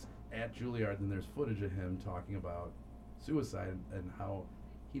he's at Juilliard and there's footage of him talking about suicide and how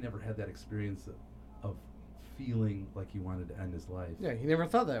he never had that experience of feeling like he wanted to end his life. Yeah, he never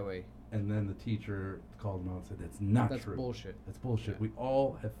thought that way. And then the teacher called him out and said, "That's not That's true. bullshit." That's bullshit. Yeah. We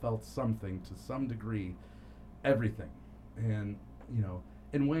all have felt something to some degree, everything." And,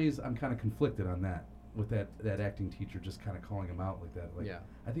 in ways I'm kind of conflicted on that, with that acting teacher just kind of calling him out like that. Like, Yeah.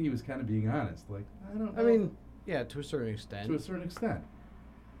 I think he was kind of being honest. Like, I don't know. I mean, yeah, to a certain extent. to a certain extent.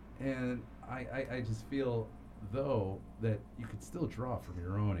 And I just feel, though, that you could still draw from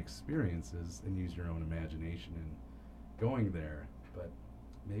your own experiences and use your own imagination in going there. But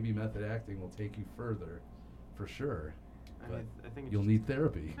maybe method acting will take you further, for sure. I But think it's you'll just- need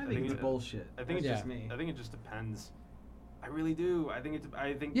therapy. I I think think it's it- bullshit. I think it's Yeah. just me. I think it just depends. I really do. I think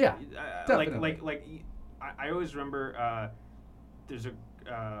Yeah, like I always remember there's a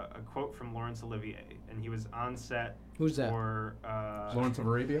quote from Laurence Olivier, and he was on set Who's that? for Lawrence of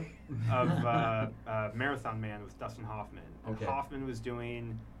Arabia? of Marathon Man with Dustin Hoffman. And Okay. Hoffman was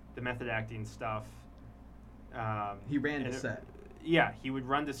doing the method acting stuff. He ran and the set. Yeah, he would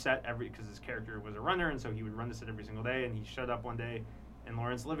run the set because his character was a runner, and so he would run the set every single day. And he showed up one day, and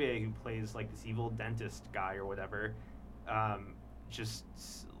Laurence Olivier, who plays like this evil dentist guy or whatever, just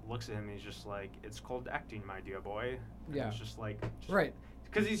looks at him and he's just like, "It's called acting, my dear boy." And Yeah. it's just like Right.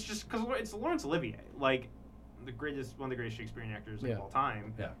 because it's Laurence Olivier, like one of the greatest Shakespearean actors Yeah. of all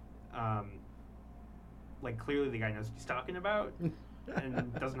time. Yeah. Like clearly the guy knows what he's talking about,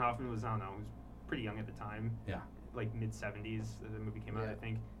 and Dustin Hoffman was, I don't know, he was pretty young at the time, Yeah. like mid-70s the movie came out, Yeah. I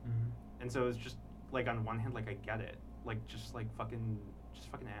think. Mm-hmm. And so it's just like on one hand, like I get it, like just fucking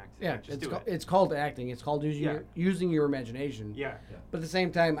act. Yeah, Like, just do it. it's called acting. It's called using Yeah. using your imagination. Yeah. But at the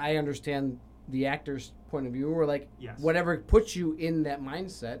same time, I understand the actor's point of view, or like Yes. whatever puts you in that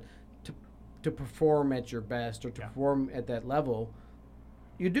mindset to perform at your best or to Yeah. perform at that level.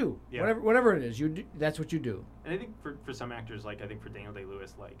 You do Yeah. whatever it is. You do, that's what you do. And I think for some actors, like I think for Daniel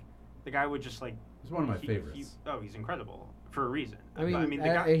Day-Lewis, like the guy would just like. He's one of my favorites. He's incredible for a reason. I mean, the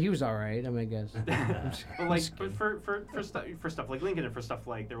guy. he was all right. I mean, I guess. But like for stuff like Lincoln and for stuff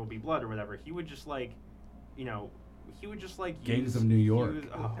like There Will Be Blood or whatever, he would just like, he would just like Gangs use- of New York. use-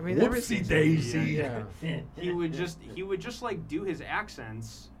 oh, I mean, Whoopsie daisy. Yeah. he would just like do his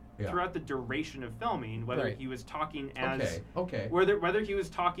accents Yeah. throughout the duration of filming, whether Right. he was talking as Okay. whether he was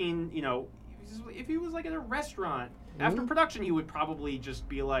talking, if he was like at a restaurant after Mhm. production, he would probably just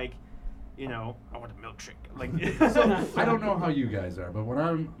be like, I want a milkshake. Like, So I don't know how you guys are, but when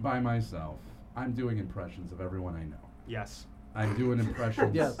I'm by myself, I'm doing impressions of everyone I know. Yes. I'm doing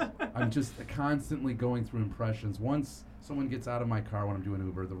impressions. Yes. I'm just constantly going through impressions. Once someone gets out of my car when I'm doing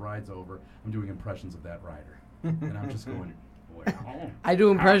Uber, the ride's over, I'm doing impressions of that rider. And I'm just going, well. I do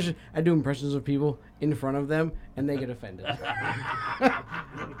impressions of people in front of them, and they get offended.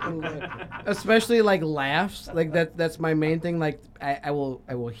 Especially like laughs, like that's my main thing. Like I will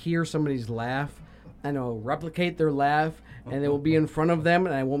hear somebody's laugh, and I'll replicate their laugh, and it will be in front of them,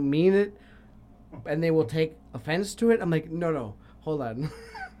 and I won't mean it, and they will take offense to it. I'm like, no, hold on,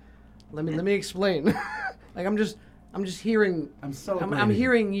 let me explain. Like I'm just hearing. I'm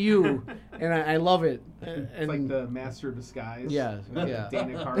hearing you, and I love it. It's like the Master of Disguise. Yeah, with yeah.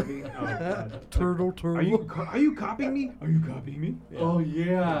 Dana Carvey. Oh, God. Turtle. Are you copying me? Are you copying me? Oh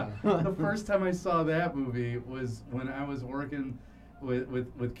yeah. The first time I saw that movie was when I was working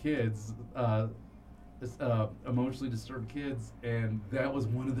with kids, emotionally disturbed kids, and that was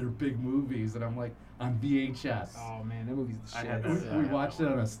one of their big movies. And I'm like on VHS. Oh man, that movie's the I shit. had We, that. we watched it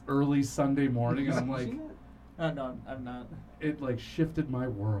on a early Sunday morning, and I'm You like, seen it? No, I'm not. it like shifted my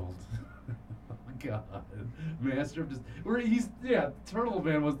world. Oh God, Master of Dis- where he's Turtle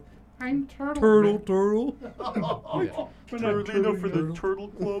Man was. I'm Turtle. Turtle. Oh, yeah. Turtle for the Turtle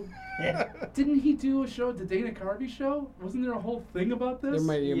Club. Didn't he do a show, the Dana Carvey show? Wasn't there a whole thing about this? There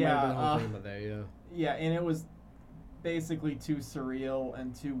might have been a whole Yeah, thing about that, yeah. Yeah, and it was basically too surreal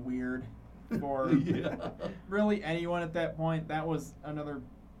and too weird for Yeah. really anyone at that point. That was another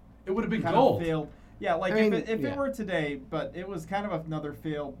It would have been kind gold. of failed. Yeah, like I if, mean, it, if yeah. it were today, but it was kind of another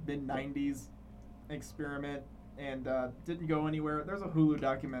failed mid-90s experiment and didn't go anywhere. There's a Hulu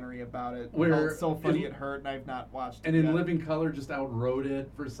documentary about it Where called So Funny in- It Hurt, and I've not watched And it in yet. Living Color just outrode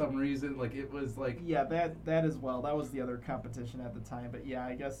it for some reason. Like it was like Yeah, that as well. That was the other competition at the time. But yeah,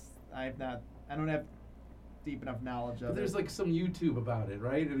 I guess I don't have deep enough knowledge of but there's it. like some YouTube about it,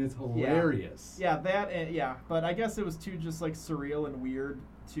 right? And it's hilarious. Yeah, that and yeah, but I guess it was too just like surreal and weird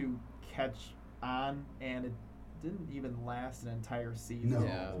to catch on, and it didn't even last an entire season. No.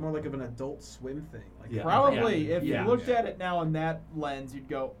 Yeah. It's more like of an Adult Swim thing. Like Yeah. Probably, Yeah. if Yeah. you looked at it now in that lens, you'd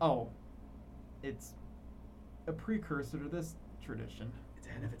go, "Oh, it's a precursor to this tradition." it's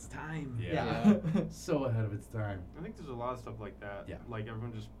ahead of its time. Yeah. So ahead of its time. I think there's a lot of stuff like that. Yeah. Like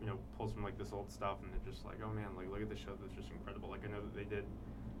everyone just pulls from like this old stuff and they're just like, oh man, like look at this show that's just incredible. Like I know that they did.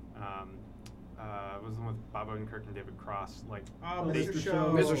 Was the one with Bob Odenkirk and David Cross. Like Oh, they- Mr.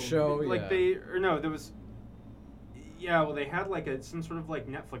 Show. Mr. Show, like yeah. there was. Yeah, well, they had like some sort of like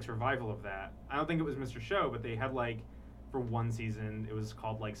Netflix revival of that. I don't think it was Mr. Show, but they had like for one season it was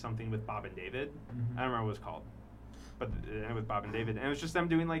called like something with Bob and David. Mhm. I don't remember what it was called, but with Bob and David, and it was just them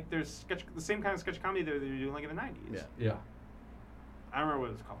doing like their sketch, the same kind of sketch comedy that they were doing like in the '90s. Yeah. Yeah. I don't remember what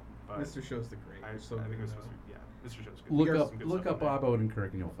it was called, but Mr. Show's the great. I, We're so I think it good was about supposed to be, yeah, Mr. Show's good. Look There's up some good look stuff up in Bob Odenkirk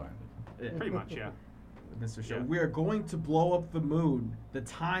and you'll find it. there. Pretty much, yeah. Mr. Show. Yeah. We are going to blow up the moon. The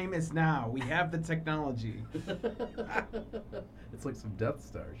time is now. We have the technology. It's like some Death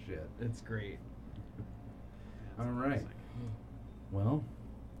Star shit. It's great. All right. Well,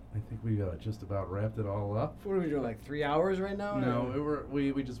 I think we just about wrapped it all up. What are we doing, like 3 hours right now? No,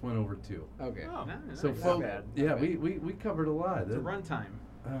 we just went over 2. Okay. Oh, Nice. So, Not folks, bad. yeah, Not bad. we covered a lot. It's a runtime.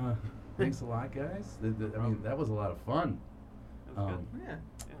 Thanks a lot, guys. I mean, that was a lot of fun. That was Yeah. good.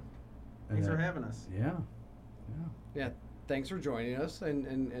 Thanks and, for having us. Yeah. Yeah, thanks for joining us and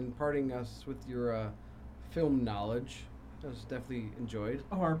imparting us with your film knowledge. That was definitely enjoyed.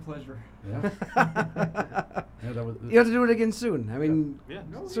 Oh, our pleasure. Yeah. Yeah, that was. You have to do it again soon. I mean, Yeah.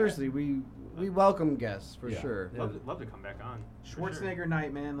 seriously, we welcome guests for Yeah. sure. Yeah. Love to come back on. Schwarzenegger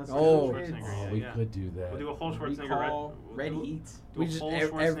night, man. Let's Oh. go, kids. Schwarzenegger, we yeah. could do that. We'll do a whole Schwarzenegger. Recall, Red do, Heat. do We a just whole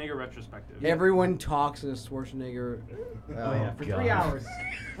ev- Schwarzenegger retrospective. Everyone talks in a Schwarzenegger. Oh yeah, for God. 3 hours.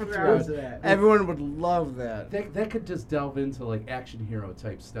 3 hours of that. Everyone would love that. That could just delve into like action hero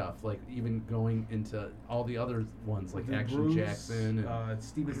type stuff, like even going into all the other ones like The Action Bruce, Jackson and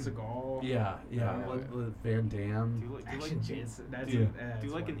Steven Seagal. yeah, Yeah. Van Damme, Do you like, Action Jason. That's Yeah. do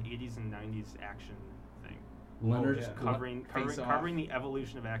you like an funny. 80s and 90s action thing? Leonard, yeah. Covering Face Off. covering the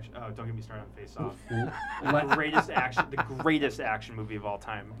evolution of action. Oh, don't get me started on Face Off. Le- The greatest action movie of all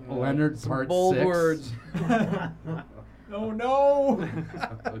time. Leonard Some Part bold 6. words. Oh no!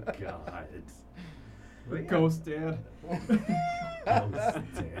 Oh God. But yeah. Ghost Dad.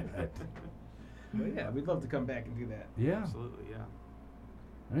 Ghost Dad. But yeah, we'd love to come back and do that. Yeah. Absolutely, yeah.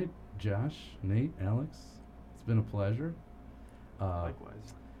 All right, Josh, Nate, Alex, it's been a pleasure.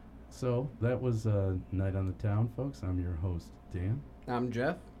 Likewise. So that was Night on the Town, folks. I'm your host, Dan. I'm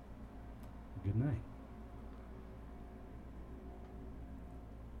Jeff. Good night.